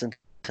and listen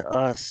to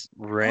us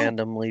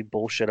randomly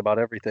bullshit about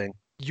everything.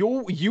 you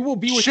will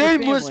be with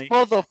Shameless your family.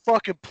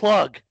 motherfucking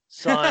plug,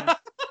 son.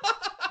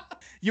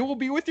 You will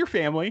be with your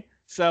family,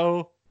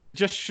 so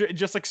just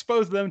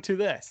expose them to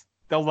this.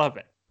 They'll love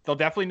it. They'll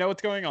definitely know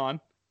what's going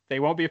on. They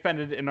won't be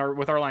offended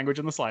with our language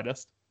in the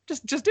slightest.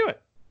 Just do it.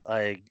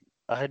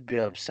 I'd be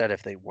upset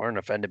if they weren't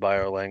offended by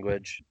our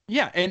language.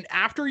 Yeah, and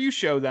after you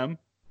show them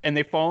and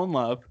they fall in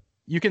love,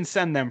 you can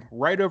send them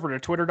right over to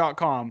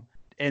twitter.com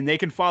and they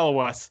can follow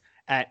us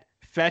at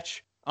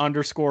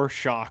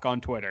fetch_shock on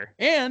Twitter.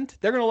 And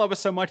they're going to love us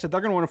so much that they're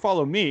going to want to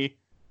follow me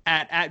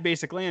at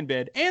Basic Land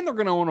Bid, and they're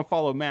going to want to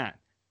follow Matt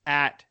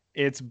at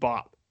It's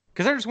Bop.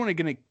 Because they're just going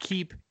to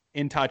keep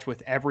in touch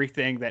with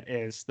everything that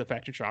is the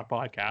Fetch and Shock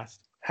podcast.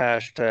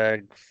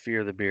 Hashtag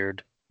fear the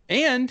beard.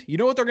 And you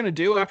know what they're going to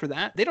do after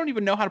that? They don't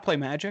even know how to play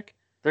Magic,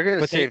 They're gonna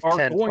but they save are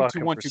 10 going to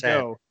fucking want to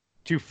percent. go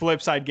to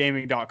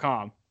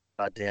flipsidegaming.com.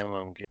 God damn,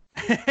 I'm good.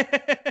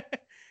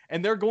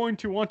 And they're going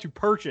to want to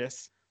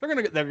purchase. They're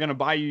gonna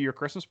buy you your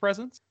Christmas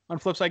presents on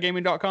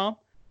flipsidegaming.com.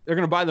 They're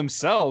gonna buy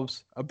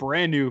themselves a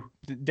brand new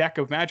deck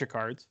of Magic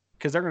cards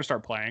because they're gonna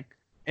start playing.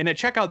 And at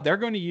checkout, they're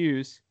going to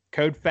use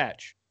code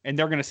FETCH, and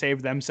they're going to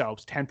save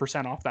themselves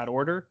 10% off that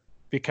order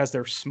because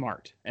they're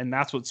smart, and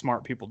that's what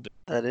smart people do.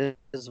 That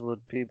is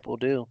what people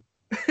do.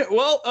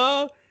 Well,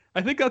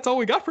 I think that's all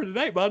we got for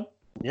tonight, bud.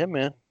 Yeah,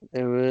 man.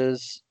 It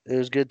was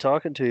good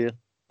talking to you.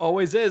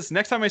 Always is.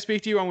 Next time I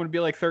speak to you, I'm going to be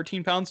like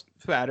 13 pounds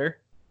fatter.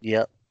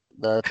 Yep,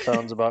 that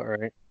sounds about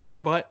right.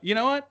 But you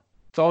know what?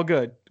 It's all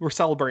good. We're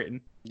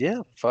celebrating.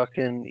 Yeah,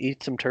 fucking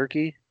eat some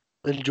turkey.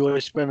 Enjoy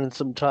spending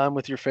some time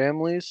with your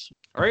families.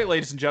 All right,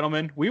 ladies and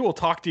gentlemen, we will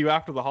talk to you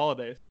after the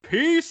holidays.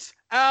 Peace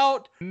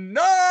out,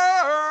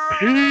 nerds!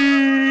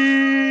 Peace!